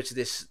go to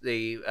this.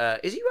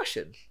 Is he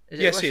Russian?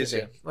 Yes, he is.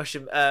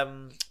 Russian.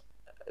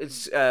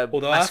 It's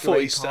although I thought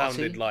he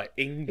sounded like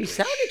English. He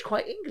sounded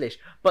quite English,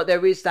 but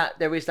there is that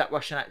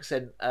Russian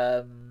accent.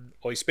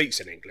 Or he speaks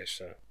in English,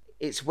 so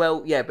it's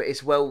but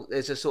it's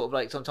there's a sort of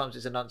like sometimes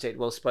it's enunciated,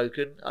 well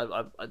spoken.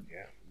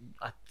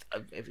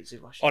 If it's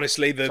in Russian,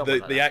 honestly,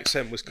 the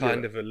accent was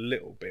kind of a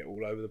little bit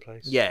all over the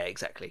place. Yeah,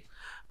 exactly.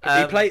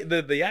 He played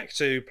the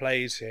actor who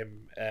plays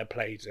him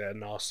played a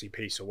nasty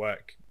piece of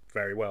work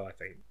very well, I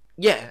think.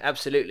 Yeah,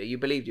 absolutely. You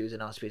believed he was a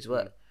nasty piece of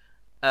work.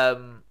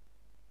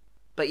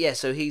 But yeah,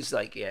 so he's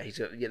like,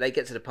 they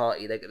get to the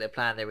party, they get their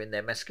plan, they're in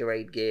their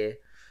masquerade gear.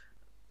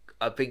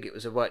 I think it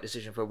was a right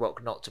decision for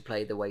Rock not to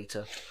play the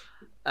waiter.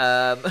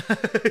 And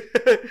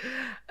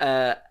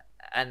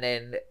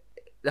then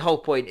the whole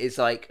point is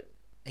like,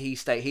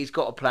 he's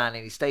got a plan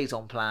and he stays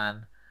on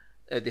plan.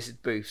 This is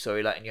Booth,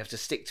 sorry, and you have to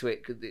stick to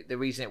it. Cause the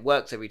reason it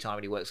works every time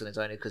and he works on his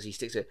own is because he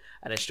sticks to it.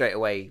 And then straight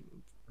away,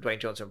 Dwayne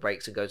Johnson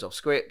breaks and goes off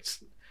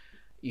script.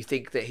 You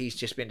think that he's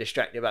just been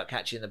distracted about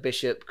catching the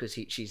bishop because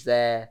she's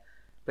there.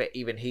 But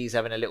even he's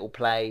having a little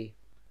play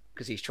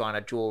because he's trying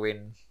to draw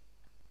in.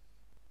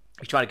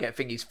 He's trying to get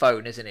Thingy's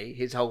phone, isn't he?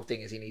 His whole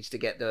thing is he needs to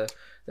get the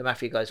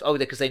mafia guys. Oh,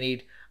 because they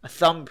need a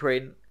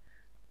thumbprint,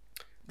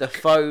 the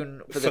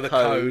phone for the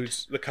code.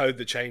 The code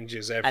that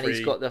changes every and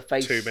he's got the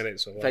face, 2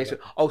 minutes or whatever.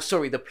 Oh,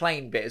 sorry, the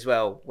plane bit as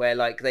well, where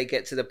like they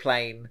get to the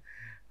plane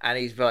and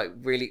he's like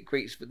really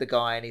greets with the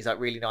guy and he's like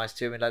really nice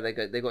to him and like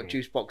they got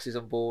juice boxes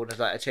on board and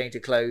like a change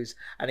of clothes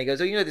and he goes,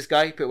 oh, you know this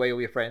guy, put away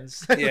all your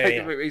friends.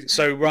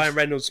 So Ryan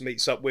Reynolds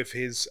meets up with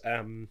his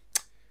acquirer.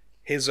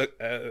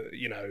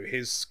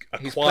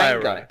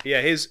 Guy.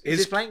 Yeah, his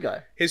plane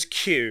guy. His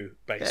Q,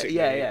 basically.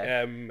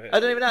 Yeah. I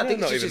don't even know. I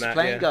think it's just his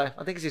plane guy.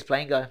 I think it's his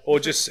plane guy. Or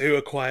just who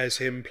acquires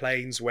him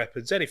planes,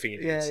 weapons, anything he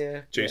needs.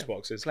 Juice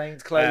boxes.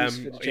 Planes, clothes.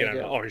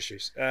 Orange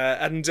juice.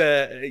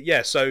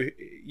 So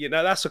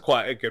that's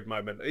quite a good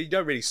moment. You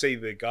don't really see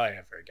the guy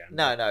ever again.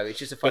 No, it's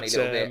just a funny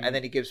little bit. And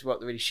then he gives Rock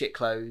the really shit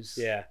clothes.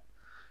 Yeah.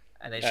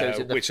 And then shows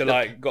him which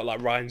are got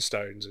like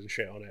rhinestones and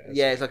shit on it.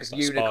 It's like a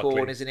unicorn,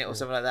 sparkling, isn't it, or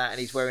something like that? And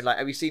he's wearing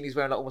have you seen? He's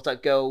wearing like almost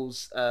like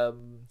girls'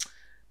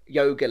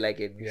 yoga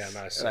leggings. Yeah,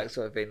 nice. Like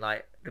sort of thing,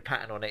 like the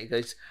pattern on it. He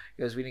goes,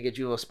 we need to get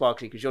you all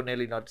sparkly because you're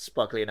nearly not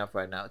sparkly enough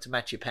right now to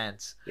match your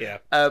pants. Yeah.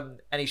 And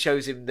he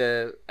shows him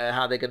the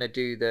how they're going to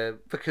do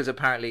because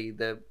apparently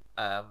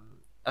I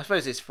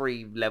suppose there's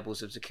 3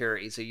 levels of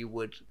security, so you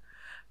would,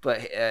 but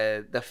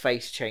the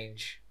face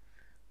change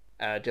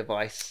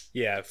device.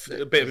 Yeah,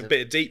 a bit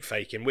of deep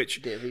faking,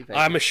 which Bit of deep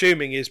I'm faking.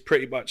 assuming is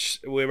pretty much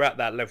we're at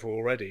that level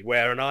already.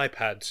 Where an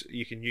iPad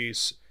you can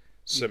use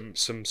some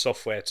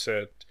software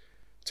to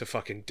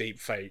fucking deep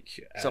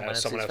fake Someone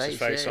else's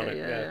face yeah, on it.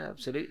 yeah,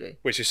 absolutely.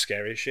 Which is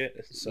scary as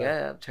shit. So.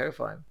 Yeah,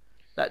 terrifying.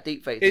 That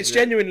deep fake. It's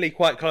genuinely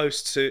quite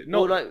close to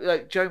not Well,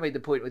 like Joe made the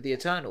point with the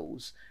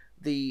Eternals,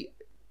 the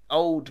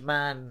old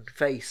man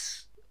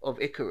face of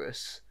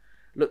Icarus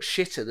looks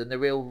shitter than the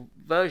real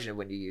version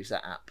when you use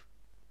that app.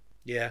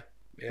 yeah.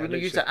 When you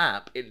use that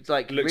app, it's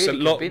like looks really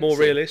a lot more convincing,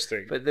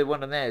 realistic. But the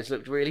one on theirs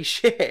looked really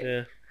shit.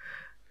 Yeah.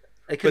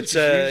 But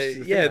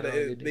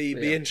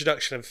the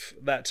introduction of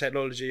that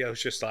technology, I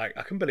was just like,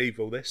 I can believe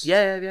all this.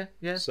 Yeah.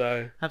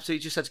 So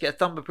Absolutely, just had to get a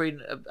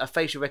thumbprint, a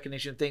facial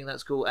recognition thing.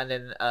 That's cool, and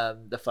then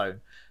the phone.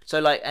 So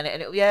like,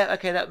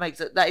 that makes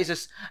it. That is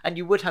just, and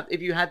you would have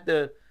if you had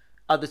the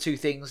other two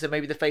things, then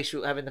maybe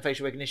having the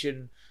facial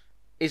recognition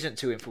isn't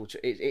too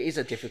infiltrate. It is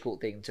a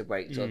difficult thing to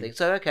break, sort of thing.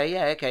 So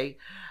okay.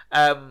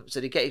 So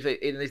to get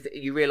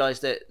you realise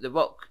that the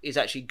Rock is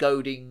actually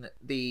goading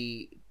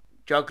the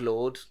drug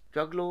lord,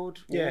 lord,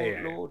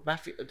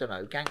 mafia, I don't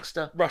know,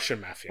 gangster,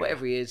 Russian mafia,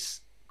 whatever he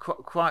is,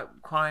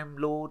 crime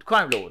lord,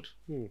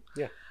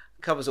 yeah,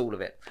 covers all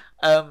of it.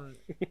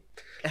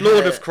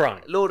 Lord of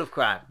crime,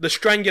 the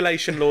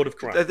strangulation, lord of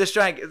crime, the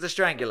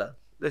strangler,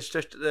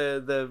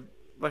 the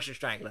Russian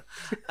strangler.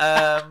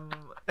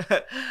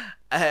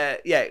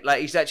 Like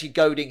he's actually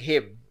goading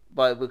him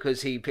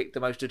because he picked the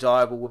most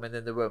desirable woman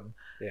in the room.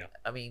 Yeah,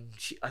 I mean,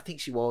 I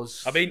think she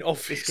was. I mean, It's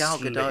obviously, Gal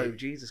Gadot.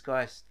 Jesus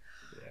Christ.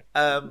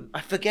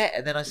 I forget,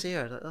 and then I see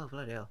her. I'm like, oh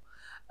bloody hell.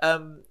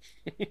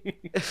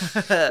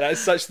 That's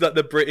such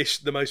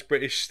the most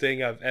British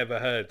thing I've ever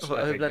heard.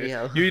 Oh, bloody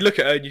hell. You look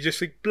at her and you just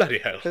think bloody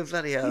hell. Oh,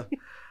 bloody hell.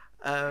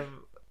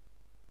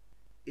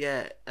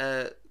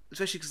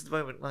 Especially because at the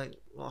moment, like,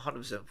 I'm not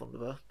 100% fond of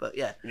her, but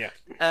yeah.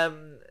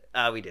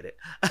 We did it.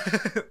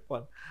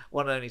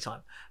 one and only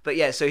time. But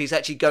yeah, so he's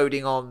actually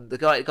goading on the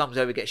guy that comes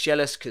over, gets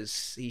jealous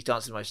because he's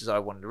dancing the most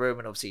desirable one in the room,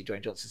 and obviously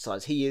Dwayne Johnson's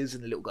size he is,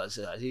 and the little guy's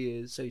size he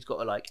is. So he's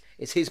got to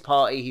it's his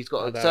party. He's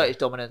got to exert his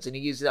dominance, and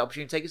he uses that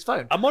opportunity to take his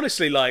phone. I'm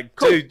honestly like,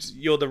 cool. Dude,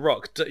 you're The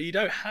Rock. You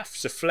don't have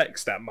to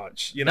flex that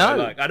much. You know,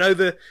 No. like I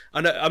know.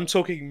 I'm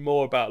talking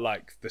more about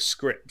like the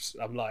scripts.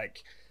 I'm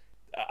like.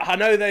 I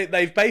know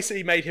they've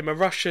basically made him a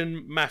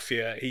Russian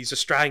mafia. He's a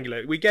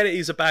strangler. We get it.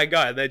 He's a bad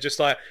guy. And they're just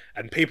like,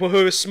 and people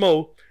who are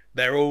small,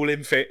 they're all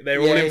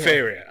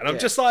inferior. And I'm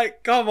just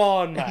like, come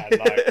on, man.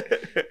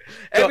 Like,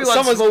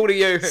 Everyone's small to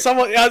you.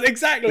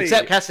 Exactly.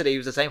 Except Cassidy,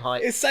 who's the same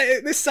height.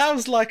 This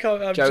sounds like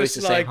I'm Joe just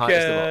is the same like height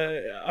as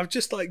The I'm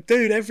just like,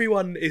 dude.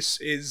 Everyone is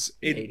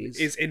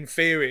Ladies.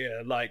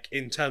 inferior, like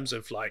in terms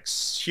of like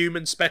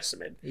human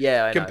specimen.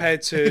 Yeah, I know.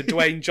 Compared to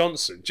Dwayne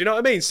Johnson. Do you know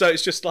what I mean? So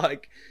it's just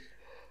like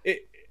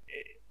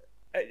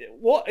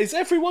what is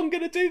everyone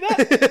going to do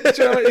that?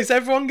 Do you know, is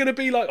everyone going to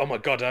be like, oh my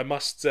god, I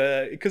must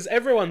because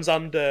everyone's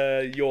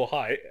under your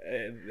height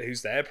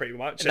who's there pretty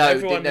much.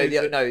 And The point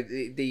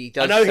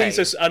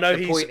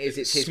is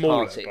it's his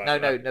smaller, party.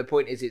 but, The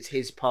point is it's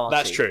his party.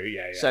 That's true.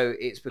 Yeah. So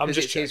it's because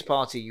it's his checking.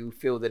 party. You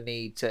feel the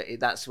need to.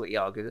 That's what you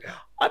argue.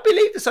 I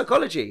believe the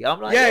psychology.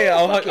 I'm like,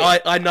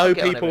 I know I'll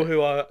get on people it.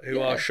 who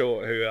are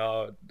short who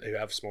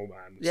have small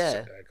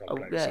man.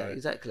 Complex, so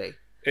exactly.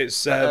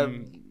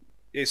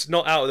 It's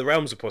not out of the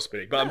realms of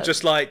possibility, but I'm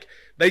just like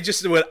they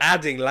just were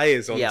adding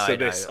layers onto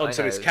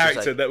this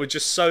character that were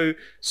just so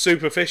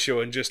superficial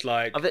and just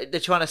like They're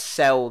trying to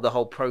sell the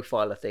whole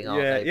profiler thing,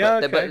 aren't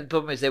they? But the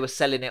problem is they were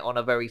selling it on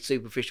a very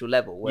superficial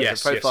level,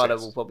 whereas the profiler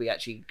will probably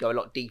actually go a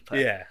lot deeper.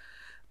 Yeah,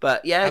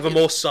 but have a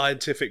more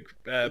scientific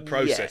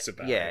process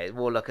about it. Yeah,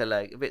 more like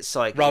a bit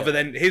psychic. Rather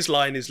than his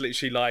line is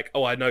literally like,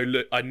 "Oh, I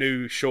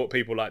knew short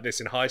people like this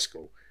in high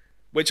school."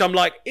 Which I'm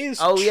like is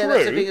true. Yeah,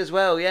 that's the thing as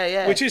well.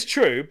 Yeah. Which is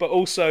true, but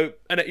also,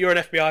 and you're an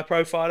FBI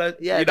profiler.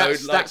 Yeah, you know,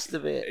 that's the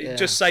bit. Yeah.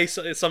 Just say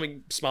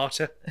something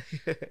smarter.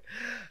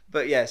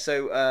 But yeah,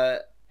 so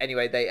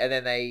anyway, they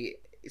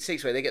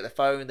get the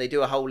phone. They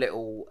do a whole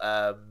little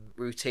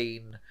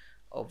routine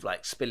of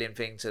like spilling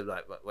things to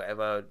like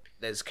whatever.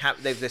 They've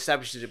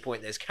established at a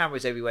point. There's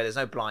cameras everywhere. There's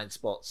no blind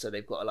spots, so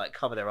they've got to like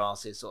cover their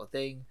asses, sort of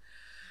thing.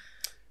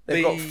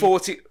 They've got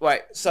 40.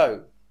 Right,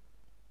 so.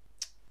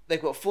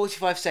 They've got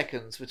 45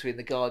 seconds between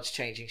the guards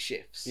changing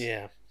shifts.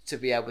 Yeah. To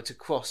be able to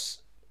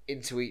cross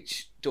into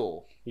each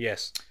door.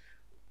 Yes.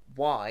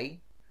 Why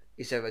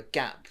is there a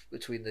gap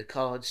between the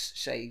guards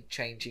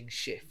changing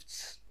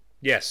shifts?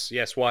 Yes.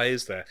 Why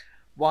is there?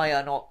 Why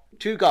are not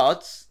two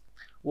guards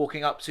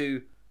walking up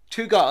to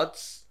two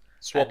guards,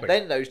 swapping, and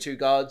then those two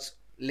guards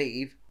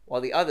leave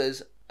while the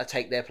others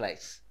take their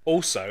place?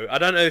 Also, I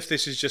don't know if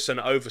this is just an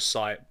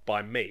oversight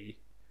by me,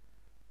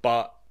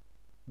 but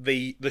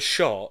the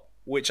shot.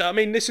 Which I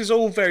mean, this is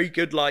all very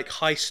good, like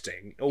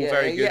heisting,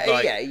 very good,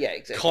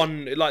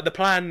 exactly. Like the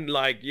plan,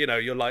 like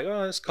you're like,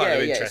 oh, it's kind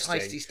of interesting.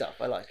 It's heisty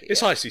stuff. I like it.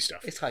 It's heisty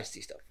stuff. It's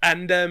heisty stuff.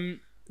 And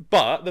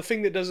but the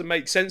thing that doesn't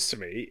make sense to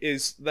me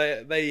is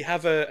they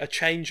have a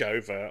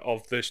changeover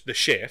of the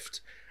shift,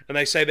 and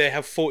they say they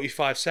have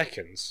 45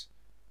 seconds,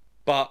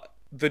 but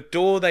the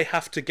door they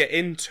have to get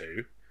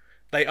into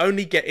they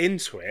only get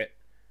into it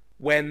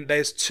when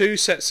there's two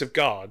sets of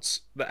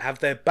guards that have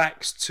their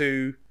backs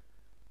to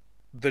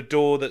the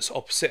door that's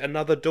opposite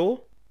another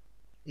door.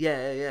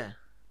 Yeah.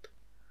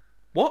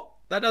 What?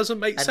 That doesn't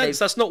make And sense.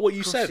 That's not what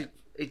you said.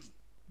 It's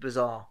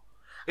bizarre.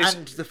 It's-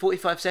 And the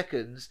 45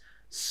 seconds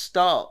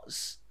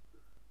starts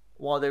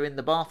while they're in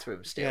the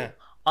bathroom still. Yeah.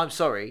 I'm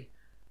sorry.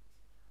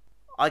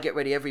 I get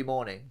ready every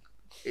morning.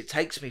 It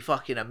takes me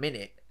fucking a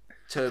minute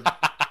to,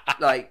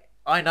 like,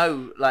 I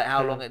know, like,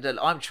 how long it does.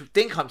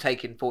 Think I'm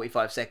taking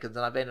 45 seconds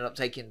and I've ended up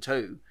taking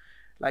 2.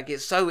 Like,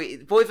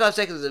 45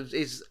 seconds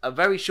is a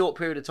very short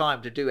period of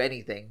time to do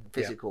anything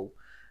physical.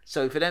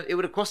 So for them, it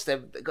would have cost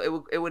them,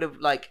 it would have,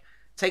 like,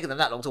 taken them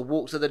that long to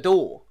walk to the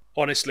door.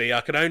 Honestly,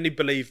 I can only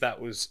believe that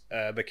was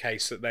the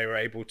case, that they were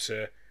able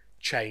to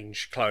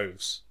change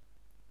clothes.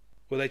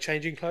 Were they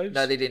changing clothes?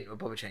 No, they didn't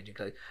bother changing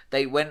clothes.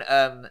 They went.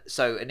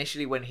 So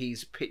initially, when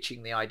he's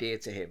pitching the idea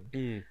to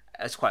him,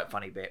 it's quite a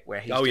funny bit where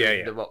he's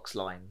doing the Rock's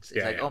lines.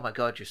 It's "Oh my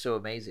god, you're so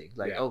amazing!"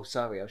 Like, "Oh,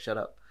 sorry, I'll shut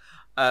up."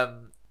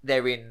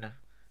 They're in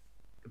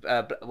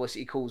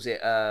he calls it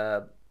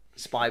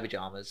spy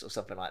pajamas or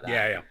something like that.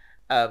 Yeah.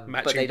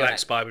 Matching black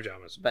spy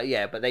pajamas. But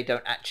they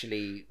don't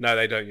actually. No,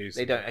 they don't use.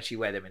 They don't actually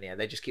wear them in here.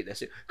 They just keep their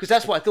suit. Because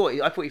that's what I thought.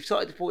 I thought he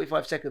started the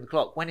 45-second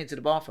clock, went into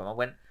the bathroom. I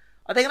went,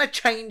 are they going to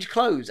change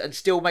clothes and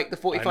still make the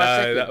 45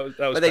 seconds?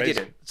 That was but they crazy.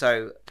 didn't.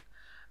 So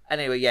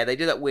anyway, they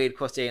do that weird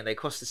crossing, and they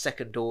cross the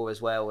second door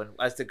as well. And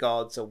as the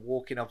guards are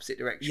walking opposite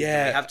directions,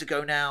 they have to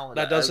go now.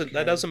 That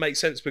doesn't make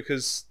sense,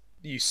 because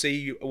you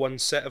see one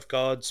set of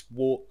guards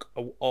walk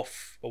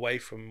off away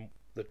from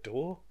the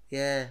door.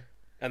 Yeah.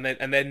 And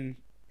then.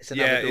 It's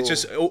door. It's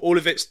just all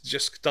of it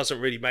just doesn't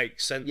really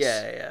make sense.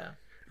 Yeah.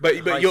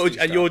 But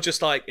you're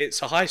just like,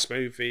 it's a heist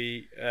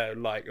movie, a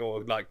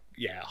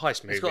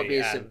heist movie. It's got to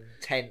be some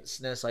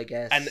tenseness, I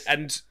guess.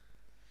 And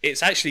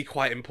it's actually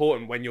quite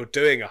important when you're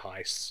doing a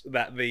heist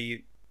that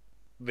the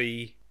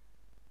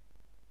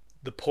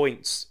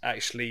points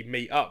actually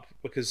meet up,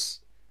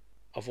 because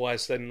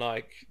otherwise then,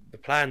 like, the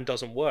plan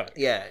doesn't work.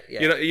 Yeah.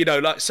 You know,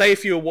 like, say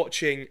if you were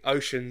watching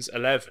Ocean's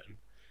 11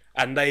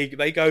 and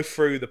they go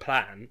through the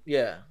plan.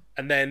 Yeah.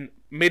 And then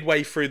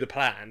midway through the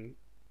plan,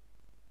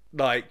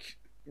 like,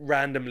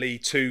 randomly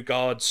 2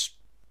 guards,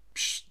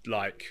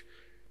 like,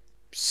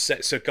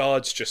 sets of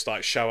guards just,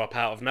 like, show up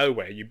out of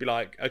nowhere. You'd be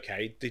like,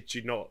 okay, did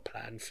you not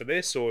plan for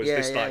this? Or is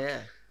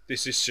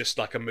this is just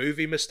like a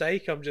movie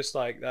mistake? I'm just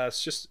like,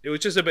 it was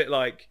just a bit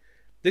like,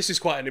 this is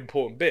quite an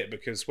important bit,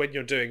 because when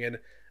you're doing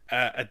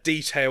a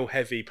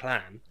detail-heavy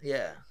plan,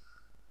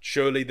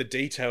 surely the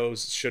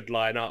details should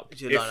line up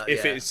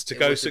if it's to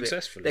go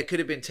successfully. There could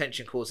have been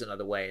tension caused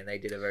another way, and they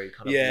did a very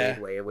kind of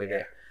weird way with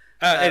it.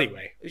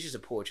 Anyway, it was just a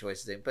poor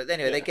choice of thing. But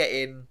anyway, they get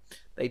in,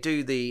 they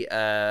do they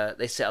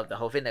set up the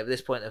whole thing. At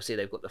this point, they'll see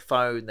they've got the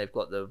phone, they've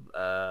got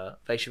the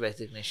facial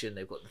recognition,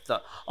 they've got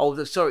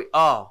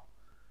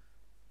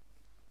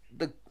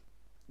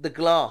the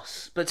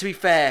glass. But to be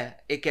fair,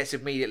 it gets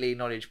immediately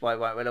acknowledged by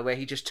Ryan Reynolds, where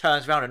he just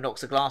turns around and knocks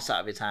the glass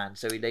out of his hand,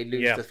 so they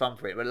lose the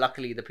thumbprint. But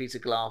luckily, the piece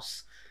of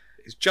glass.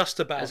 It's just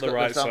about the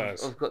right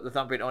size. I've got the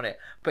thumbprint on it,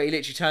 but he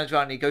literally turns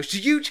around and he goes, "Do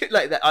you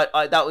like that?"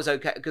 That was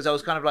okay, because I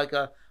was kind of like,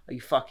 "Are you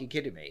fucking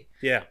kidding me?"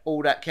 Yeah.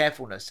 All that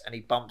carefulness, and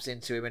he bumps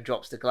into him and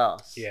drops the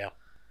glass. Yeah.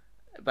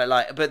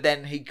 But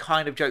then he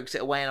kind of jokes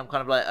it away, and I'm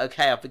kind of like,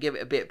 okay, I'll forgive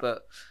it a bit,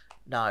 but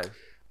no.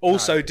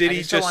 Also, did he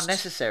it's just so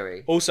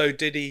unnecessary? Also,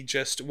 did he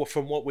just,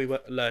 from what we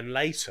learn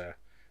later,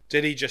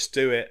 did he just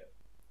do it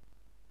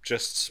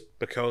just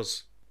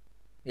because?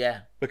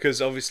 Yeah.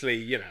 Because obviously,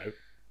 you know,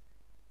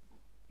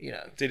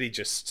 did he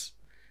just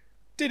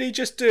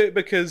do it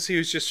because he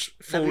was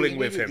just fooling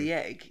with him? He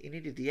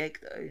needed the egg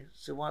though,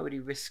 so why would he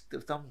risk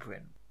the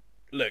thumbprint?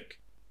 Look,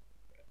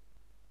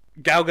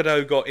 Gal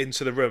Gadot got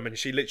into the room and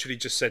she literally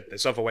just said,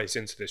 "There's other ways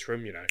into this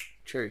room," you know.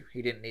 True,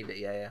 he didn't need it.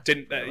 Yeah.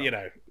 Didn't you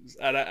know?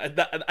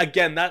 And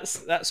again,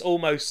 that's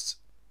almost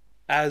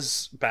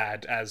as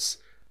bad as,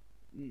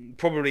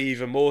 probably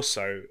even more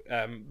so,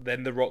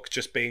 than The Rock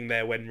just being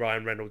there when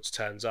Ryan Reynolds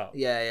turns up.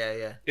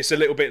 Yeah. It's a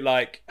little bit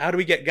like, how do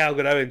we get Gal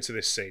Gadot into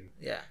this scene?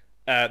 Yeah.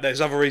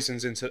 There's other ways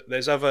into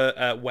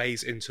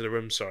the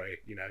room. Sorry,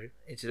 you know,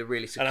 into the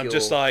really secure. And I'm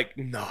just like,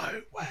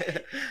 no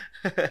way.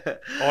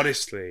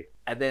 Honestly.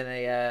 And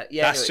then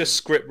that's just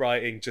script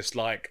writing. Just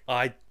like,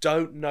 I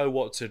don't know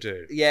what to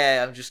do.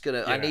 Yeah, I'm just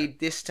gonna. I need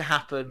this to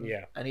happen.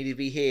 Yeah. I need to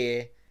be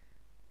here.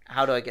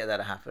 How do I get that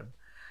to happen?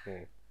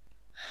 Hmm.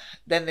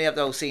 Then they have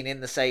the whole scene in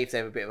the safe. They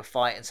have a bit of a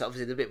fight, and so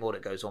obviously there's a bit more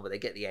that goes on, but they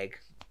get the egg.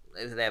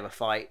 They have a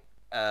fight.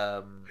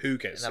 Who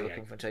gets another the egg?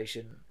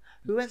 Confrontation?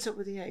 Who ends up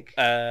with the egg?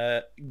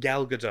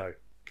 Gal Gadot.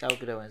 Gal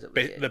Gadot ends up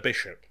with the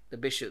bishop. The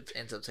bishop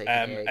ends up taking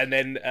the egg. And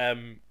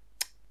then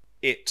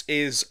it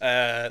is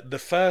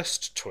the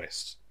first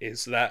twist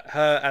is that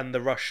her and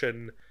the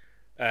Russian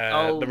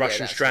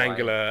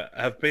strangler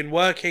have been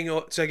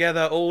working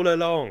together all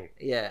along.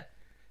 Yeah.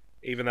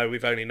 Even though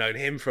we've only known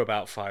him for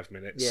about 5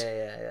 minutes.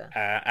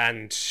 Yeah.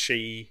 And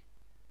she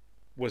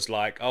was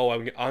like, "Oh,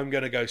 I'm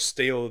gonna go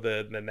steal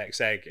the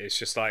next egg." It's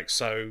just like,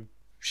 so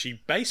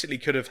she basically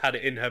could have had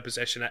it in her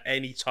possession at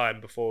any time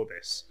before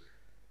this.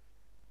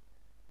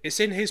 It's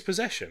in his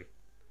possession.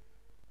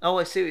 Oh,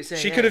 I see what you're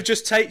saying. She could have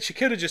just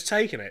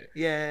taken it.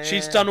 Yeah.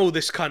 She's done all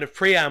this kind of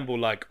preamble,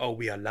 like, "Oh,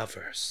 we are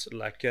lovers,"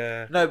 like.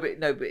 No,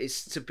 but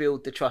it's to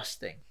build the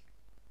trust thing.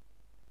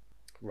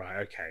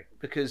 Right. Okay.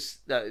 Because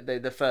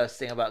the first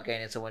thing about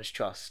gaining someone's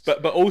trust.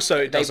 But also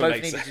it doesn't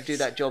make sense. They both needed to do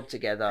that job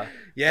together.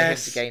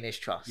 Yes. For him to gain his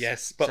trust.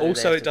 Yes, but so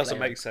also it doesn't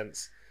make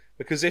sense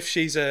because if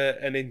she's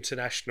an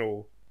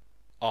international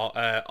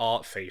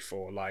art thief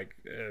or like,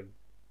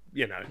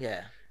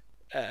 Yeah.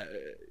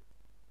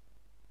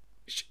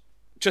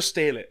 Just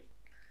steal it.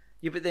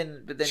 Yeah, but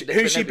then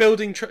who's she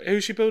building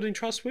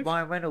trust with?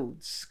 Ryan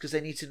Reynolds, because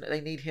they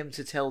need him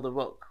to tell The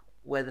Rock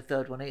where the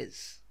third one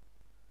is.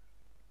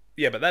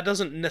 Yeah, but that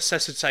doesn't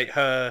necessitate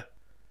her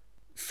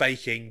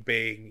faking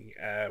being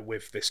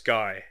with this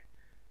guy.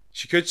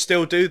 She could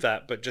still do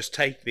that, but just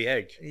take the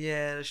egg.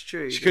 Yeah, that's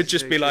true. She could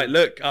just be like,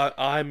 "Look,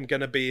 I'm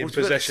going to be in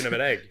possession of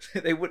an egg."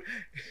 They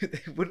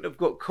wouldn't have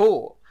got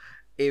caught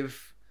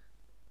if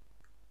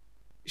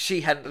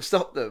she hadn't have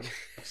stopped them.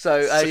 So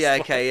yeah.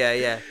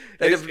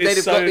 They'd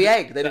have got the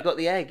egg. They'd have got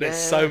the egg. There's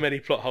so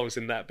many plot holes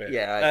in that bit.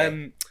 Yeah.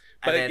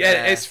 But then,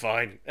 it's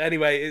fine.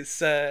 Anyway,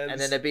 it's and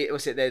then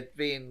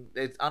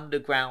there's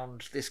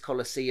underground, this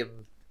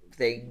Colosseum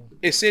thing.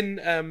 It's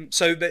in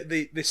so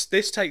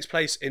this takes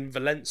place in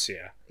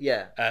Valencia.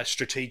 Yeah.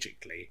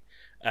 Strategically,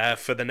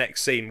 for the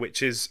next scene,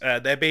 which is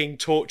they're being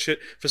tortured.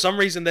 For some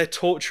reason, they're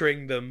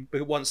torturing them.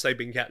 But once they've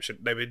been captured,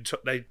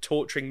 they're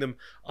torturing them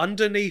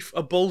underneath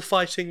a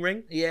bullfighting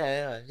ring.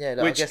 Yeah.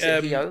 Which, I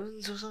guess he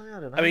owns or something. I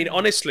don't know. I mean,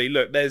 honestly,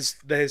 look,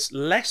 there's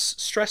less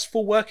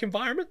stressful work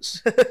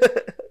environments.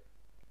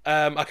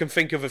 I can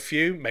think of a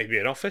few, maybe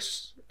an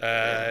office.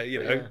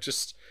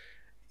 Just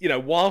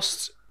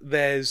whilst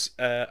there's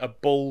a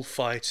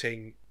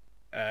bullfighting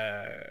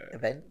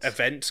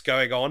event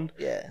going on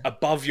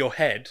above your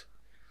head.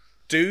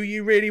 Do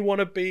you really want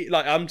to be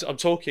like I'm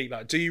talking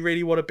like? Do you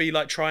really want to be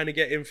like trying to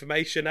get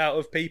information out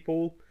of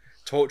people,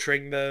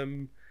 torturing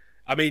them?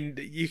 I mean,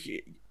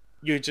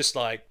 you're just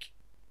like,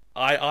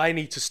 I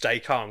need to stay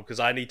calm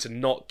because I need to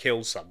not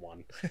kill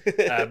someone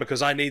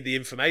because I need the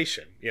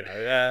information.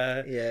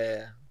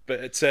 Yeah.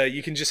 But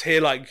you can just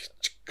hear like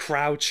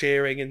crowd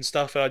cheering and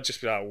stuff, and I'd just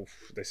be like, oh,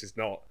 this is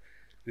not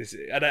this.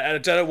 And I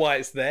don't know why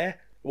it's there.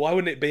 Why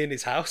wouldn't it be in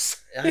his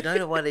house? I don't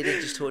know why they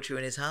didn't just torture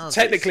in his house.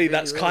 Technically, really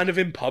that's weird. Kind of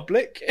in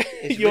public.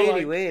 It's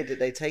really weird that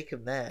they take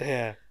him there.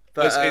 Yeah.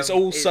 But it's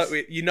also,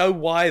 you know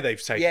why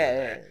they've taken him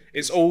there.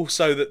 It's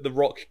also that The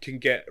Rock can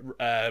get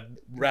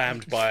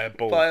rammed by a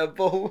bull. By a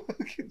bull.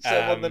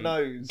 On the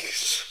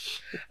nose.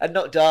 And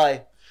not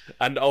die.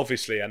 And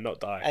not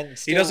die. And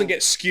he doesn't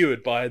get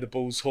skewered by the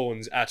bull's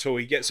horns at all.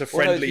 He gets a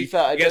friendly,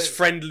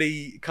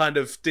 friendly kind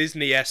of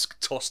Disney-esque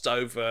tossed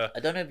over. I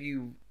don't know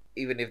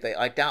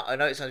I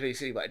know it sounds really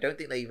silly, but I don't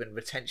think they even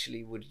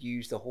potentially would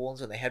use the horns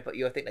when they headbutt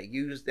you. I think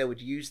they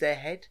would use their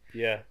head.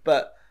 Yeah.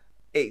 But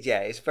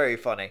it's very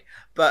funny.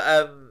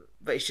 But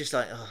it's just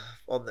like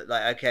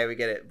okay, we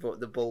get it. But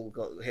the bull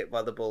got hit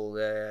by the bull.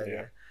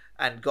 Yeah.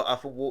 And got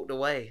up and walked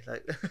away.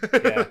 Like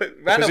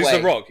ran away. He's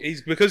The Rock.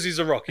 Because he's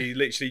The Rock, he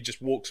literally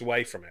just walks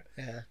away from it.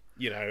 Yeah.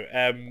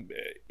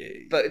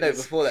 But no,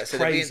 before that, so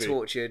crazy.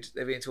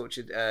 They're being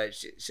tortured.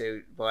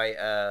 So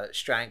by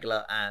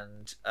Strangler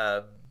and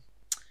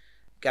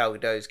Gal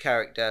Gadot's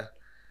character.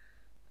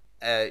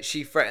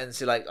 She threatens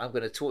to I'm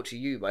going to torture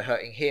you by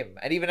hurting him,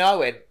 and even I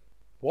went,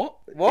 What?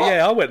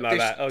 Yeah, I went like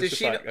that. I was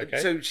just okay.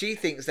 So she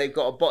thinks they've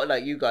got a bot,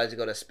 like you guys have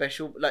got a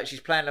special, she's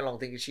playing along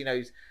thinking she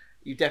knows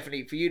you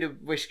definitely, for you to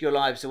risk your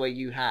lives the way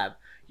you have,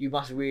 you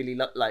must really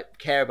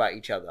care about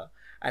each other.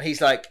 And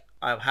he's like,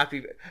 I'm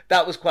happy.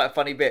 That was quite a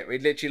funny bit. We're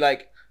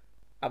literally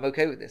I'm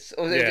okay with this.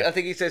 Or I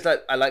think he says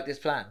I like this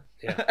plan.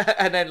 Yeah.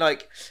 And then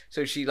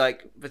so she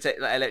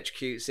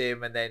electrocutes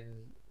him and then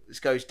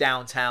goes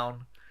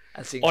downtown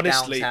and sings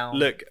Honestly, downtown.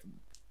 Look,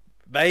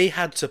 they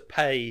had to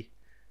pay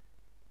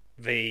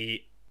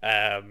the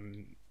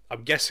I'm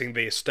guessing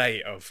the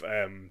estate of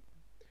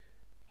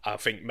I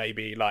think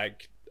maybe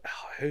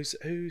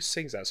who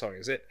sings that song?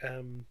 Is it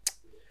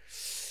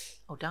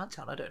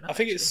Downtown? I don't know. I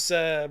think it's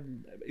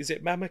is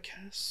it Mama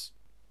Cass?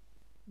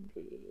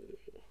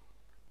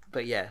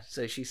 But yeah,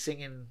 so she's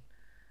singing.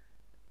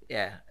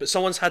 Yeah. But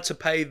someone's had to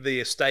pay the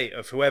estate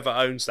of whoever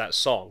owns that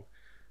song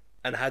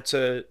and had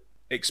to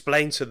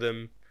explain to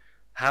them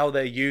how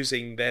they're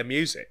using their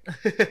music.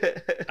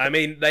 I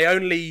mean,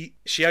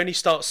 she only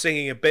starts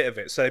singing a bit of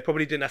it, so they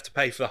probably didn't have to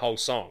pay for the whole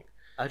song.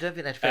 I don't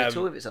think they have to pay at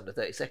all if it's under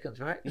 30 seconds,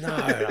 right? No,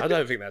 I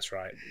don't think that's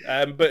right.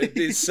 But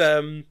it's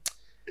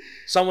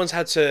someone's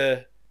had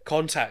to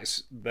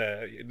contact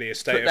the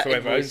estate of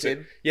whoever owns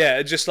it.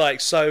 Yeah, just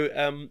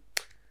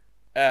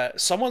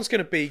someone's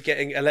going to be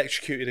getting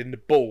electrocuted in the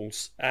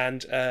balls,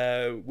 and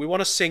we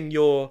want to sing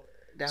your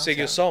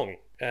song.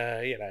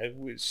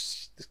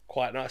 It's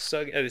quite a nice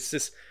song, and it's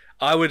just.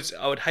 I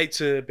would hate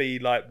to be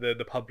like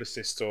the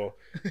publicist or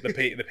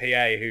the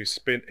PA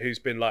who's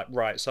been like,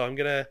 right, so I'm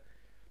gonna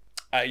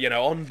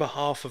on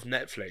behalf of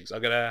Netflix,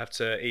 I'm gonna have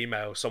to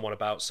email someone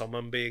about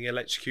someone being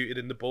electrocuted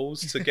in the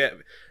balls to get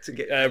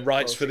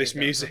rights for this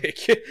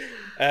music.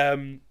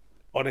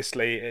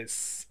 Honestly,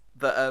 it's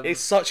But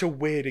such a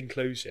weird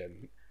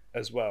inclusion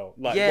as well.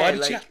 Like, Yeah, why did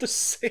like, she have to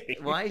sing?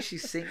 why is she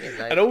singing?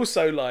 Like, And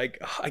also,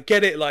 like, I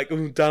get it. Like,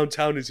 oh,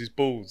 downtown is his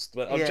balls,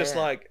 but I'm just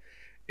Yeah. like,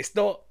 it's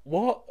not.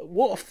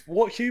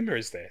 What humor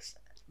is this?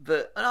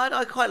 but and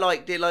I quite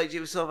liked it. Like, it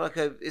was sort of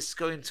like it's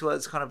going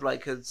towards kind of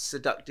like a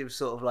seductive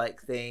sort of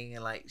like thing,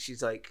 and like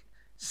she's like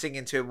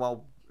singing to him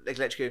while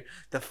electrocuting.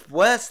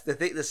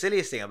 The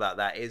silliest thing about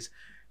that is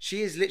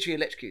she is literally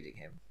electrocuting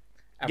him,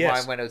 and Yes.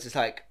 Ryan Reynolds is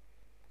like,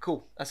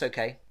 "Cool, that's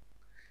okay."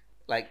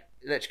 Like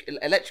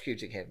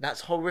electrocuting him,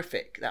 that's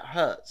horrific. That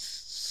hurts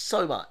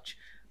so much.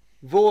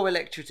 Raw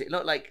electricity,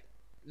 not like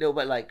little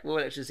bit like raw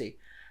electricity.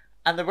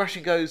 And the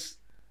Russian goes,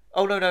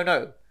 "Oh no, no,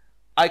 no!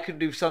 I can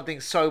do something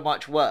so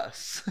much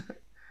worse,"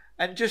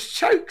 and just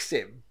chokes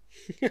him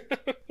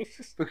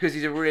because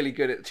he's really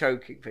good at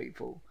choking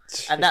people.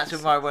 And that's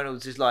when Ryan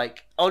Reynolds is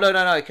like, "Oh no,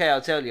 no, no! Okay,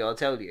 I'll tell you, I'll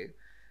tell you."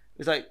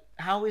 It's like,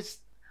 how is?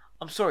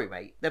 I'm sorry,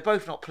 mate. They're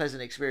both not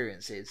pleasant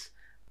experiences,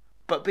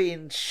 but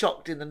being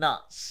shocked in the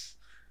nuts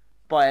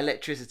by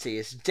electricity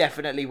is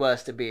definitely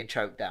worse than being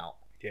choked out.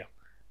 Yeah.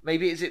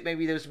 Maybe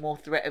there was more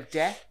threat of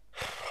death.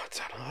 I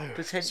don't know.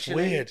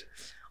 Potentially. It's weird.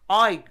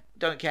 I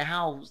don't care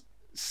how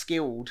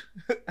skilled,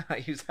 I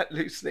use that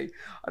loosely,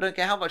 I don't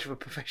care how much of a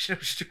professional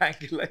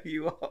strangler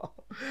you are.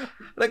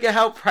 I don't care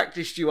how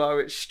practiced you are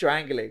at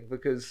strangling,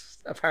 because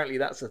apparently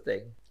that's a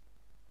thing.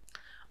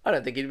 I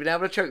don't think he'd been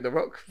able to choke The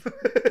Rock.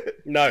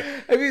 No.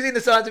 Have you seen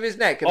the size of his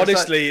neck?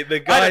 Honestly, the I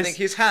guy's don't think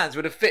his hands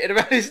would have fitted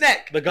around his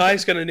neck. the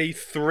guy's going to need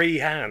 3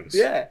 hands.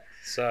 Yeah.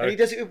 So And he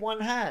does it with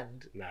one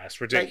hand. nah,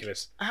 it's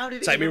ridiculous. Like, how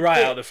did it Take me even right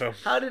fit? out of the film.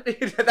 How did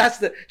it? That's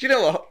the. Do you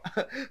know what?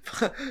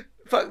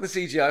 Fuck the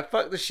CGI.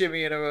 Fuck the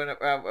shimmying around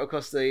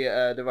across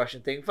the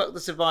Russian thing. Fuck the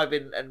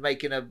surviving and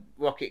making a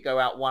rocket go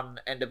out one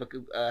end of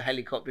a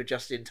helicopter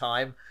just in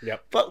time.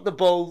 Yep. Fuck the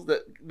ball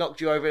that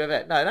knocked you over in a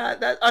vet. No,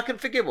 that I can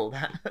forgive all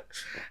that.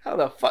 How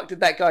the fuck did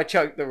that guy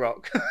choke The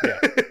Rock? Yeah.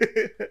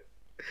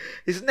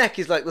 His neck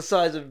is like the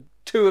size of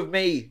 2 of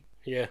me.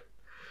 Yeah.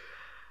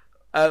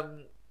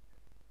 And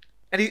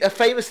he's a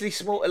famously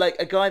small, like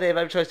a guy they've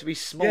advertised to be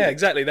small. Yeah,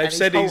 exactly. They've and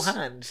said his he's whole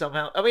hand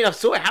somehow. I mean, I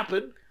saw it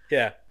happen,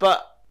 yeah.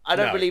 but I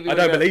don't No, believe it. I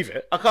don't believe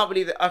it. I can't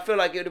believe it. I feel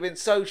like it would have been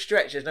so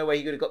stretched. There's no way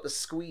he could have got the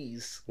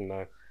squeeze.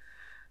 No.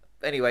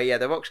 Anyway, yeah,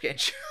 The Rock's getting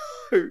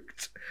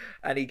choked,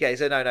 and he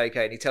goes, "Oh no, no,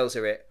 okay," and he tells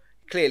her it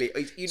clearly.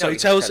 You know, So he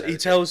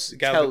tells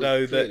Gal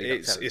Gadot that clearly not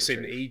it's telling the in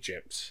truth.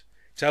 Egypt.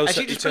 And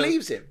she just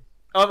believes him.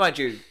 Oh, mind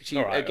you, she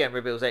All right. again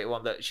reveals later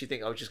on that she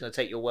thinks I was just going to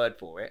take your word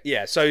for it.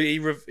 Yeah, so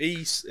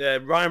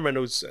Ryan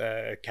Reynolds'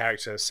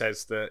 character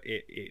says that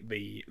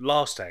the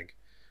last egg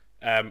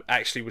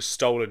actually was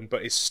stolen,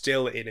 but is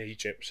still in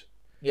Egypt,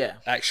 Yeah,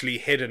 actually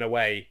hidden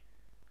away.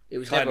 it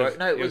was Kind never. of-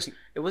 No, it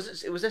it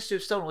wasn't. It was less to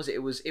have stolen, was it?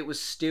 It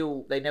was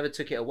still. They never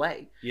took it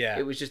away. Yeah,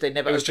 It was just they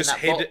never. it was opened just that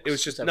hidden. box It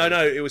was for just some no,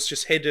 reason. it was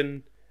just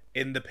hidden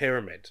in the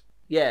pyramid.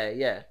 Yeah,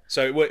 yeah.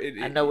 So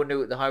And no one knew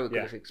what the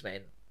hieroglyphics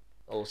meant,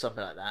 or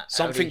something like that.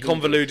 something Only he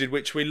convoluted,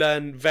 which we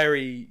learn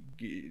very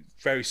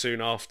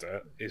soon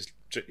after, is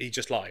he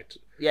just lied.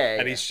 did. Yeah,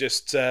 And yeah. he's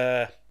just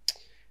this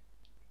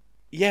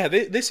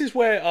is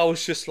where I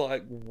was just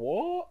like,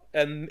 what?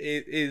 And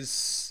it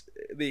is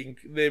the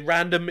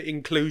random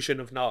inclusion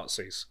of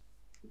Nazis.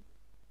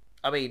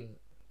 I mean,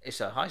 it's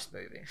a heist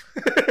movie.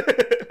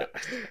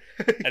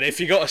 And if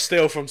you got to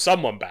steal from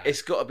someone bad,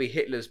 It's got to be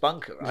Hitler's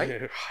bunker,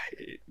 right?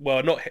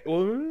 well, not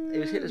well, It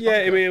was Hitler's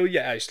yeah, bunker.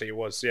 yeah, actually it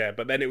was, yeah,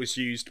 but then it was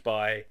used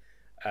by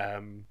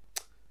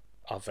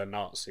other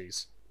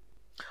Nazis.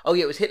 Oh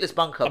yeah, it was Hitler's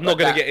bunker. I'm not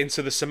going to get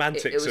into the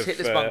semantics. It was of,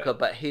 Hitler's bunker,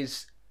 but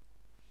his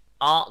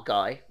art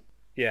guy,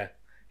 Yeah,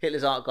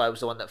 Hitler's art guy, was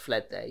the one that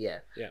fled there. Yeah,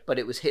 Yeah. But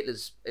it was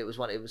Hitler's. It was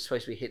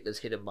supposed to be Hitler's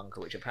hidden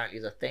bunker, which apparently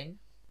is a thing.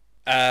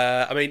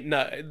 I mean,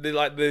 no,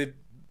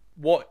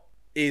 what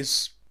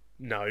is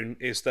known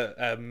is that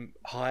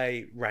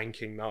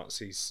high-ranking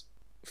Nazis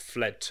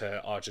fled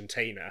to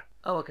Argentina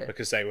Oh okay.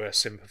 because they were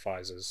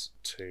sympathizers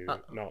to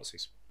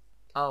Nazis.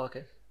 Oh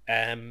okay.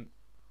 And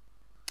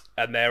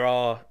there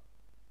are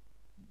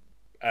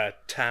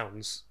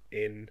towns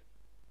in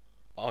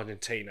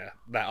Argentina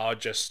that are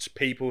just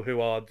people who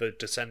are the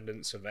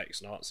descendants of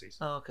ex-Nazis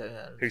Oh okay.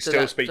 Yeah. who So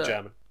still speak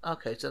German.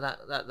 Okay, so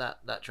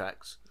that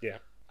tracks. Yeah,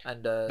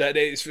 And that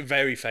it's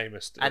very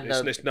famous. and,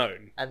 It's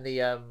known. and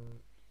the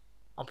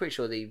I'm pretty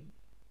sure the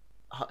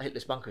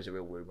Hitler's bunker is a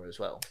real rumor as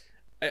well.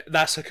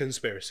 That's a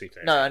conspiracy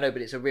theory. No, I know,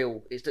 but it's a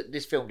real.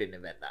 This film didn't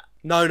invent that.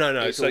 No.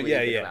 It's So already yeah,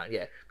 been yeah. around,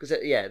 yeah. Because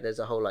there's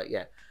a whole like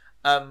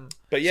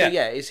But yeah, So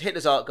yeah, it's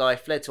Hitler's art guy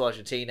fled to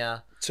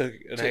Argentina, took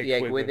an took the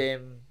egg with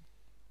him.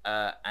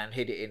 him, and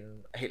hid it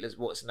in Hitler's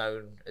what's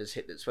known as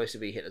Hitler's supposed to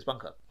be Hitler's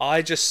bunker.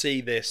 I just see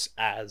this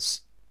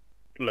as,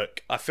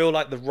 look, I feel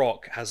like The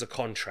Rock has a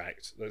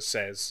contract that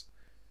says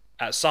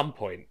at some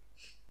point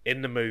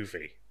in the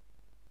movie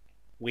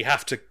we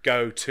have to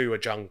go to a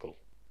jungle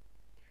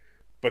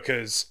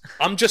because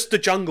I'm just the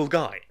jungle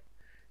guy.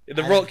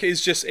 The Rock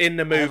is just in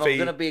the If I'm movie.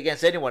 gonna be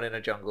against anyone in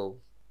a jungle,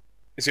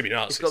 It's gonna be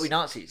Nazis. It's got to be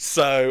Nazis.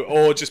 So,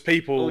 or just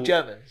people, Or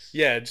Germans.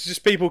 Yeah, it's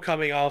just people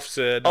coming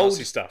after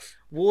Nazi stuff.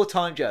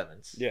 Wartime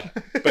Germans. Yeah,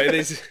 but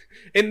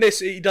in this,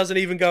 he doesn't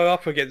even go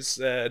up against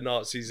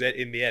Nazis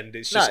in the end.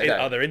 It's just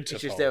other Interpol.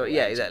 It's just there,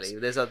 yeah, exactly.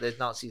 There's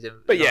Nazis in.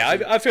 But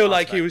yeah, I feel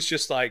like he was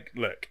just like,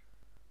 look.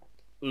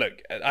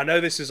 I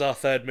know this is our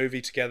third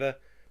movie together,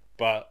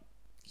 but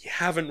you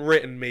haven't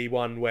written me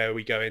one where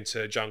we go into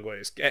a jungle.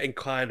 It's getting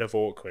kind of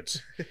awkward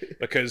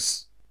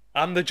because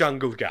I'm the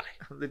jungle guy.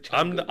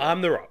 I'm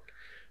the Rock.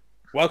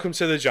 Welcome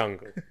to the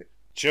jungle,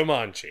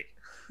 Jumanji.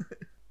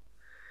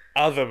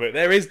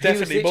 There is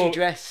definitely he was more.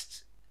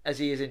 Dressed as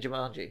he is in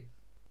Jumanji.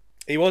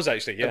 He was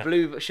actually, yeah. A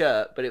blue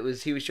shirt, but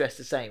he was dressed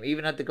the same. He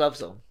even had the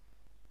gloves on.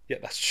 Yeah,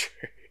 that's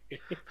true.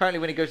 Apparently,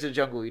 when he goes to the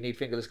jungle, you need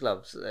fingerless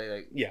gloves.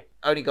 Yeah.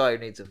 Only guy who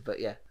needs them, but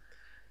yeah.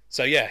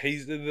 So yeah,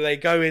 they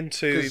go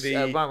into the.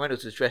 Ryan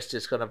Reynolds was dressed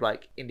as kind of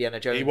like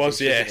Indiana Jones. He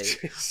was, yeah.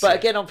 But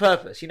again, on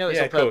purpose. It's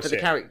on purpose for the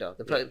yeah. character.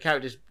 The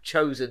character's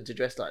chosen to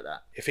dress like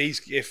that. If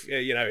his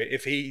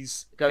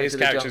character's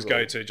jungle,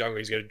 going to the jungle,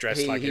 he's going to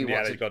dress like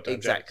Indiana Jones.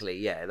 Exactly,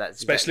 yeah. That's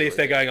especially if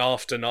they're going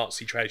after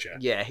Nazi treasure.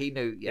 Yeah, he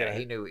knew. Yeah,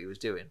 he knew what he was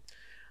doing.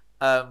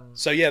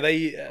 So yeah,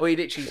 he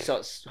literally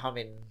starts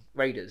humming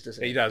Raiders,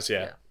 doesn't he? He does,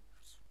 yeah.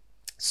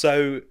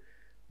 So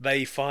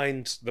they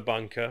find the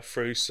bunker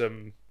through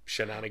some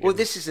shenanigans. Well,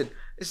 this is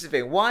the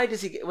thing. Why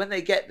does he when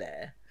they get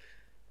there,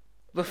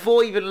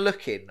 before even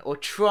looking or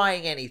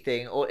trying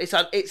anything, or it's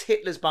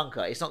Hitler's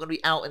bunker. It's not going to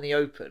be out in the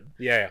open.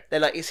 Yeah. They're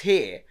like, it's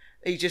here.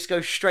 He just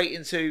goes straight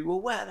into,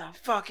 well, where the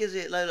fuck is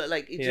it?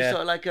 Like he just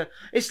sort of like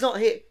it's not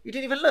here. You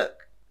didn't even look.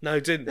 No,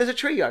 didn't. There's a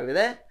tree over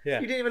there. Yeah.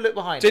 You didn't even look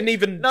behind. Didn't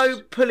even.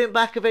 No pulling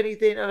back of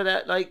anything over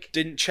that. Like.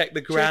 Didn't check the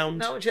ground.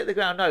 No one checked the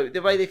ground. No,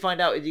 the way they find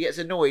out is he gets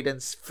annoyed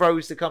and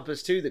throws the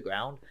compass to the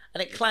ground,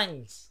 and it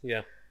clangs.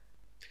 Yeah.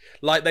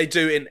 Like they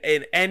do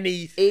in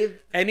any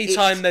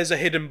time there's a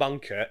hidden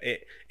bunker.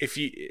 If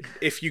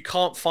you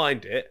can't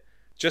find it,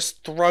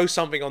 just throw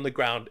something on the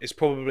ground. It's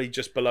probably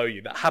just below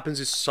you. That happens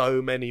in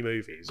so many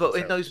movies. But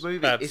in those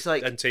movies, it's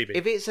like and TV.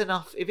 If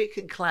it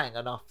can clang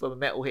enough from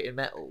metal hitting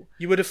metal,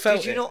 you would have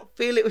felt. Did you not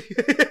feel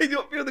it? You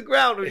not feel the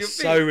ground with your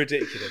feet. So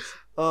ridiculous.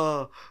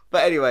 Oh,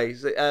 but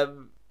anyways,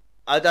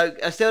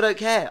 I still don't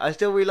care. I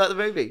still really like the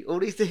movie. All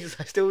these things,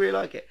 I still really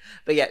like it.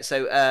 But yeah,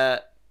 so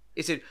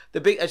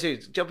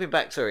jumping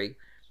back. Sorry,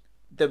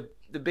 the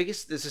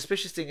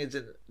suspicious thing is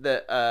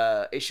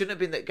that it shouldn't have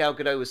been that Gal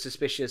Gadot was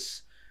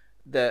suspicious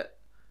that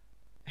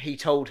he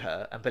told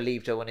her and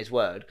believed her on his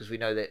word, because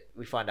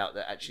we find out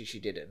that actually she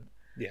didn't.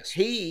 Yes.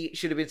 He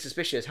should have been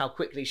suspicious how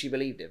quickly she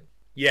believed him.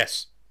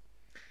 Yes.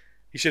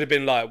 He should have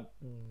been like.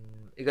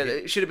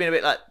 It should have been a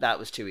bit like that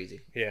was too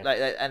easy. Yeah.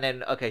 And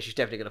then okay, she's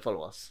definitely going to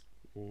follow us.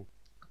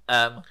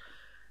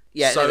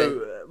 Yeah.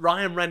 So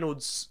Ryan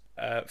Reynolds'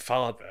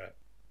 father,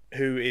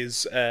 who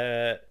is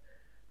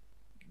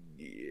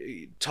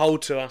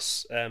told to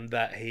us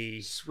that he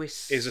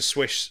is a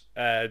Swiss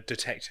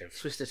detective.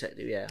 Swiss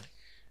detective, yeah.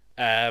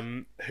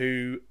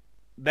 Who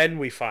then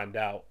we find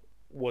out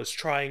was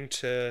trying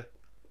to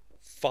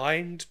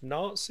find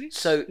Nazis.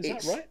 So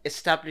is that right?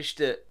 Established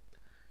that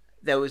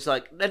there was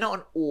they're not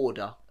an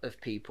order of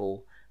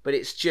people, but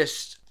it's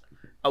just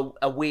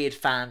a weird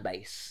fan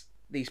base.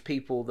 These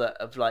people that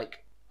have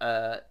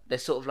they're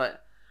sort of like,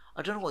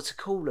 I don't know what to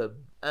call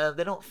them.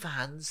 They're not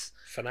fans.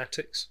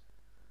 Fanatics.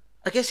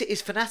 I guess it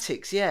is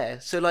fanatics, yeah.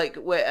 So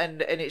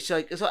and it's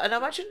and I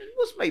imagine it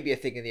was maybe a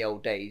thing in the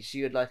old days.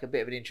 You had a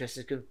bit of an interest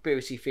in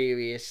conspiracy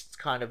theorists,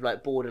 kind of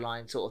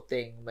borderline sort of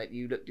thing that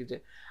you looked into,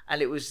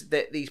 and it was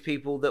that these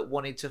people that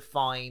wanted to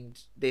find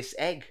this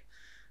egg,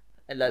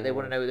 and they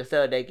want to know where the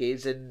third egg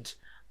is, and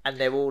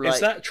they're all Is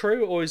that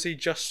true, or is he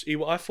just?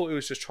 I thought he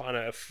was just trying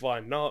to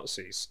find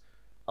Nazis.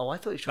 Oh, I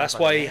thought he was trying. That's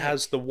why he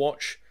has the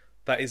watch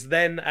that is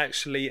then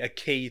actually a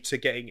key to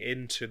getting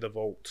into the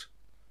vault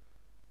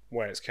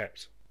where it's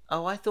kept.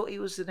 Oh, I thought he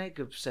was an egg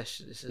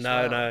obsessionist as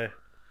well. No.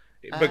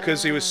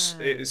 Because he was.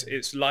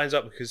 It lines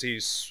up because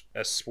he's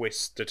a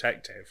Swiss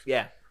detective.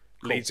 Yeah.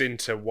 Cool. Leads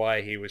into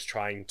why he was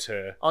trying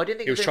to. Oh, I didn't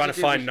think he was trying to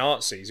find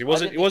Nazis. He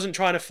wasn't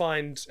trying to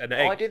find an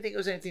egg. I didn't think it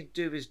was anything to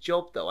do with his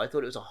job, though. I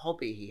thought it was a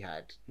hobby he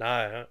had. No,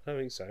 I don't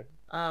think so.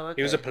 Oh, okay.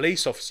 He was a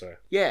police officer.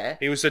 Yeah.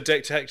 He was a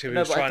detective who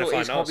was trying to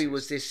find Nazis. No, but I thought his hobby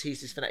was this.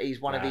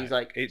 He's one of these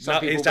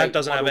his dad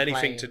doesn't have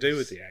anything to do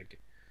with the egg.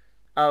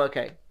 Oh,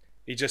 okay.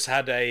 He just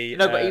had a.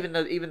 No, but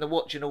even the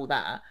watch and all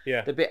that.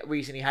 Yeah. The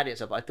reason he had it and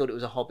stuff, I thought it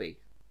was a hobby.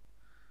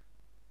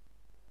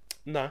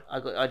 No,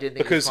 I didn't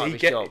think because it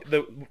was part of his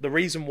job. The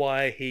reason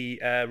why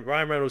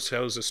Ryan Reynolds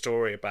tells a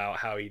story about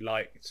how he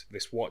liked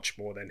this watch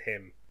more than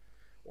him,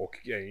 or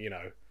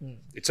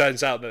it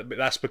turns out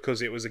that's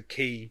because it was a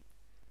key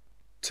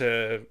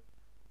to.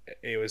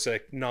 It was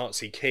a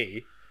Nazi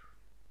key,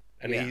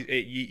 and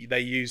they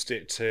used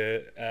it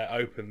to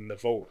open the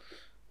vault.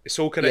 It's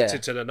all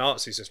connected to the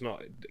Nazis. It's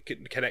not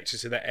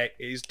connected to the egg.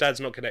 His dad's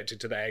not connected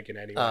to the egg in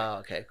any way. Oh,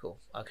 okay, cool.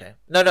 Okay.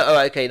 No,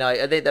 okay, no,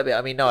 I think that bit.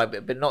 I mean, no,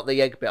 but not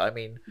the egg bit. I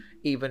mean,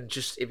 even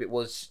just if it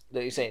was,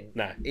 that you're saying,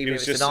 even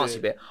if it's the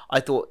Nazi bit, I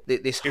thought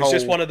that this whole... It was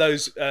just one of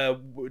those dads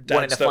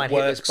wanting to that find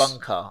works... Hitler's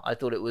bunker. I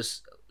thought it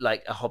was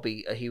like a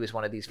hobby. He was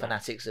one of these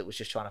fanatics that was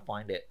just trying to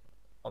find it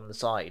on the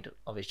side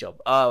of his job.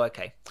 Oh,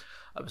 okay.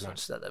 I was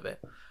understood that bit.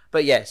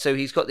 But yeah, so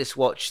he's got this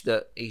watch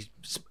that he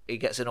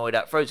gets annoyed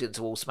at, throws it into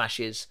the wall,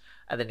 smashes,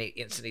 and then he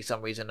instantly,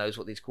 some reason, knows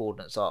what these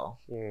coordinates are.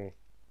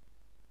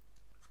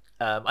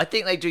 I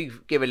think they do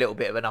give a little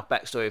bit of enough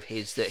backstory of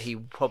his that he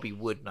probably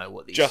would know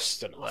what these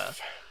just enough. were.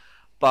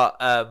 But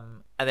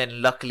and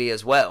then luckily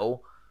as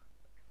well,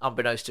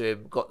 unbeknownst to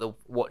him, got the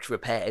watch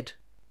repaired,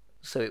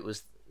 so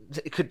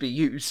it could be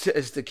used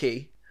as the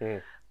key.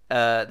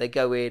 They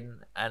go in,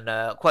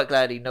 and quite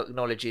glad he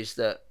acknowledges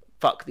that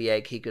fuck the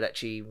egg, he could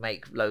actually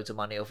make loads of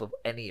money off of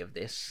any of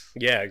this.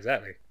 Yeah,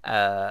 exactly.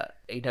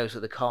 He knows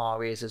what the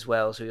car is as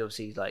well, so he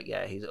obviously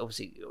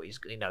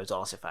he knows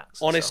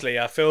artifacts. Honestly,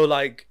 I feel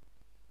like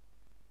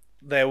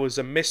there was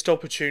a missed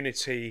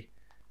opportunity,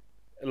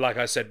 like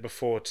I said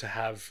before, to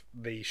have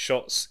the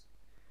shots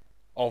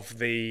of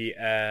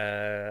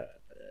the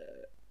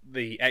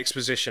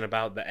exposition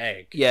about the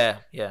egg.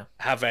 Yeah.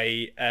 Have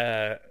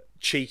a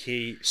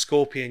cheeky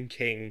Scorpion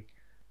King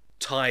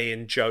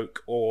tie-in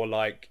joke or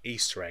like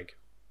Easter egg.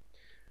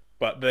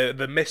 But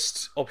the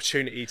missed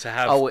opportunity to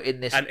have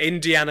an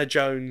Indiana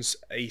Jones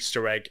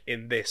Easter egg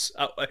in this.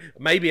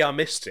 Maybe I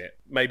missed it.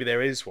 Maybe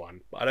there is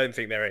one, but I don't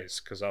think there is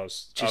because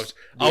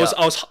my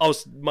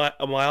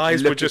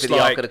eyes were just like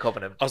the Ark like of the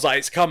Covenant. I was like,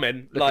 it's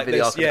coming. Like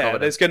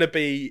there's going to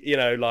be,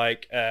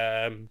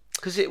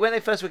 because when they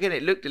first began,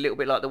 it looked a little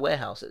bit like the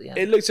warehouse at the end.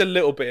 It looked a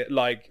little bit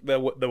like the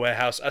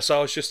warehouse, so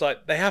I was just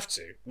like, they have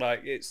to,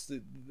 like, it's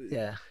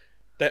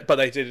but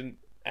they didn't.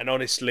 And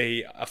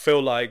honestly, I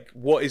feel like,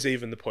 what is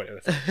even the point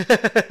of the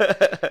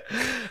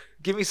film?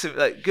 Give me some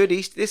good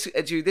Easter.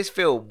 This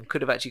film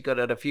could have actually got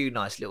a few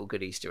nice little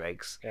good Easter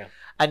eggs. Yeah,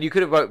 and you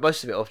could have wrote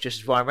most of it off just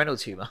as Ryan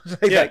Reynolds humor.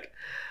 Because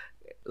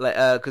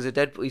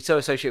he's so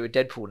associated with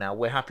Deadpool now.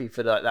 We're happy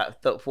for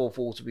that fourth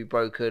wall to be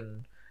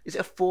broken. Is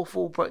it a fourth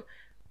wall broke?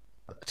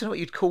 I don't know what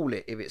you'd call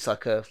it if it's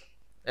like a.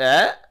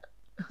 It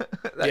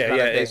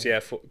is. Yeah,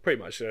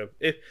 pretty much.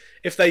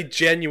 If they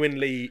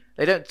genuinely,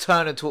 they don't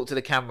turn and talk to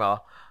the camera.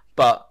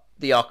 But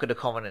the Ark of the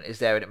Covenant is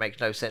there, and it makes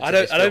no sense. I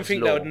don't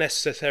think that would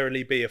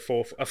necessarily be a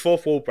fourth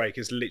wall break.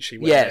 Is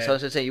literally so I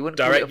was saying you wouldn't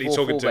directly call it a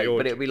fourth wall break,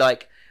 but it would be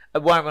like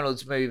a Ryan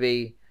Reynolds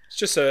movie. It's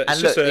just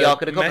the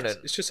Ark of the Covenant.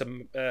 It's just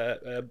an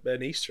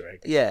Easter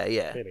egg.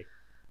 Yeah. Really.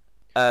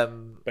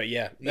 But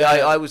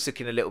I was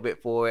looking a little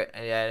bit for it,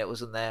 and it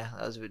wasn't there.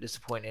 That was a bit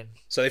disappointing.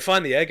 So they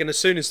find the egg, and as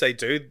soon as they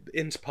do,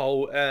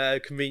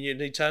 Interpol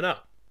conveniently turn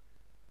up.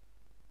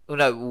 Well,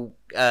 no,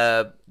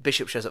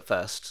 Bishop shows up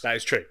first. That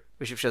is true.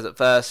 Bishop shows up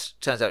first.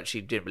 Turns out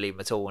she didn't believe him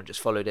at all and just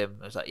followed him.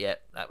 I was like, yeah,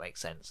 that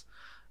makes sense.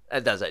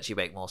 It does actually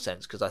make more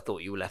sense because I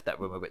thought you left that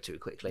room a bit too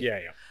quickly. Yeah.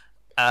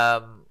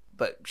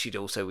 But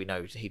we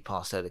know he'd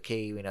passed her the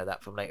key. We know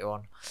that from later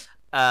on.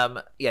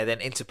 Then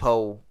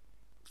Interpol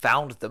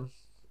found them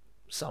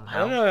somehow. I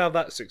don't know how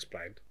that's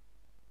explained.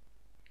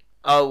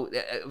 Oh,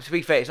 to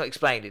be fair, it's not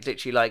explained. It's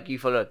literally like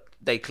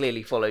they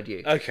clearly followed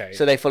you. Okay.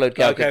 So they followed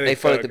Gal. They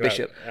followed the Gal.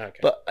 Bishop. Okay.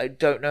 But I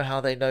don't know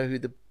how they know who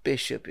the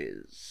Bishop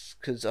is.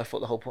 Because I thought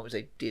the whole point was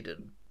they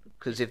didn't.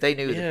 Because if they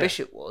knew who the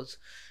Bishop was,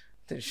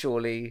 then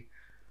surely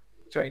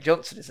Dwayne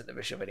Johnson isn't the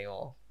Bishop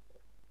anymore.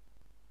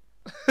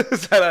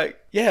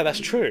 Yeah, that's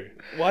true.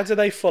 Why do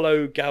they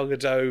follow Gal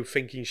Gadot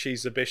thinking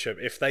she's the Bishop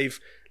if they've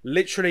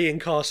literally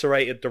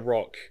incarcerated The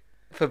Rock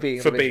for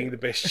being the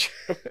Bishop?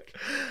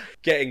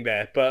 Getting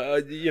there,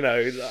 but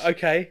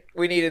okay.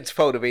 We need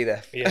Interpol to be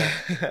there.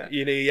 Yeah,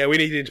 we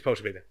need Interpol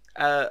to be there.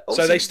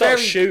 So they start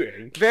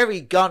shooting. Very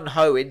gun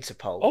ho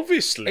Interpol.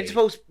 Obviously,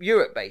 Interpol's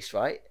Europe based,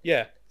 right?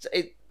 Yeah. So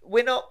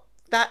we're not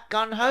that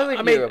gun ho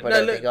in Europe. I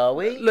don't think, are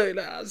we? Look,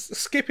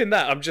 skipping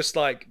that, I'm just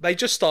like they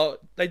just start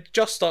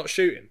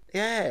shooting.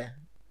 Yeah.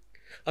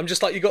 I'm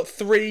just like, you got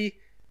three,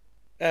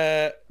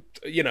 quote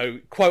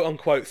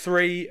unquote,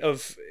 three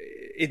of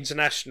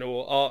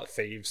international art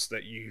thieves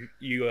that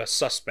you are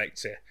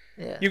suspects here.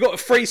 Yeah. You got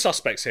three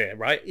suspects here,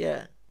 right?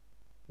 Yeah.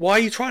 Why are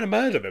you trying to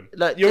murder them?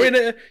 You're in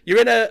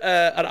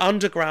an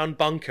underground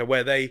bunker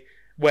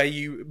where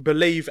you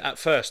believe at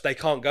first they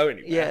can't go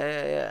anywhere.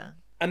 Yeah.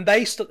 And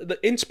the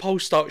Interpol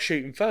start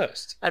shooting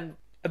first, and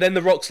then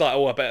the Rock's like,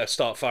 "Oh, I better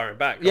start firing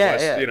back." Yeah.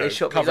 They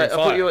shot me. Covering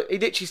fire. He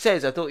literally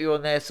says, "I thought you were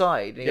on their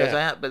side," and he goes,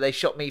 "I but they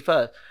shot me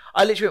first."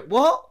 I literally went,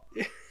 "What?"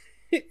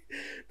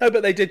 No,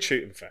 but they did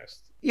shoot him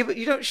first. Yeah, but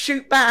you don't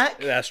shoot back.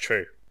 That's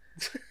true.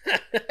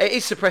 It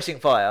is suppressing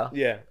fire.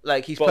 Yeah,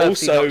 like he's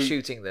purposely not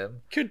shooting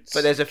them.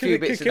 But there's a few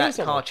bits in that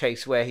car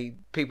chase where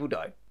people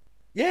die.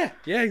 Yeah,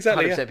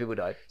 exactly. 100% people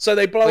die. So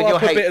they blow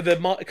up a bit of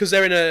the because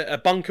they're in a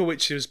bunker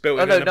which was built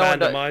in an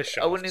abandoned mine shaft.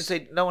 I wouldn't even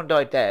say no one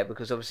died there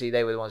because obviously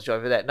they were the ones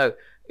driving there. No,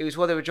 it was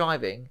while they were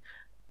driving.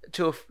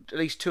 At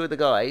least two of the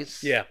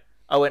guys. Yeah.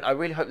 I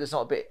really hope there's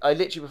not a bit. I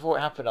literally before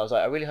it happened, I was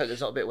like, I really hope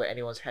there's not a bit where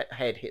anyone's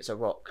head hits a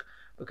rock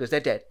because they're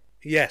dead.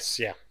 Yes.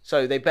 Yeah.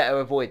 So they better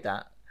avoid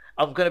that.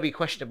 I'm going to be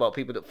questioning about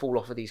people that fall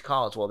off of these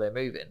cars while they're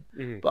moving,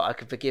 but I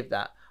can forgive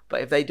that.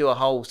 But if they do a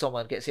hole,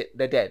 someone gets hit,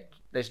 they're dead.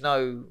 There's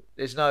no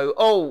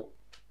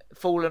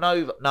fallen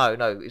over.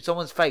 No. If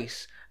someone's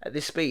face at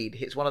this speed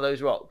hits one of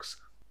those rocks,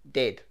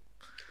 dead.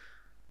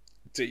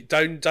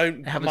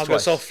 Don't happens mug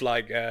twice. us off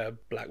like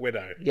Black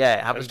Widow. Yeah,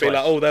 it happens And be twice.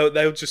 like, oh,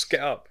 they'll just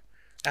get up.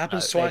 It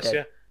happens No, they're twice, dead.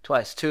 yeah.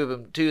 Twice. Two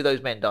of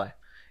those men die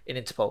in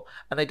Interpol,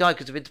 and they died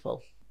because of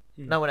Interpol.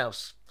 Hmm. No one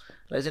else.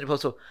 Like, it's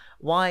Interpol.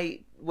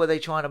 Why were they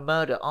trying to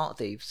murder art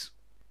thieves?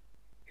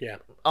 Yeah.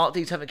 Art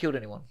thieves haven't killed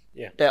anyone.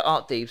 Yeah. They're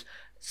art thieves.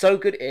 So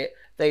good at it,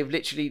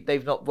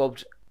 they've not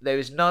robbed. There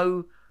is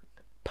no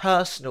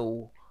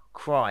personal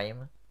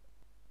crime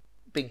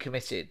been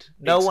committed.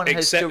 No one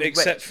has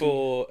except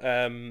for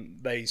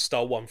they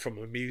stole one from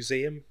a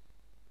museum.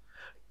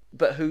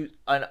 But who?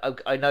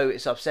 I know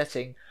it's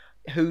upsetting.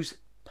 Who's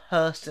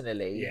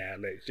personally? Yeah,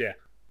 yeah.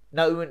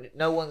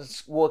 No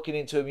one's walking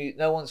into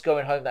no one's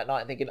going home that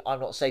night and thinking I'm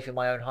not safe in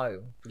my own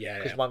home Yeah,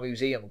 because yeah. my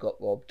museum got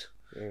robbed.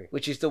 Mm.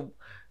 Which is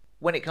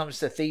when it comes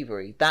to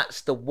thievery,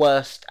 that's the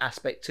worst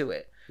aspect to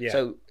it. Yeah.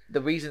 So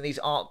the reason these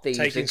art thieves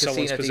Taking and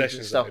someone's casino thieves and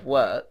possessions stuff away.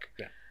 work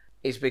Yeah.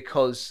 is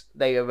because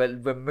they are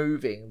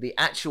removing the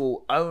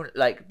actual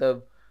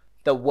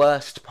the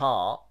worst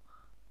part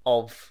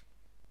of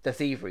the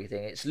thievery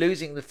thing. It's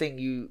losing the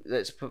thing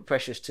that's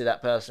precious to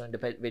that person,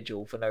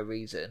 individual, for no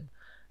reason,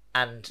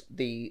 and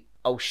the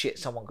oh shit,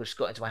 someone just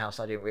got into my house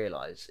and I didn't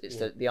realise. It's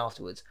the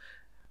afterwards.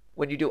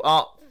 When you do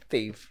art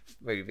thief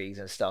movies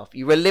and stuff,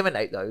 you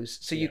eliminate those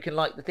so you can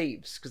like the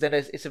thieves, because then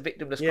it's a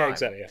victimless crime. Yeah,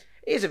 exactly. Yeah.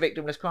 It is a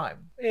victimless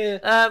crime. Yeah.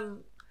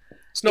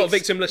 It's not a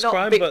victimless not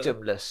crime,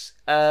 victimless.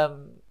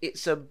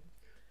 It's a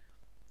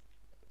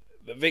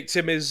the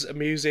victim is a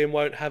museum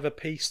won't have a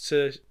piece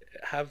to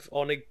have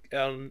on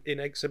in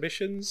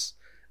exhibitions,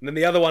 and then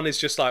the other one is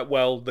just like,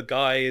 well, the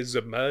guy is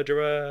a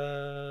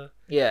murderer.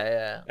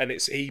 yeah. And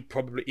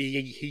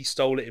he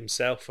stole it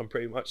himself, and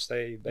pretty much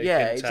they Yeah,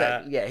 hint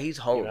exactly. at, Yeah, he's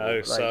horrible. you know,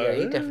 like, so- yeah,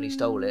 he definitely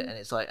stole it, and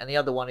it's like, and the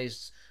other one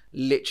is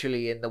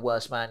literally in the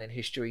worst man in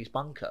history's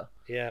bunker,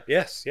 yeah,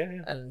 yes,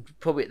 yeah. and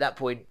probably at that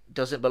point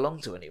doesn't belong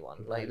to anyone.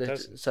 No, Like it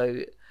doesn't.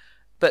 so,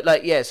 but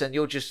like yes, and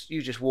you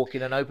just walk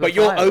in and open. But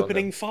you're fire on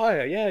opening them.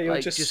 fire, yeah. You're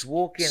Like, just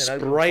walk in and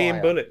open spraying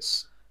fire.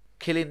 bullets.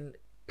 Killing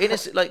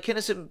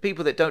innocent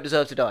people that don't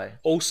deserve to die.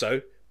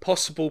 Also,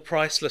 possible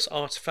priceless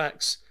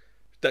artifacts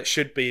that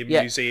should be in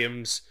Yeah.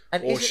 museums,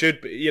 And or isn't-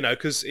 should be,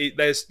 because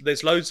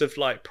there's loads of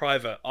like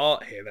private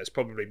art here that's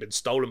probably been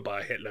stolen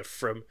by Hitler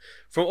from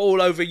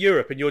all over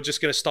Europe, and you're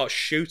just going to start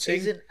shooting.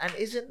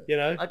 Isn't You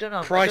know, I don't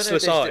know.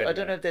 priceless art in I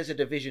don't know there. if there's a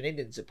division in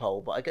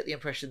Interpol, but I get the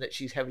impression that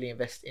she's heavily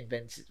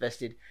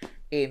invested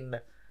in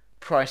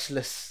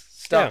priceless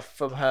stuff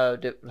from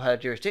her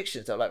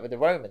jurisdiction, so like with the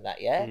Rome and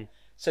that. Yeah.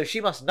 So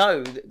she must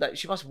know that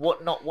she must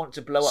not want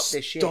to blow up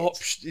this shit.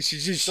 She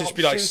should Stop just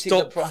be like, shooting the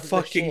stop priceless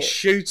fucking shit."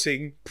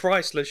 shooting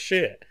priceless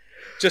shit,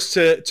 just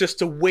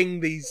to wing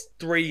these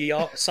three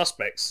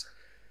suspects.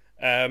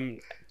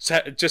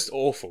 Just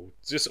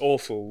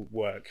awful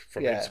work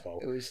from Yeah,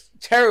 Interpol. it was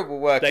terrible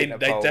work. They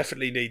Interpol.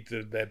 definitely need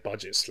their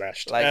budget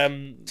slashed. Like,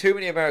 too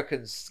many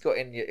Americans got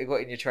in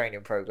your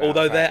training program.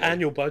 although their apparently.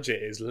 annual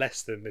budget is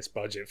less than this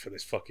budget for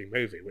this fucking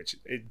movie, which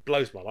it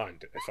blows my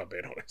mind if I'm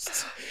being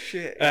honest.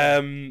 shit.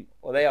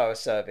 Well, they are a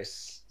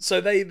service.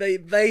 so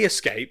they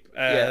escape,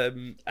 Yeah.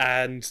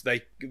 and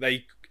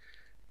they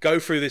go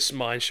through this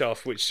mine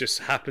shaft, which just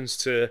happens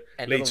to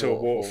End lead on a to a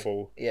waterfall.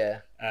 waterfall. Yeah.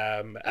 I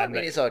And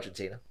mean, it's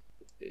Argentina.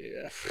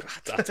 yeah,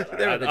 I don't know.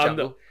 They're in the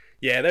jungle.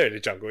 Yeah, they're in the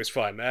jungle. It's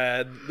fine.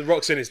 The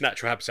rock's in its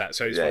natural habitat,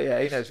 so it's fine. Yeah,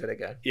 he knows where they're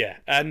going. Yeah,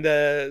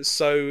 and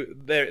so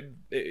there,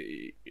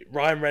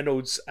 Ryan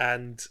Reynolds,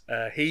 and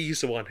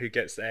he's the one who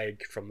gets the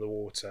egg from the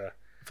water.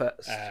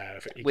 First.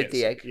 He With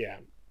the egg.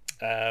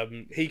 Yeah,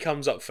 he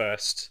comes up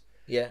first.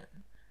 Yeah.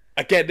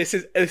 Again, this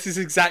is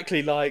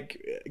exactly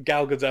like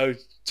Gal Gadot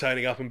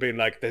turning up and being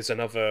like, "There's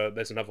another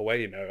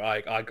way."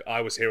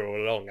 I was here all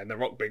along, and The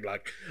Rock being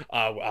like,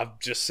 "I'm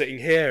just sitting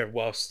here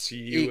whilst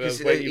you."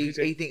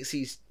 He thinks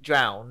he's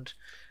drowned,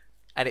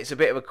 and it's a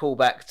bit of a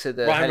callback to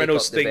the Ryan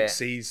Reynolds helicopter thinks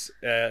bit. he's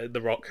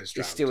The Rock has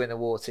drowned. He's still in the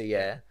water.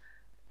 Yeah.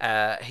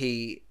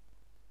 He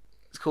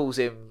calls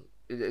him.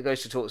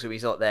 Goes to talk to him.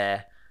 He's not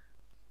there.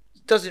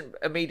 Doesn't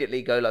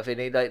immediately go like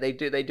they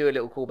do a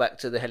little callback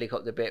to the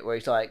helicopter bit where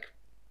he's like,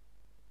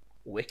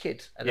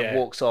 "Wicked," and then Yeah.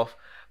 walks off.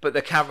 But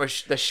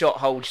the shot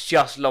holds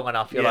just long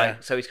enough. You're Yeah.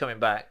 like, so he's coming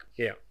back.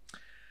 Yeah,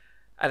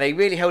 And they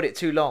really held it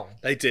too long.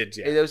 they did.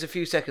 Yeah, There was a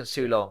few seconds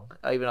too long,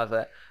 even over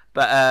that.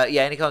 But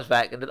yeah, and he comes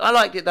back, and I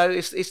liked it though.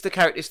 It's the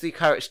character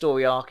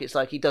story arc. It's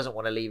like he doesn't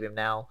want to leave him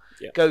now.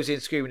 Yeah. Goes in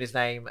screaming his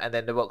name, and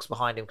then The Rock's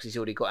behind him because he's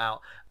already got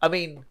out. I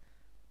mean,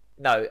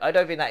 no, I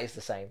don't think that is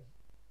the same.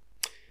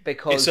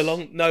 Because it's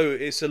along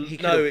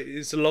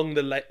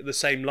the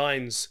same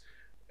lines.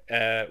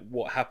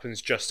 What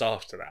happens just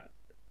after that?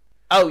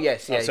 oh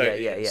yes, yeah, so-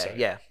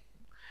 yeah.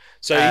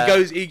 So he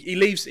goes, he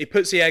leaves, he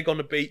puts the egg on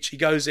the beach. He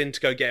goes in to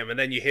go get him, and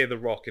then you hear The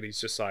Rock, and he's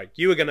just like,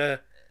 "You were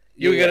gonna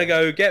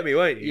go get me,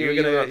 weren't you?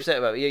 You were upset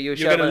about it. You were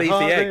you're gonna leave the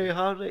Harley, egg."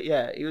 Harley.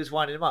 Yeah, he was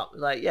winding him up.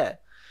 Like, yeah.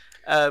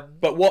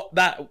 But what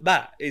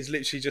that is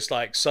literally just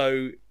like,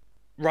 so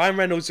Ryan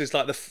Reynolds is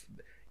like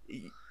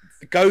he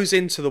goes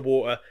into the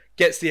water,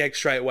 gets the egg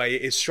straight away,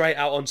 is straight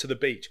out onto the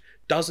beach,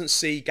 doesn't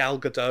see Gal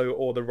Gadot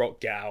or The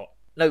Rock get out.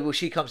 No, well,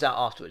 she comes out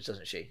afterwards,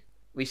 doesn't she?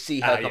 We see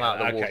her come out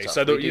of the water.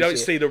 So We you don't it.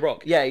 see The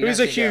Rock. Yeah, you who's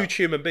don't a see her. huge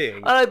human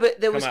being. I know,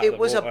 but come out of it the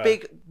was a water.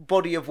 big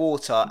body of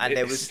water, and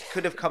It's-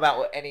 could have come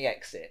out at any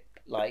exit.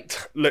 Like,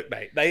 Look,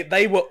 mate,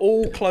 they were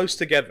all close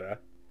together.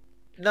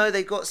 no,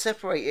 they got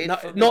separated. No,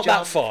 from the not that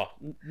jump. far.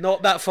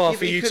 Not that far Yeah, for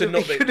but you could to have-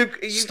 not you be. could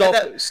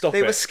have- Stop They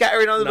it. were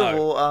scattering under the No,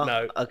 water.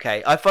 no.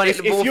 Okay, I find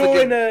it more If you're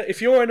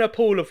forgiving. in a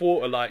pool of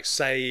water, like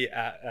say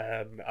at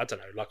I don't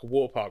know, like a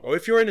water park, or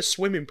if you're in a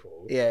swimming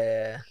pool,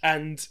 Yeah.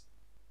 and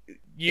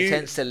you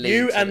tends to lead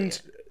you to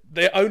and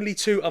the only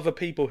two other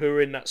people who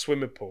are in that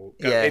swimming pool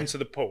go Yeah. into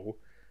the pool,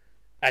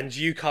 and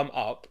you come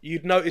up,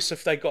 you'd notice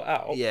if they got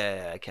out.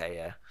 Yeah. Okay.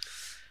 Yeah.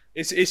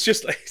 It's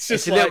just It's a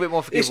like, little bit more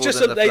it's forgivable just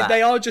than that the flat.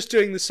 they are just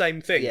doing the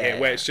same thing Yeah. here,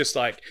 where it's just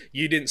like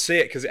you didn't see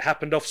it because it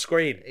happened off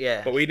screen.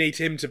 Yeah. But we need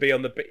him to be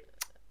on the beat.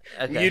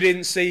 Okay. You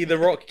didn't see The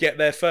Rock get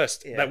there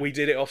first. Yeah. That we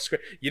did it off screen.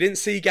 You didn't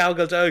see Gal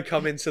Gadot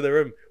come into the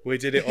room. We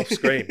did it off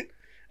screen.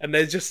 And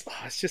they're just,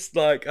 it's just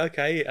like,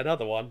 okay,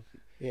 another one.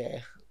 Yeah,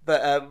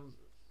 but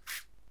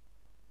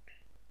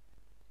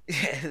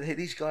yeah,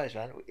 these guys,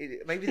 man.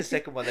 Maybe the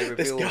second one they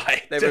This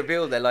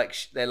reveal guy.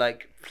 they're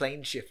like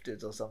plane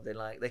shifters or something.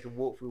 Like they can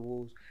walk through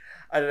walls.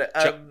 I don't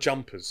know.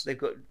 Jumpers. They've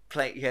got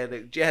plane. Yeah,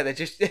 they're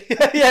just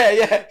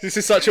yeah. This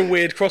is such a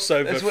weird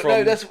crossover That's what,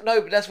 from.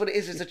 but that's what it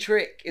is. It's a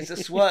trick. It's a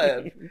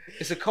swerve.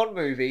 It's a con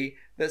movie.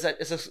 It's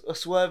a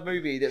swerve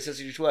movie that's a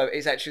swerve.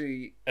 It's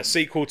actually a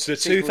sequel to the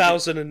Sequel to-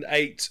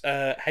 2008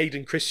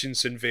 Hayden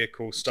Christensen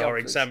vehicle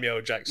starring Jumpers. Samuel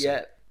L. Jackson.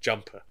 Yeah.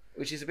 Jumper.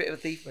 which is a bit of a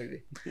thief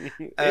movie.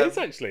 It is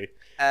actually.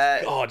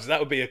 God, that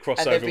would be a and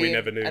crossover we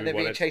never knew and we they're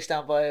being wanted. chased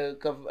down by a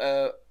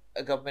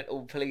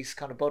governmental police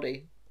kind of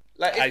body.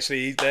 Like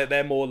Actually,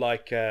 they're more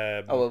like.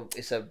 oh, well,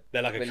 it's a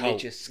they're like a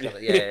religious cult.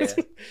 kind of, yeah.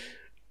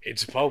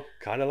 Interpol,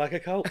 kind of like a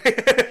cult.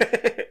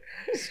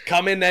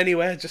 Come in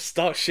anywhere, just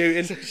start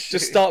shooting,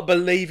 just start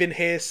believing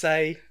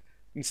hearsay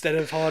instead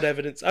of hard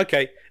evidence.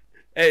 Okay,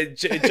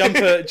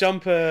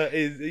 Jumper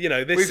is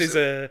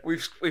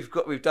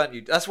We've done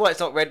you. That's why it's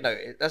not Red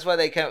Notice. That's why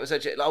they came up with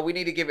such a like. We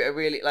need to give it a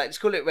really like. Let's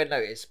call it Red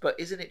Notice, but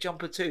isn't it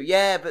Jumper 2?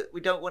 Yeah, but we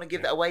don't want to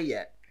give that away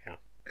yet. Yeah.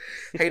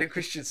 Hayden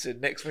Christensen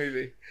next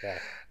movie. Yeah.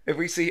 If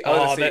we see,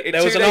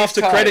 there was an after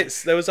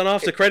credits. There was an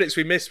after credits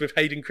we missed with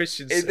Hayden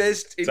Christensen.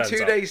 In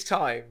 2 days'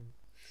 time,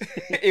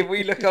 if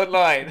we look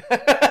online,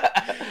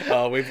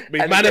 we've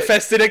and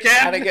manifested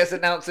again. and it gets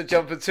announced at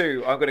Jumper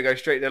 2, I'm going to go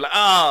straight there like,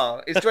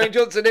 is Dwayne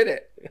Johnson in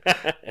it?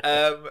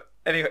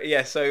 Anyway,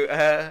 yeah. So,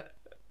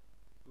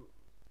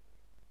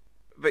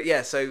 but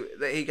yeah, so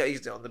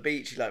he's on the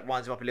beach. He like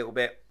winds him up a little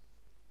bit.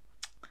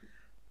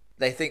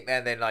 They think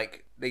then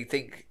like they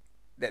think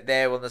that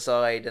they're on the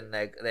side, and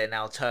they're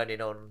now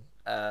turning on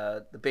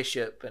the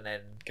bishop, and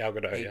then Gal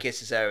Gadot, he yeah.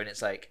 kisses her, and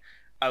it's like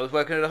I was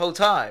working it the whole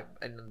time,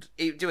 and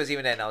it was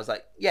even then I was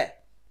like, yeah.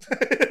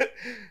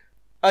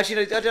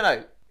 Actually, no, I don't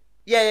know.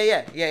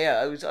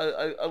 Yeah.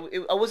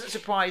 I wasn't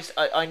surprised.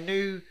 I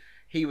knew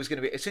he was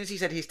going to be. As soon as he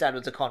said his dad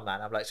was a con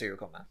man, I'm like, so you're a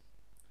con man.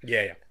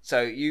 Yeah.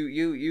 So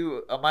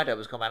you. My dad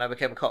was a con man. I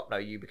became a cop. No,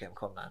 you became a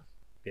con man.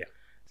 Yeah.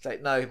 It's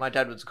like no, my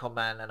dad was a con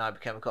man, and I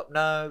became a cop.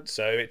 No.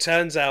 So it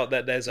turns out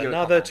that there's You're a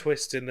another con man.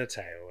 twist in the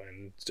tale,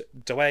 and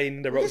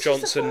Dwayne the Rock This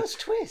Johnson. is the first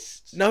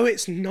twist. No,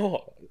 it's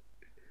not.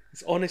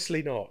 It's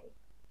honestly not.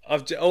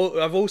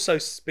 I've also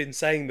been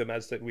saying them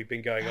as that we've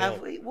been going Have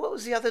along. we? What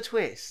was the other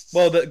twist?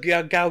 Well, that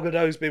Gal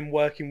Gadot's been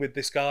working with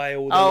this guy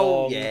all oh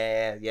along.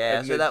 yeah.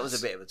 And So that was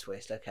it's- a bit of a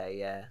twist. Okay,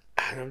 yeah.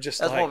 And I'm just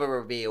That's like, more of a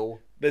reveal.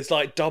 there's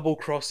like double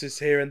crosses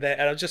here and there,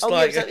 and I'm just Oh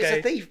like, yeah, okay,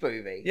 it's a thief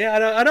movie. yeah,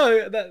 I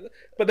know that,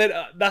 but then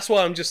that's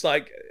why I'm just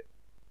like,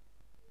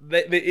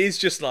 there is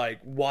just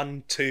like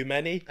one too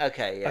many.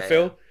 Okay, yeah. I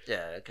feel.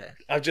 Yeah, okay.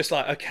 I'm just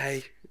like,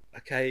 okay,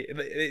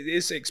 it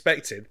is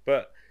expected,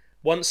 but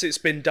once it's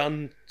been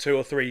done 2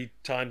 or 3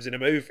 times in a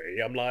movie,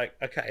 I'm like,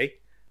 okay,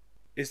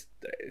 is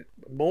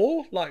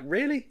more like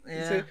really?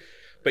 Is Yeah. it?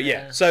 But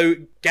yeah, Yeah. so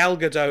Gal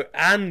Gadot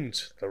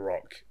and The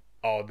Rock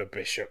are the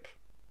bishop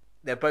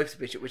They're both the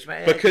bishop, which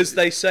may because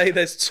they say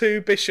there's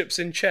 2 bishops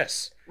in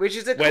chess. which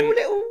is a when- cool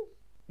little.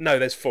 No,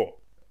 there's 4.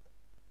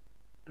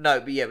 No,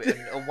 but yeah, but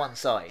on one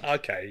side.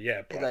 Okay,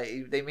 yeah,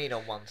 right. They mean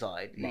on one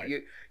side.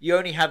 Right. You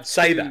only have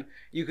Say two, that.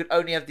 You can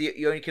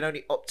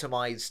only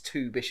optimize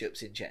 2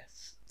 bishops in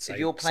chess. Say- if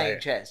you're say playing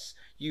it. chess,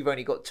 you've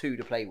only got 2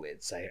 to play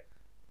with. Say it.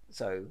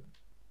 So,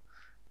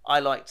 I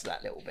liked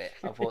that little bit.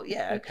 I thought,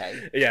 yeah,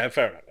 okay. Yeah,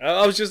 fair enough.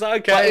 I was just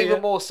like, okay, But even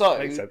yeah, more so,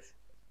 makes sense.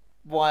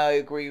 why I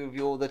agree with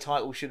you. The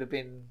title should have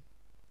been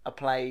a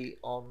play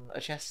on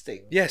a chess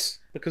thing. Yes,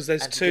 because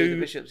there's and to do the 2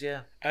 bishops,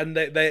 yeah. and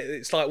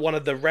it's like one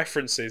of the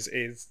references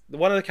is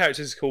one of the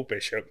characters is called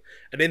Bishop,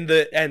 and in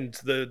the end,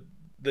 the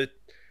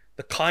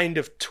kind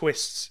of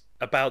twists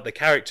about the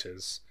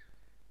characters,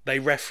 they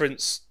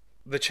reference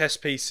the chess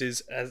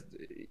pieces as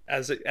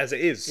it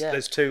is. Yeah.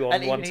 There's 2 on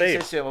And one even he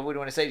team, says to him, I wouldn't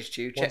want to say this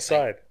to you, one checkmate.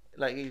 side.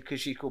 Like, because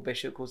she's called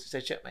Bishop, of course it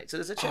says checkmate. So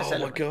there's a chess Oh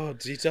element. my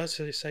god, he does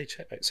say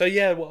checkmate. So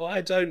yeah, well,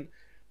 I don't.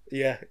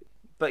 Yeah,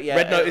 But yeah,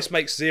 Red Notice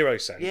makes 0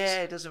 sense.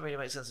 yeah, it doesn't really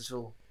make sense at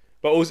all.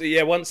 But also,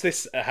 yeah, once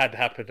this had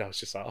happened, I was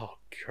just like, oh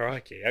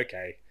crikey,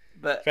 okay,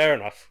 But fair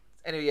enough.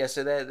 anyway, yeah.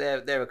 So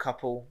they're a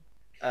couple.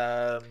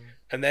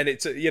 And then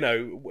it's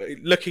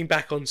looking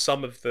back on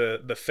some of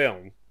the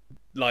film,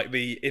 like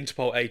the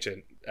Interpol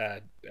agent,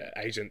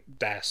 Agent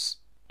Das.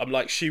 I'm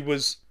like, she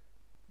was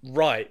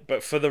right,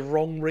 but for the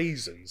wrong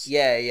reasons.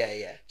 Yeah. Do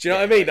you know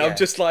what I mean? Yeah. I'm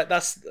just like,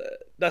 that's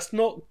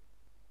not.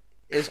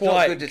 It's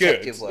quite not good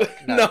detective good.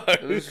 work. No, No.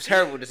 It was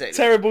terrible detective.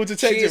 Terrible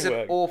detective She is work.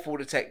 an awful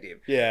detective.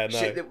 Yeah, no.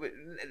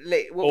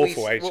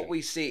 Awful agent. What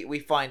we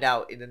find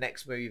out in the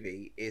next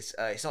movie is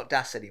it's not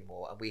Das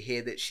anymore, and we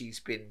hear that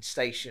she's been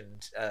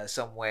stationed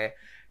somewhere,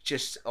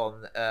 just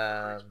on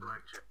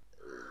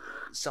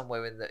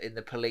somewhere in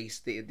the police,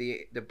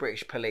 the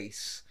British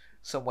police,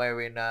 somewhere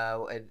in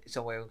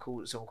someone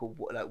called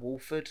like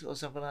Wolford or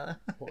something like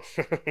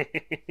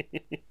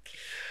that.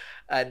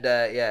 And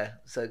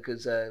so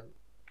because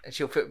and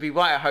she'll be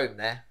right at home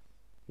there.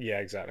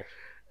 Yeah, exactly.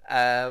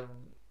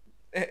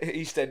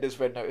 EastEnders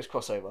Red Notice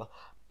crossover.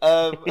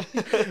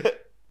 The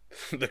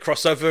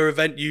crossover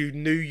event you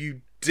knew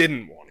you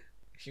didn't want.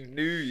 You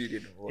knew you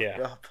didn't want. Yeah.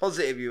 You're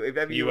positive you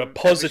were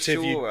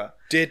positive you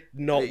did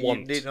not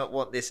want. You did not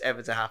want this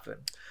ever to happen.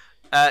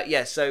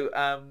 So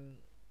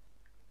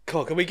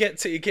Cool. Can we get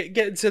to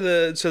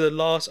the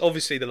last?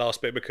 Obviously, the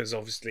last bit, because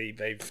obviously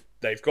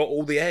they've got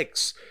all the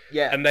eggs.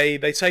 Yeah. And they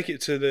take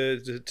it to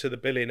the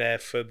billionaire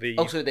for the.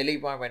 Also, they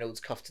leave Ryan Reynolds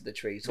cuffed to the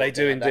tree. They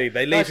do indeed.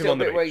 They leave him on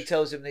the beach. Where he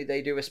tells them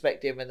they do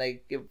respect him and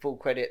they give full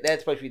credit. They're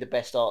supposed to be the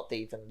best art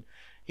thief, and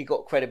he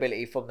got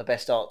credibility from the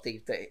best art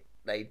thief that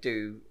they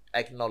do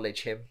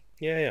acknowledge him.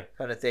 Yeah.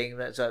 Kind of thing.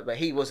 But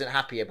he wasn't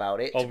happy about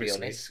it, Obviously, to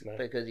be honest, no.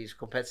 because he's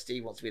competitive.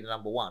 He wants to be the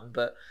number one,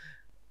 but.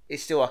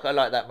 It's still like I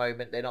like that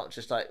moment. They're not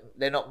just like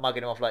they're not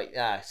mugging him off like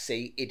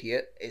see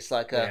idiot. It's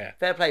like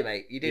fair play,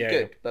 mate. You did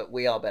good, but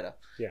we are better.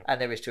 Yeah,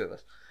 and there is two of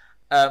us.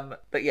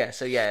 But yeah,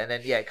 so yeah, and then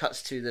it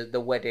cuts to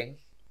the wedding,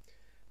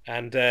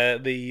 and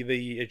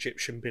the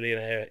Egyptian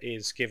billionaire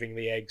is giving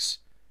the eggs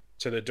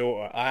to the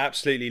daughter. I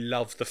absolutely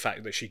love the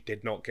fact that she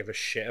did not give a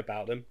shit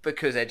about them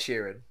because Ed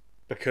Sheeran.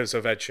 Because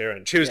of Ed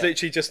Sheeran, she was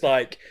literally just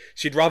like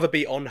she'd rather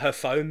be on her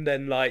phone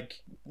than like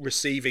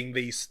receiving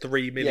these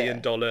 $3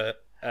 million.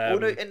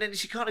 And then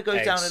she kind of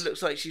goes down and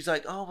looks like she's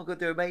like, oh my god,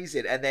 they're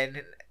amazing. And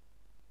then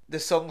the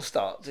song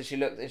starts and she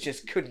looks and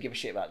just couldn't give a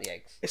shit about the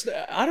eggs.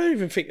 I don't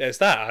even think there's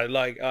that.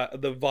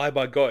 The vibe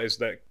I got is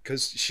that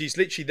because she's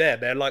literally there,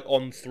 they're like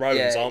on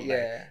thrones, aren't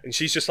they? And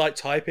she's just like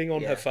typing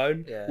on her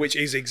phone, which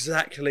is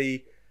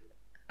exactly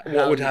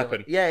what would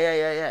happen.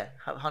 Yeah.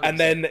 100%. And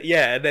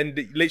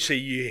then literally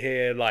you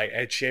hear like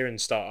Ed Sheeran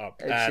start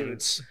up,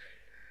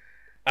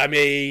 I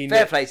mean,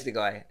 fair play to the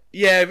guy.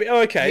 Yeah,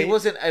 okay. He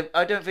wasn't.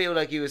 I don't feel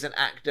like he was an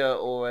actor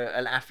or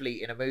an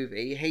athlete in a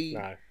movie.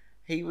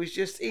 He was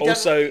just. He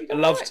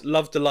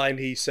loved the line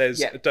he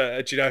says. Yeah.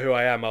 Do you know who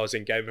I am? I was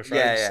in Game of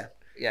Thrones.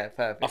 Yeah.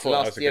 Perfect. I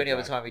thought the only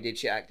other time he did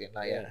shit acting.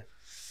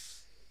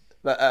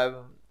 But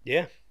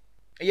yeah,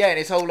 and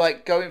his whole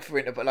like going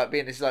for Interpol, like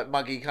being this like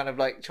muggy kind of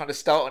like trying to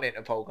start on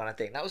Interpol kind of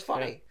thing. That was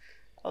funny. Yeah.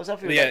 I was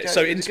happy with that.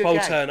 So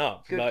Interpol turn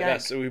up.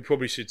 We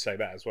probably should say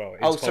that as well.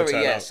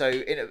 Interpol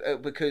So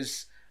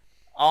because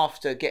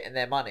after getting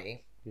their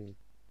money,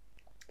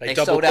 they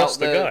sold out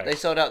the guy. They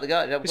sold out the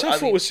guy, which I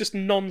thought was just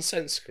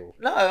nonsensical.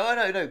 No,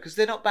 I know, because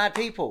they're not bad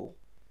people.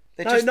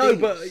 They're just thieves.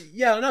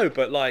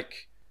 But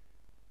like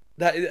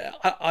that.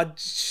 But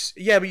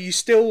he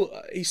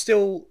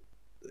still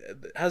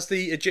has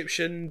the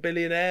Egyptian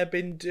billionaire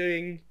been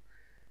doing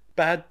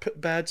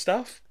bad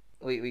stuff.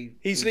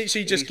 He's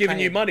literally just giving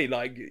you money.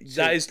 Like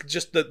that is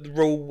just the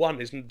rule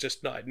one. Isn't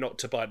just not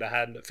to bite the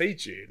hand that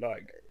feeds you.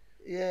 Like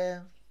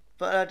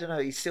but I don't know.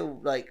 He's still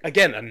like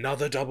again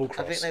another double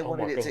cross. I think they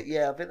wanted it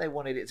to. I think they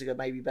wanted it to go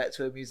maybe back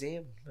to a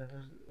museum.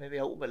 Maybe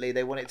ultimately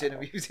they want it to in a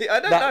museum. I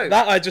don't know.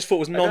 That I just thought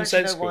was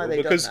nonsensical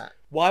because done that.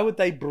 Why would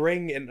they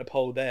bring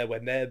Interpol there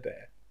when they're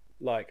there?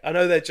 Like I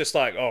know they're just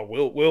like, oh,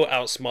 we'll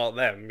outsmart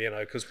them,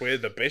 because we're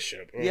the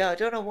bishop. Yeah, I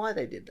don't know why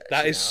they did that.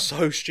 That is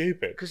so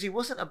stupid. Because he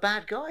wasn't a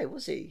bad guy,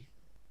 was he?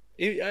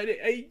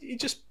 He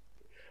just.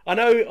 I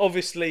know,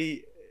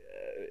 obviously,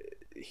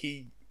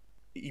 he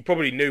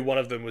probably knew one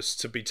of them was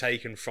to be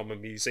taken from a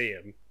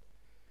museum.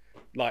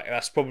 Like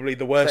that's probably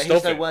the worst. But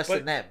he's no worse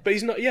than them. But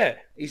he's not. Yeah,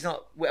 he's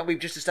not. We've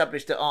just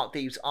established that art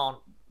thieves aren't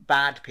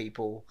bad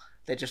people.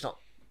 They're just not.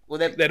 Well,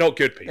 they're not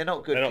good people. They're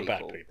not good people. Bad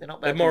people. They're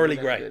not bad They're morally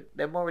grey.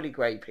 They're morally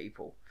grey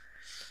people.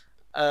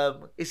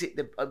 Is it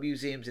the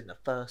museums in the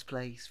first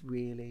place?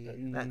 Really?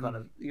 That kind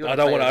of. I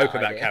don't want to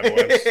open that can of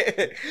worms.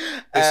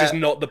 This is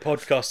not the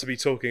podcast to be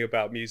talking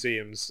about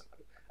museums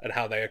and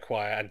how they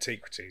acquire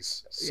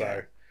antiquities. So,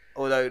 yeah.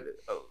 Although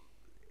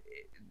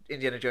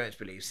Indiana Jones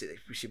believes that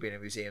we should be in a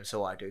museum,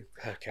 so I do.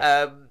 Okay.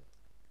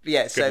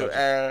 So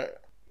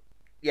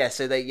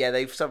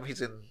they for some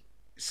reason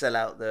sell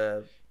out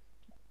the.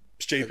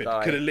 Stupid.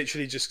 Could have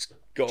literally just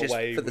got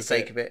away for the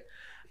sake of it.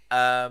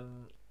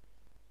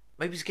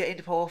 Maybe just get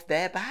Interpol off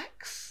their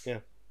backs. Yeah.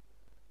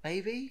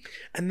 Maybe.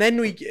 And then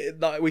we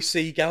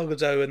see Gal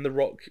Gadot and The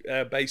Rock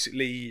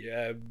basically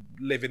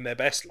living their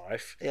best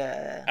life.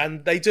 Yeah.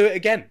 And they do it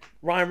again.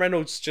 Ryan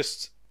Reynolds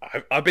just,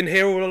 I've been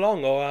here all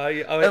along, or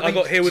I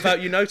got here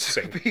without you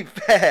noticing. To be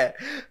fair,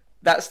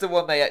 That's the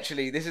one they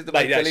actually. This is the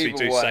They most actually believable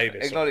do one. say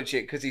this Acknowledge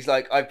it because he's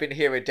like, "I've been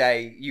here a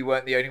day. You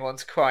weren't the only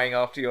ones crying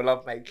after your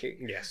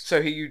lovemaking." Yes. So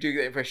you do get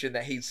the impression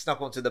that he's snuck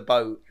onto the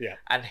boat Yeah.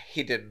 and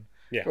hidden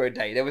Yeah. for a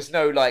day. There was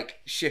no like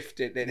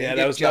shifted. Yeah,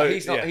 there was no-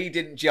 He's not. yeah. He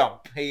didn't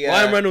jump.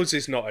 Ryan Reynolds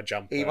is not a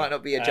jumper. he might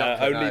not be a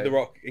jumper, Only no. The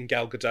Rock and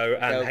Gal Gadot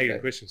and Gal Hayden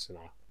Gadot. Christensen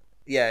are.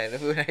 Yeah,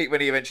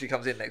 when he eventually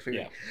comes in next week.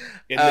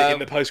 Yeah. In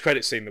the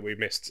post-credit scene that we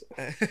missed.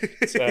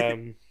 It's,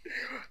 No,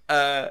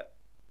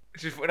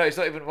 it's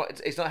not even.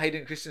 It's not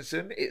Hayden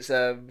Christensen. It's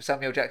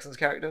Samuel Jackson's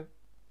character.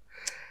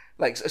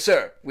 Like,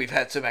 sir, we've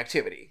had some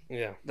activity.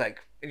 Yeah. Like,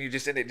 and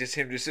just him like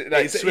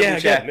It's- swivel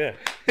chair. again,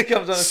 He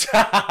comes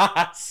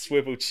on.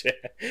 Swivel chair.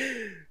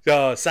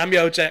 Oh,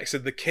 Samuel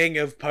Jackson, the king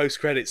of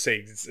post-credit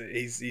scenes.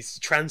 He's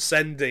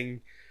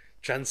transcending.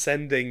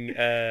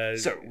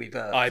 Sir, we've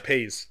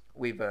IPs.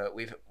 we've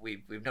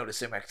noticed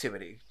some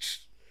activity.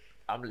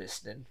 I'm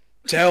listening.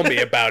 Tell me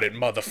about it,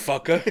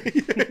 motherfucker.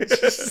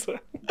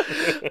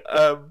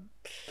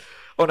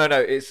 Oh no,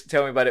 it's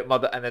tell me about it,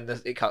 mother, and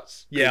then it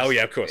cuts. Yeah. Oh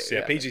yeah. Of course.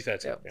 Yeah.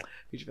 PG-13. Yeah. Yeah.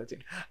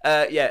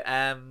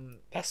 PG-13.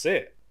 That's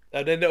it.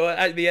 And then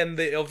at the end,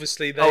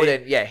 obviously they. Oh,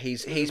 then yeah,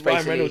 he's Ryan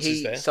basically Reynolds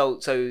is there.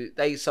 sold. So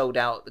they sold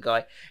out the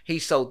guy. He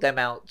sold them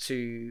out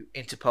to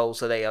Interpol,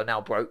 so they are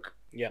now broke.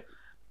 Yeah.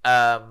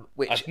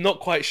 Which I'm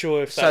not quite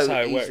sure if that's so how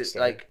it easy- works. though.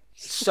 Like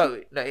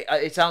so, no,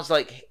 it sounds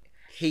like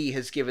he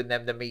has given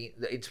them the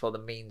Interpol the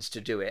means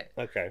to do it.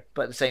 Okay.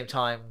 But at the same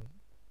time,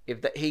 if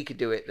he could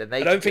do it, then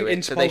they. I don't could think do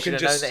it. So Interpol they can should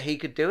have just- known that he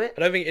could do it.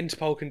 I don't think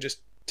Interpol can just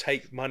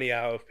take money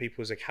out of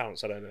people's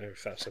accounts. I don't know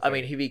if that's. I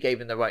mean, he gave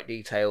them the right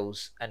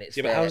details, and it's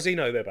yeah, but there. how does he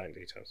know their bank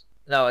details?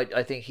 No,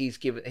 I think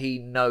he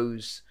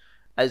knows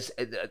as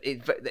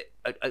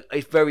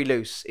it's very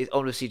loose. It's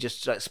honestly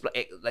just like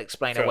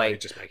explain Feel like away,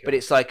 he'd just make it but up.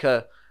 it's like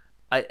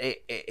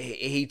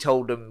he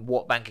told them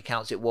what bank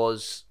accounts it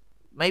was.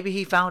 Maybe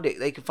he found it.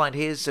 They could find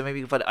his, so maybe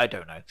he can find it. I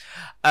don't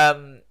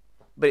know.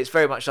 But it's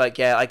very much like,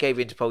 yeah, I gave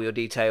Interpol your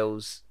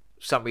details.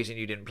 For some reason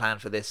you didn't plan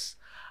for this.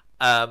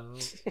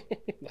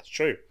 That's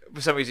true. For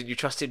some reason you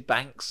trusted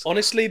banks.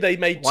 Honestly, they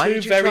made Why two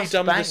did you very trust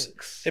dumb.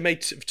 banks? They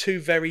made two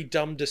very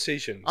dumb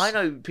decisions. I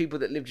know people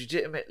that live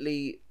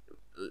legitimately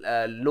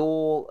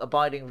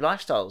law-abiding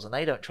lifestyles, and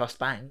they don't trust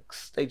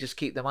banks. They just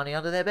keep their money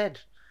under their bed.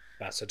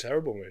 That's a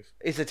terrible move.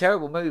 It's a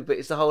terrible move, but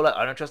it's the whole like,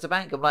 I don't trust a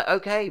bank. I'm like,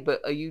 okay,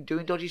 but are you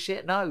doing dodgy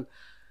shit? No.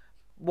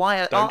 Why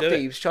are Don't art do it.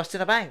 thieves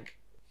trusting a bank?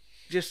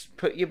 Just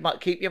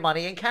keep your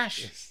money in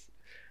cash.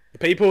 The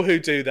people who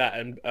do that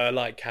and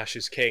like cash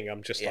is king,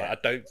 I'm just Yeah. like,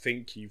 I don't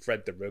think you've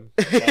read the room.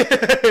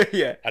 Like,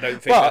 Yeah. I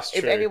don't think But that's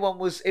if true.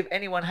 if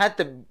anyone had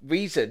the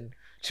reason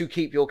to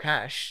keep your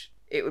cash,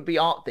 it would be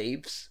art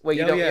thieves, where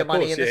you Oh, don't yeah, want your of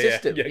money course, in the yeah, yeah.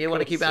 system. Yeah, You of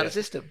want to keep it course, out of the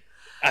yeah. system.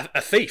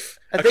 A thief,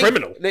 a thief,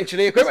 criminal.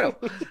 literally a criminal.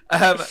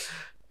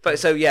 But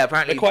so yeah,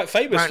 apparently They're quite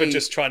famous for apparently-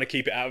 just trying to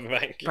keep it out of the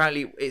bank.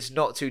 Apparently, it's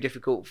not too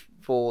difficult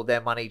for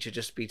their money to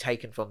just be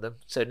taken from them.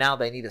 So now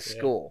they need a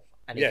score,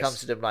 and he Yes.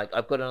 comes to them like,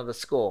 "I've got another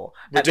score."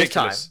 At this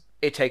Ridiculous. time,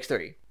 it takes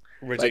 3.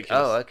 Ridiculous. Like,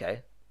 oh,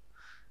 okay.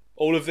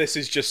 All of this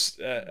is just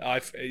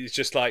it's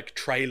just like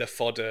trailer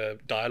fodder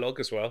dialogue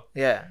as well.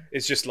 Yeah.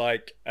 It's just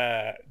like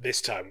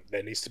this time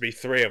there needs to be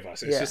 3 of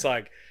us. It's Yeah. just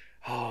like,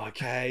 oh,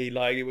 okay,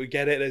 like we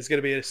get it. There's going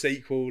to be a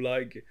sequel.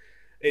 Like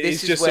This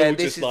it's is just where all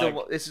this just is like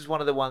this is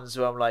one of the ones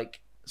where I'm like,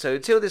 so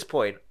until this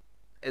point,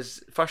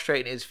 as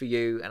frustrating it is for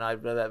you, and I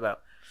know that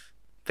about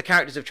the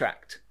characters have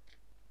tracked.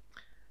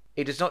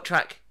 It does not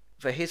track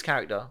for his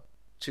character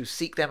to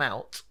seek them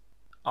out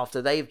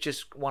after they've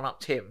just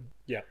one-upped him.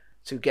 Yeah.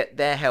 To get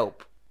their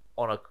help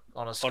on a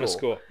score. on a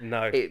score.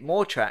 No, It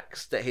more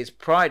tracks that his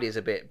pride is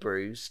a bit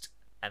bruised,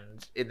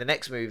 and in the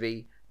next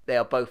movie they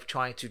are both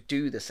trying to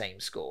do the same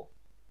score,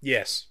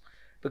 yes.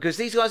 because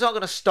these guys aren't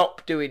going to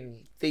stop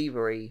doing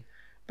thievery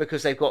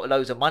because they've got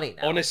loads of money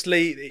now.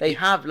 Honestly, They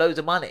have loads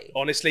of money.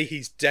 honestly,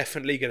 he's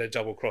definitely going to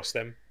double cross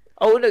them.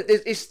 Oh no,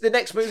 it's the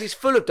next movie's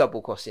full of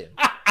double crossing.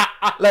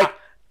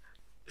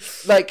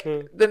 like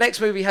the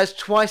next movie has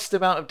twice the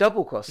amount of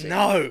double crossing.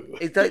 No,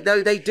 They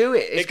do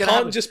it. It's it gonna can't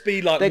happen. just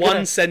be like They're one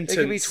gonna- sentence.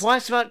 There could be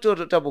twice the amount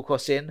of double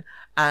crossing,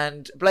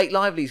 and Blake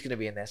Lively's going to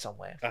be in there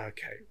somewhere.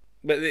 Okay,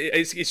 but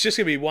it's just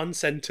going to be one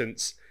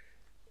sentence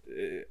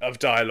of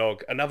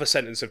dialogue, another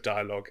sentence of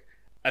dialogue,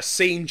 a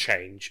scene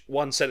change,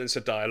 one sentence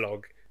of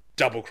dialogue,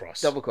 double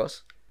cross. Double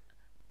cross.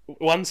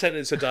 One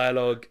sentence of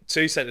dialogue,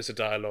 2 sentences of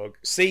dialogue,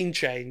 scene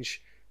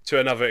change to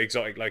another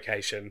exotic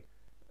location,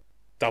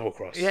 double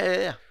cross.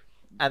 Yeah.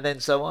 And then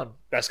so on.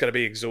 That's going to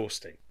be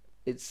exhausting.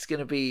 It's going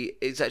to be.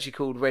 It's actually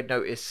called Red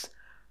Notice.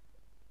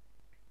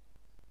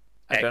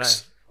 I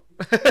X.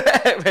 don't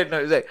know. Red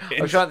Notice X.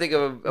 I'm trying to think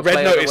of a Red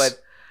play on the Notice word.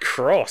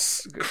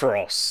 cross.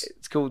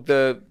 It's called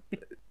the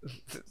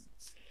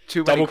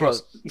too many Double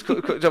cross. It's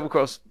called double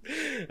cross.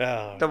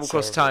 Oh, Double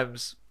cross horrible.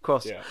 times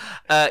cross. Yeah.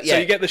 Yeah. So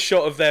you get the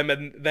shot of them,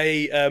 and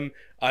they.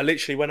 I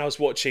literally, when I was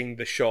watching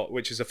the shot,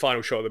 which is the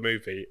final shot of the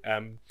movie,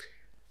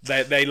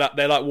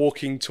 they're like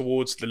walking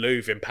towards the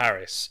Louvre in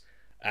Paris,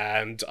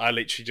 and I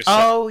literally just.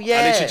 Oh, I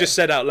yeah. literally just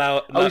said out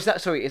loud. Oh, is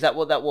that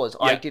what that was?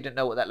 I Yeah. didn't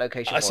know what that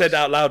location I was. said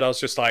out loud. I was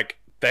just like,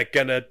 they're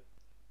gonna.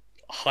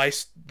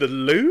 heist the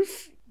Louvre.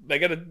 They're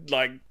gonna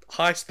like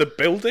heist the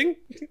building.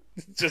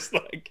 Just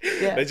like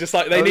they're just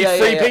like they need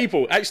three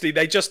people. Actually,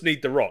 they just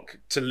need The Rock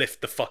to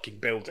lift the fucking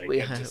building.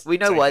 We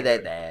know why they're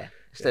there.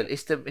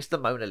 It's the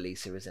Mona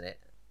Lisa, isn't it?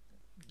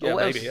 Yeah,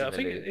 maybe. I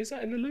think is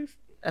that in the Louvre?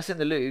 That's in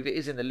the Louvre. It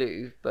is in the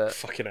Louvre, but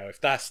fucking hell,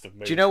 if that's the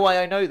movie. Do you know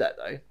why I know that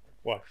though?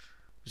 Why?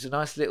 It's a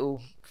nice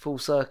little full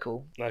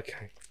circle.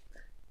 Okay.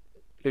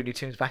 Looney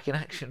Tunes back in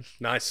action.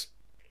 Nice.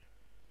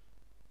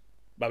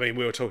 I mean,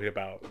 we were talking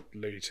about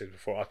Looney Tunes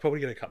before. I was probably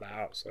going to cut that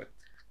out. So.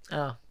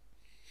 Oh.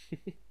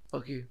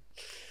 Fuck you.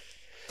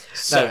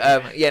 So,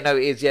 no,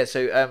 it is. Yeah,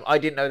 so I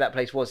didn't know that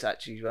place was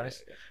actually. To be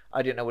honest,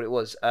 I didn't know what it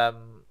was.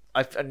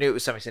 I knew it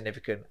was something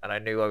significant, and I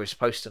knew I was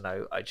supposed to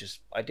know. I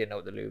didn't know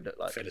what the Louvre looked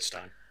like.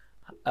 Philistine.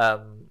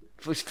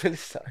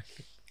 Philistine.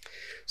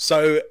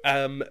 So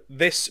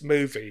this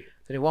movie.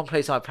 There's only one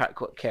place I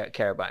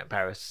care about in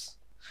Paris,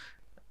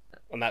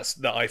 and that's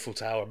the Eiffel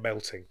Tower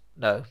melting.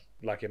 No,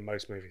 like in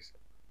most movies.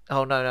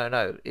 Oh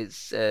no!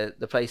 It's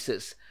the place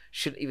that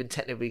shouldn't even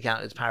technically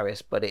count as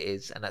Paris, but it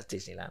is, and that's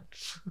Disneyland.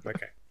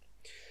 Okay.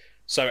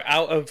 So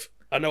out of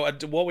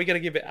what are we going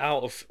to give it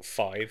out of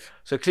 5?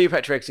 So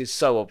Cleopatra eggs is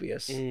so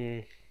obvious.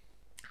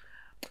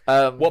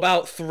 What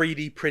about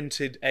 3D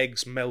printed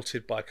eggs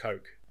melted by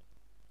Coke?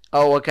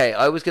 Oh, okay.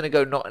 I was going to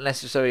go not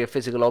necessarily a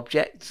physical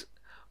object.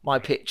 My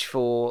pitch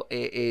for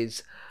it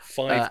is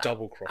 5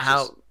 double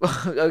crosses.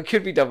 It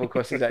could be double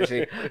crosses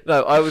actually.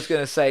 No, I was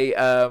going to say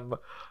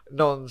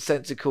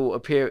nonsensical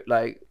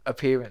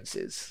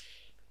appearances.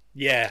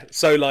 Yeah.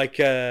 So like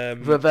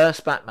reverse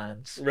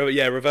Batmans.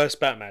 Reverse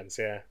Batmans.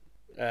 Yeah.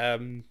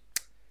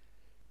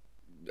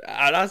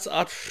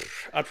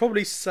 I'd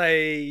probably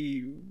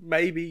say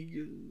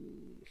maybe.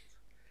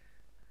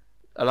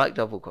 I like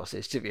double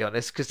crosses, to be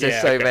honest, because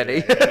there's so many.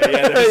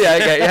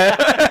 Yeah,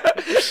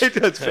 it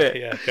does fit.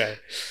 Yeah, okay.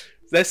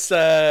 Let's.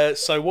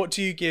 So, what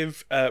do you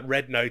give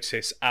Red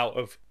Notice out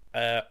of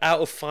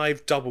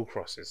 5 double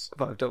crosses?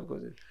 5 double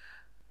crosses.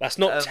 That's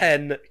not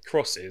 10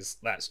 crosses.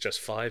 That's just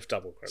 5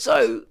 double crosses.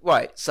 So,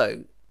 I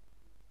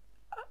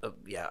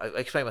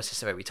explain my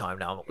system every time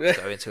now. I'm not going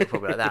to go into it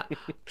probably like that.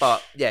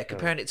 But yeah,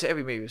 comparing it to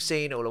every movie we've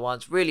seen all at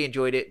once, really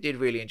enjoyed it. Did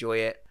really enjoy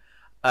it.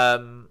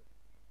 I'm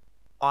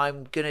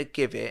gonna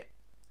give it.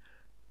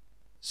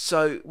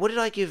 So, what did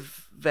I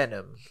give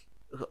Venom?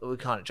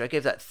 I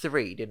gave that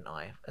 3, didn't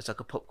I? As like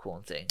a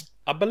popcorn thing.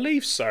 I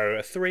believe so.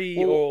 A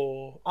 3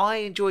 or. I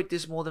enjoyed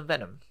this more than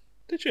Venom.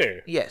 Did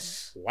you?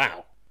 Yes.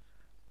 Wow.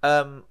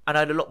 And I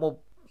had a lot more.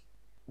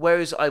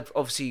 Whereas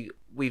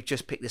we've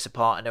just picked this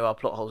apart and there are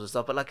plot holes and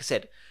stuff. But like I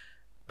said,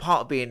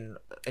 part of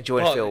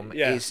enjoying a film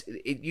is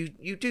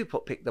you do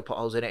pick the plot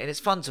holes in it, and it's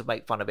fun to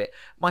make fun of it.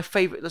 My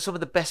favourite, some of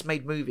the best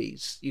made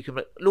movies.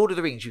 Lord of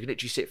the Rings, you can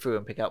literally sit through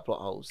and pick out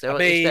plot holes.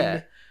 It's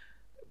there,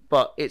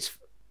 but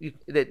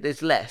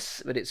there's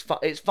less, but it's fun.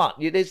 It's fun.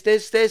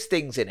 There's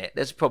things in it.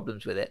 There's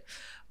problems with it,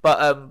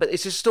 but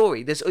it's a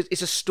story.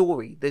 It's a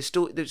story. The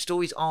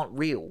stories aren't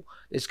real.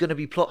 There's going to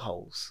be plot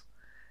holes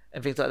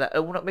and things like that.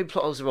 Well, not maybe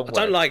plot holes the wrong way. I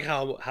don't like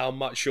how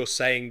much you're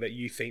saying that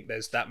you think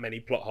there's that many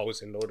plot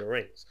holes in Lord of the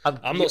Rings.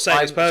 I'm not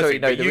saying it's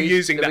perfect, but you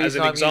using that as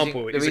an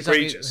example is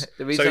egregious.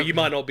 So you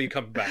might not be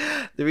coming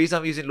back. The reason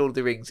I'm using Lord of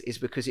the Rings is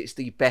because it's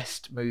the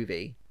best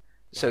movie.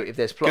 So if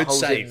there's plot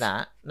holes in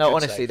that,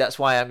 honestly, that's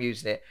why I'm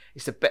using it.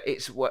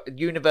 It's what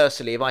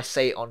universally, if I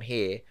say it on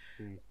here,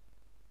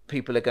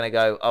 people are going to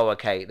go, "Oh,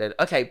 okay,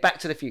 okay." Back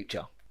to the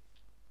Future.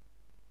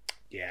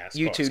 Yeah,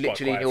 you two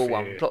literally in your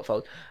one plot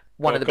holes.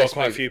 One of the best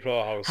movies,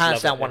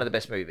 hands down, one of the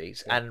best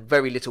movies, and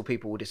very little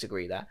people will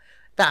disagree that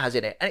has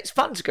in it, and it's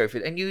fun to go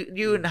through. And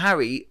you and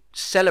Harry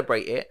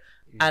celebrate it,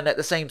 and at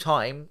the same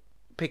time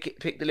pick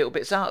the little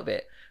bits out of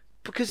it.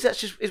 Because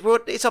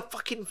it's a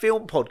fucking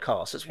film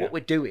podcast. That's what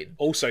we're doing.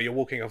 Also, you're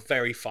walking a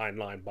very fine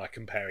line by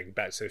comparing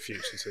Back to the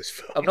Future to this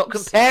film. I'm not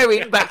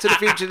comparing Back to the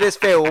Future to this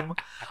film.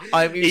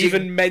 I'm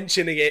even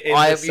mentioning it in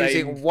the same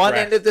using one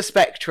end of the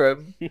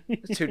spectrum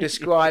to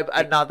describe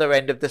another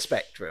end of the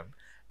spectrum.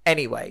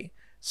 Anyway,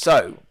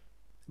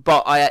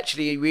 but I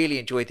actually really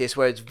enjoyed this,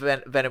 whereas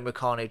Venom with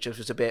Carnage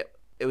was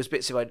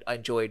bits I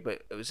enjoyed,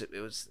 but it was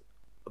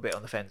a bit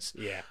on the fence.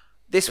 Yeah.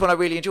 This one I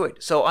really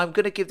enjoyed. So I'm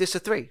going to give this a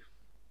 3.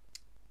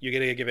 You're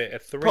going to give it a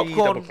 3 Popcorn,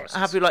 double crosses.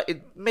 Happy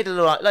middle of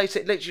the line, like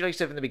I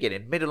said from the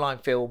beginning, middle line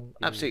film.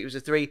 Absolutely, it was a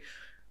 3.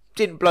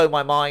 Didn't blow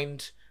my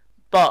mind,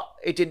 but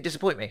it didn't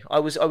disappoint me.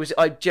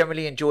 I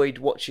generally enjoyed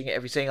watching it.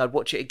 Everything. I'd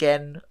watch it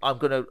again. I'm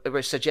going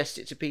to suggest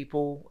it to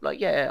people.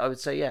 I would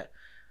say I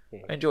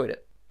enjoyed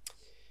it.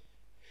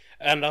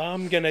 And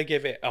I'm going to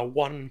give it a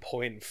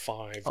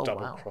 1.5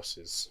 double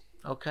crosses.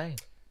 Okay.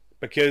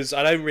 Because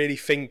I don't really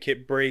think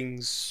it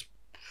brings.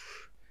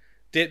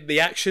 The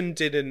action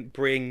didn't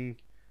bring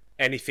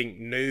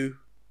anything new.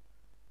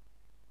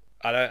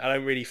 I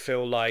don't really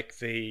feel like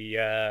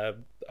I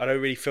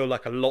don't really feel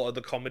like a lot of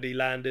the comedy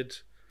landed.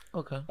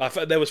 Okay.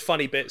 There was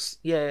funny bits.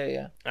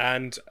 Yeah.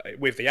 And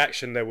with the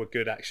action, there were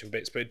good action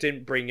bits, but it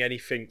didn't bring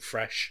anything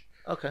fresh.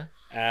 Okay.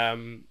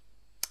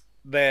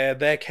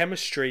 Their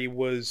chemistry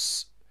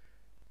was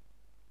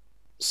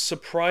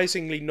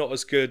surprisingly not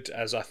as good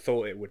as I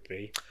thought it would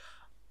be.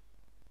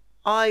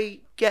 I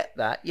get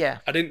that. Yeah.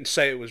 I didn't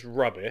say it was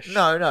rubbish.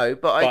 No,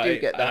 but I do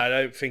get that. I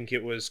don't think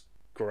it was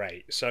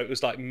great. So it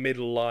was like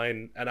middle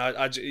line, and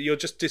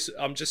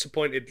I'm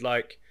disappointed.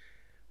 Like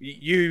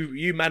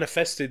you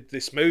manifested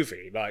this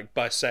movie like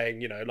by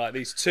saying, like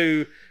these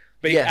two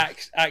big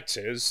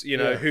actors,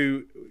 Yeah.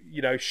 who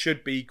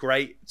should be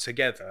great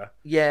together.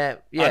 Yeah.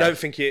 I don't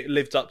think it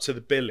lived up to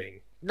the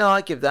billing. No,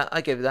 I give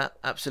that.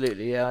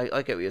 Absolutely. Yeah,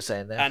 I get what you're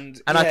saying there.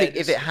 And I think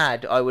if it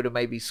had, I would have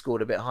maybe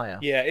scored a bit higher.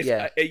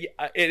 Yeah,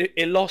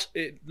 it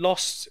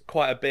lost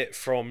quite a bit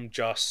from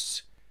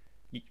just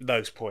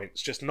those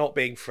points, just not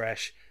being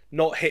fresh,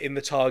 not hitting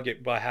the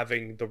target by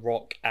having The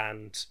Rock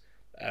and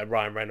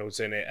Ryan Reynolds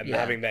in it, and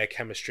having their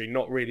chemistry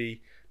not really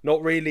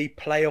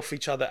play off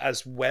each other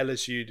as well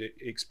as you'd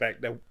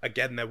expect. There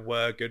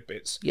were good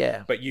bits,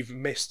 but you've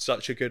missed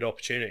such a good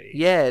opportunity.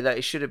 Yeah, that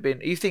it should have been.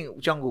 You think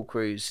Jungle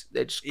Cruise?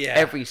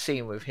 Every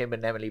scene with him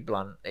and Emily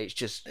Blunt, it's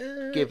just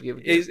give.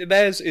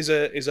 Theirs is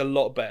a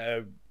lot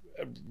better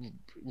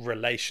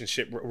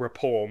relationship,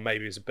 rapport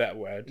maybe is a better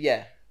word.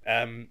 Yeah.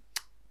 And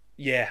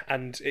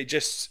it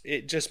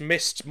just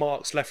missed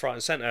marks left, right,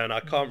 and centre, and I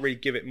can't really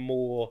give it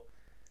more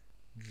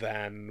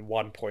than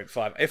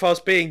 1.5. If I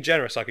was being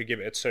generous, I could give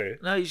it a 2.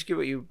 No, you should give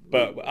it you.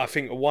 But I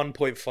think a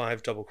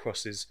 1.5 double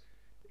cross is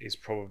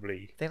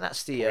probably. I think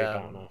that's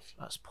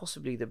that's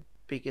possibly the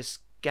biggest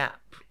gap.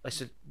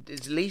 It's at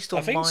least on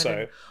I think mine.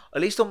 so.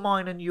 At least on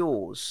mine and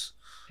yours.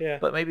 Yeah.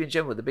 But maybe in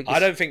general, the biggest. I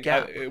don't think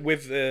gap.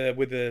 with a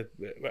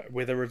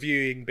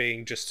reviewing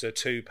being just a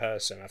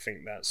 2-person, I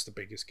think that's the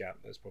biggest gap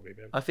there's probably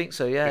been. I think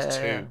so. Yeah. It's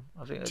 2. Yeah.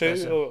 I think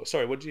 2.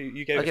 Sorry, what did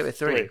you gave? I gave it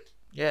 3.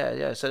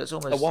 Yeah. So it's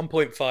almost a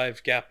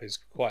 1.5 gap is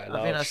quite a large.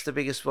 I think that's the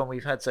biggest one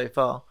we've had so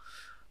far.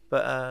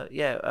 But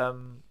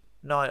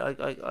no,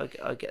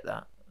 I get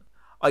that.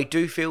 I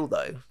do feel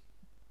though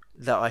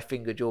that I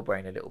fingered your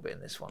brain a little bit in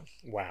this one.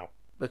 Wow.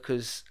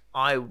 Because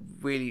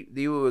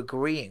you were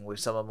agreeing with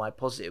some of my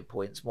positive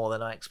points more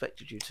than I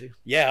expected you to.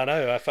 Yeah, I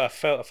know. I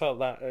felt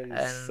that.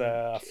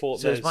 I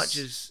thought so. As much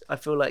as I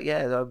feel like,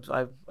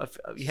 I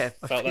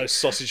felt those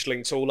sausage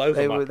links all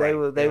over my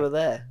brain. They were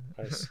there.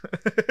 Nice.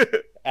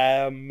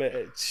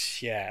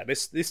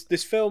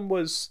 This film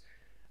was.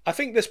 I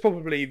think that's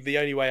probably the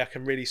only way I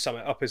can really sum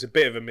it up as a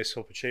bit of a missed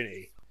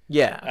opportunity.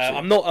 Yeah,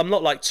 I'm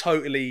not like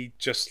totally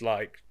just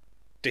like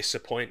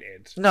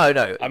disappointed.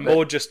 No. I'm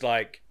more just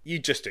like you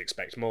just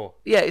expect more.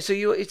 Yeah, so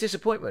it's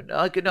disappointment.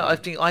 I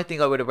think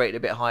I would have rated it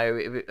a bit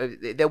higher.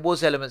 There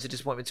was elements of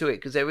disappointment to it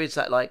because there is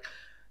that like.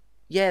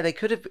 Yeah, they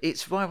could have.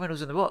 It's Ryan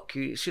Reynolds and The Rock.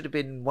 It should have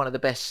been one of the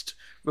best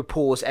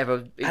rapports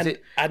ever.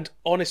 And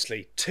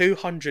honestly,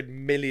 $200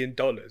 million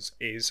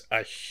is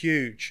a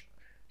huge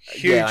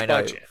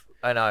budget.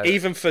 I know.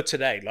 Even for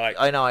today, like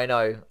I know. I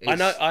know.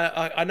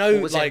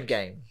 What was like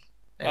Endgame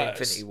and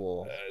Infinity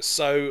War.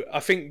 So I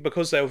think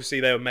because they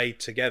were made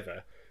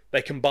together,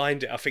 they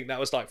combined it. I think that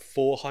was like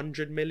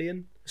 400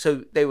 million.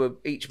 So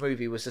each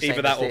movie was the same.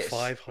 Either that as or this.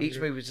 500. Each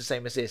movie was the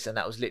same as this, and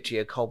that was literally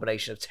a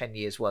culmination of 10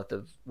 years worth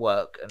of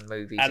work and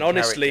movies. And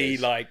honestly,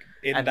 characters.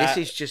 like this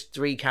is just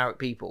 3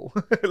 people.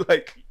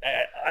 like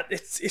that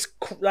is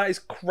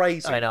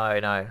crazy. I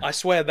know. I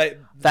swear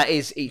that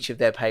is each of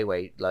their pay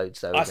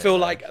loads though. I feel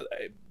like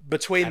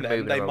between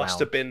them they must around.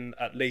 have been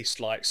at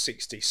least like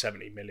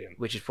 60-70 million,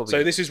 which is probably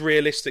so this is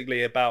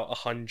realistically about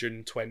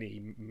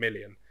 120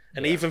 million,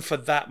 and even for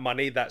that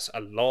money that's a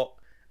lot,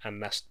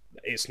 and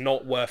it's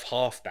not worth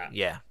half that.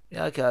 Yeah,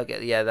 okay, I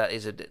get. Yeah, that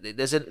is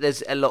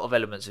there's a lot of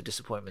elements of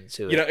disappointment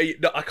to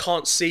it. I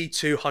can't see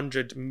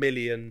 200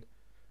 million.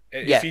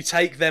 If you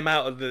take them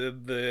out of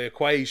the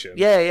equation,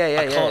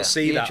 I can't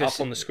see that up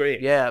on the screen.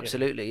 Yeah,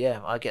 absolutely.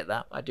 Yeah, I get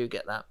that. I do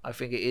get that. I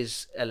think it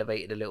is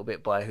elevated a little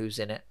bit by who's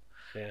in it.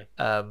 Yeah.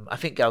 I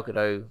think Gal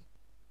Gadot,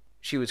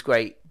 she was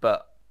great,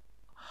 but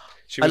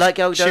I like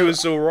Gal Gadot. She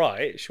was all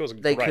right. She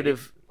wasn't. They great. could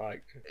have.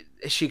 Like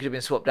she could have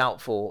been swapped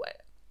out for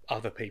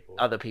other people.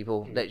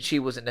 That she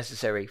wasn't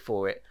necessary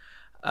for it.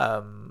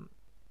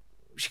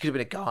 She could have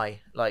been a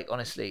guy. Like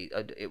honestly,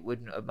 it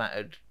wouldn't have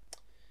mattered.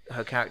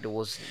 Her character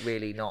was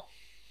really not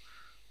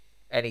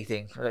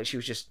anything. Like she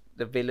was just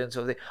the villain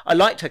sort of thing. I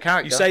liked her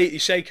character. You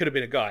say could have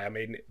been a guy. I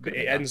mean,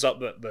 it ends up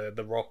that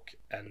the Rock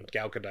and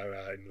Gal Gadot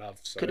are in love.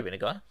 So. Could have been a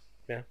guy.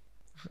 Yeah.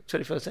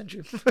 21st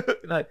century.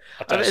 No,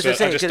 I just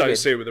don't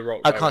see it with the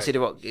Rock. I can't see the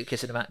Rock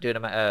kissing doing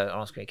an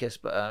on-screen kiss,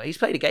 but he's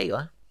played a gay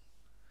guy.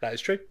 That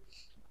is true.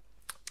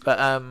 But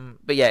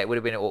yeah, it would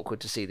have been awkward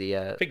to see the.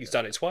 I think he's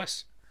done it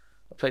twice.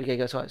 Played a gay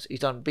guy twice. He's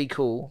done Be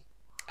Cool.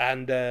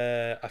 And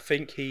I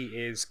think he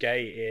is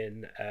gay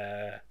in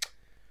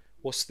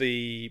what's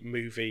the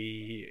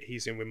movie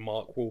he's in with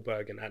Mark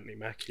Wahlberg and Anthony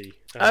Mackie?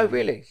 Oh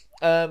really?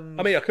 I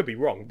mean, I could be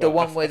wrong. But the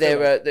one where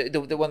they're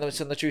the one that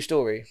was on the true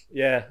story.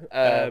 Yeah.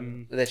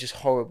 They're just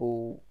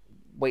horrible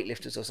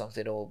weightlifters or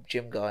something, or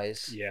gym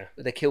guys. Yeah.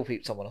 They kill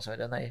someone or something,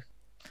 don't they?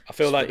 I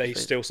feel like they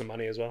steal some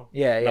money as well.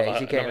 Yeah. Is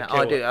he getting that?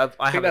 I do.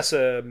 I think that's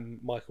a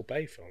Michael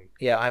Bay film.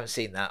 Yeah, I haven't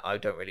seen that. I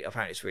don't really.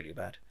 Apparently, it's really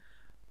bad.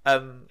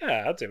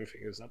 Yeah, I didn't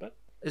think it was that bad.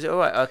 Is it all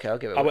right? Okay, I'll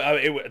give it.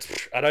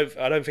 I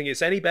don't think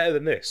it's any better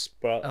than this,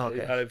 but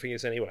okay. I don't think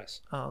it's any worse.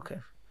 Oh, okay.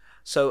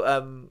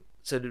 So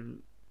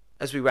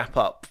as we wrap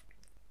up,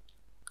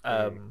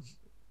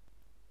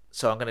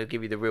 so I'm going to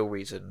give you the real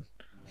reason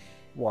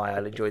why I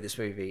enjoyed this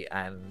movie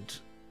and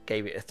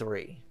gave it a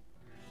 3.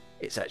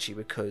 It's actually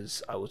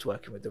because I was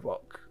working with The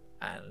Rock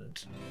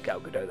and Gal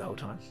Gadot the whole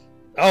time.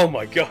 Oh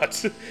my god,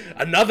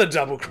 another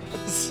double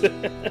cross.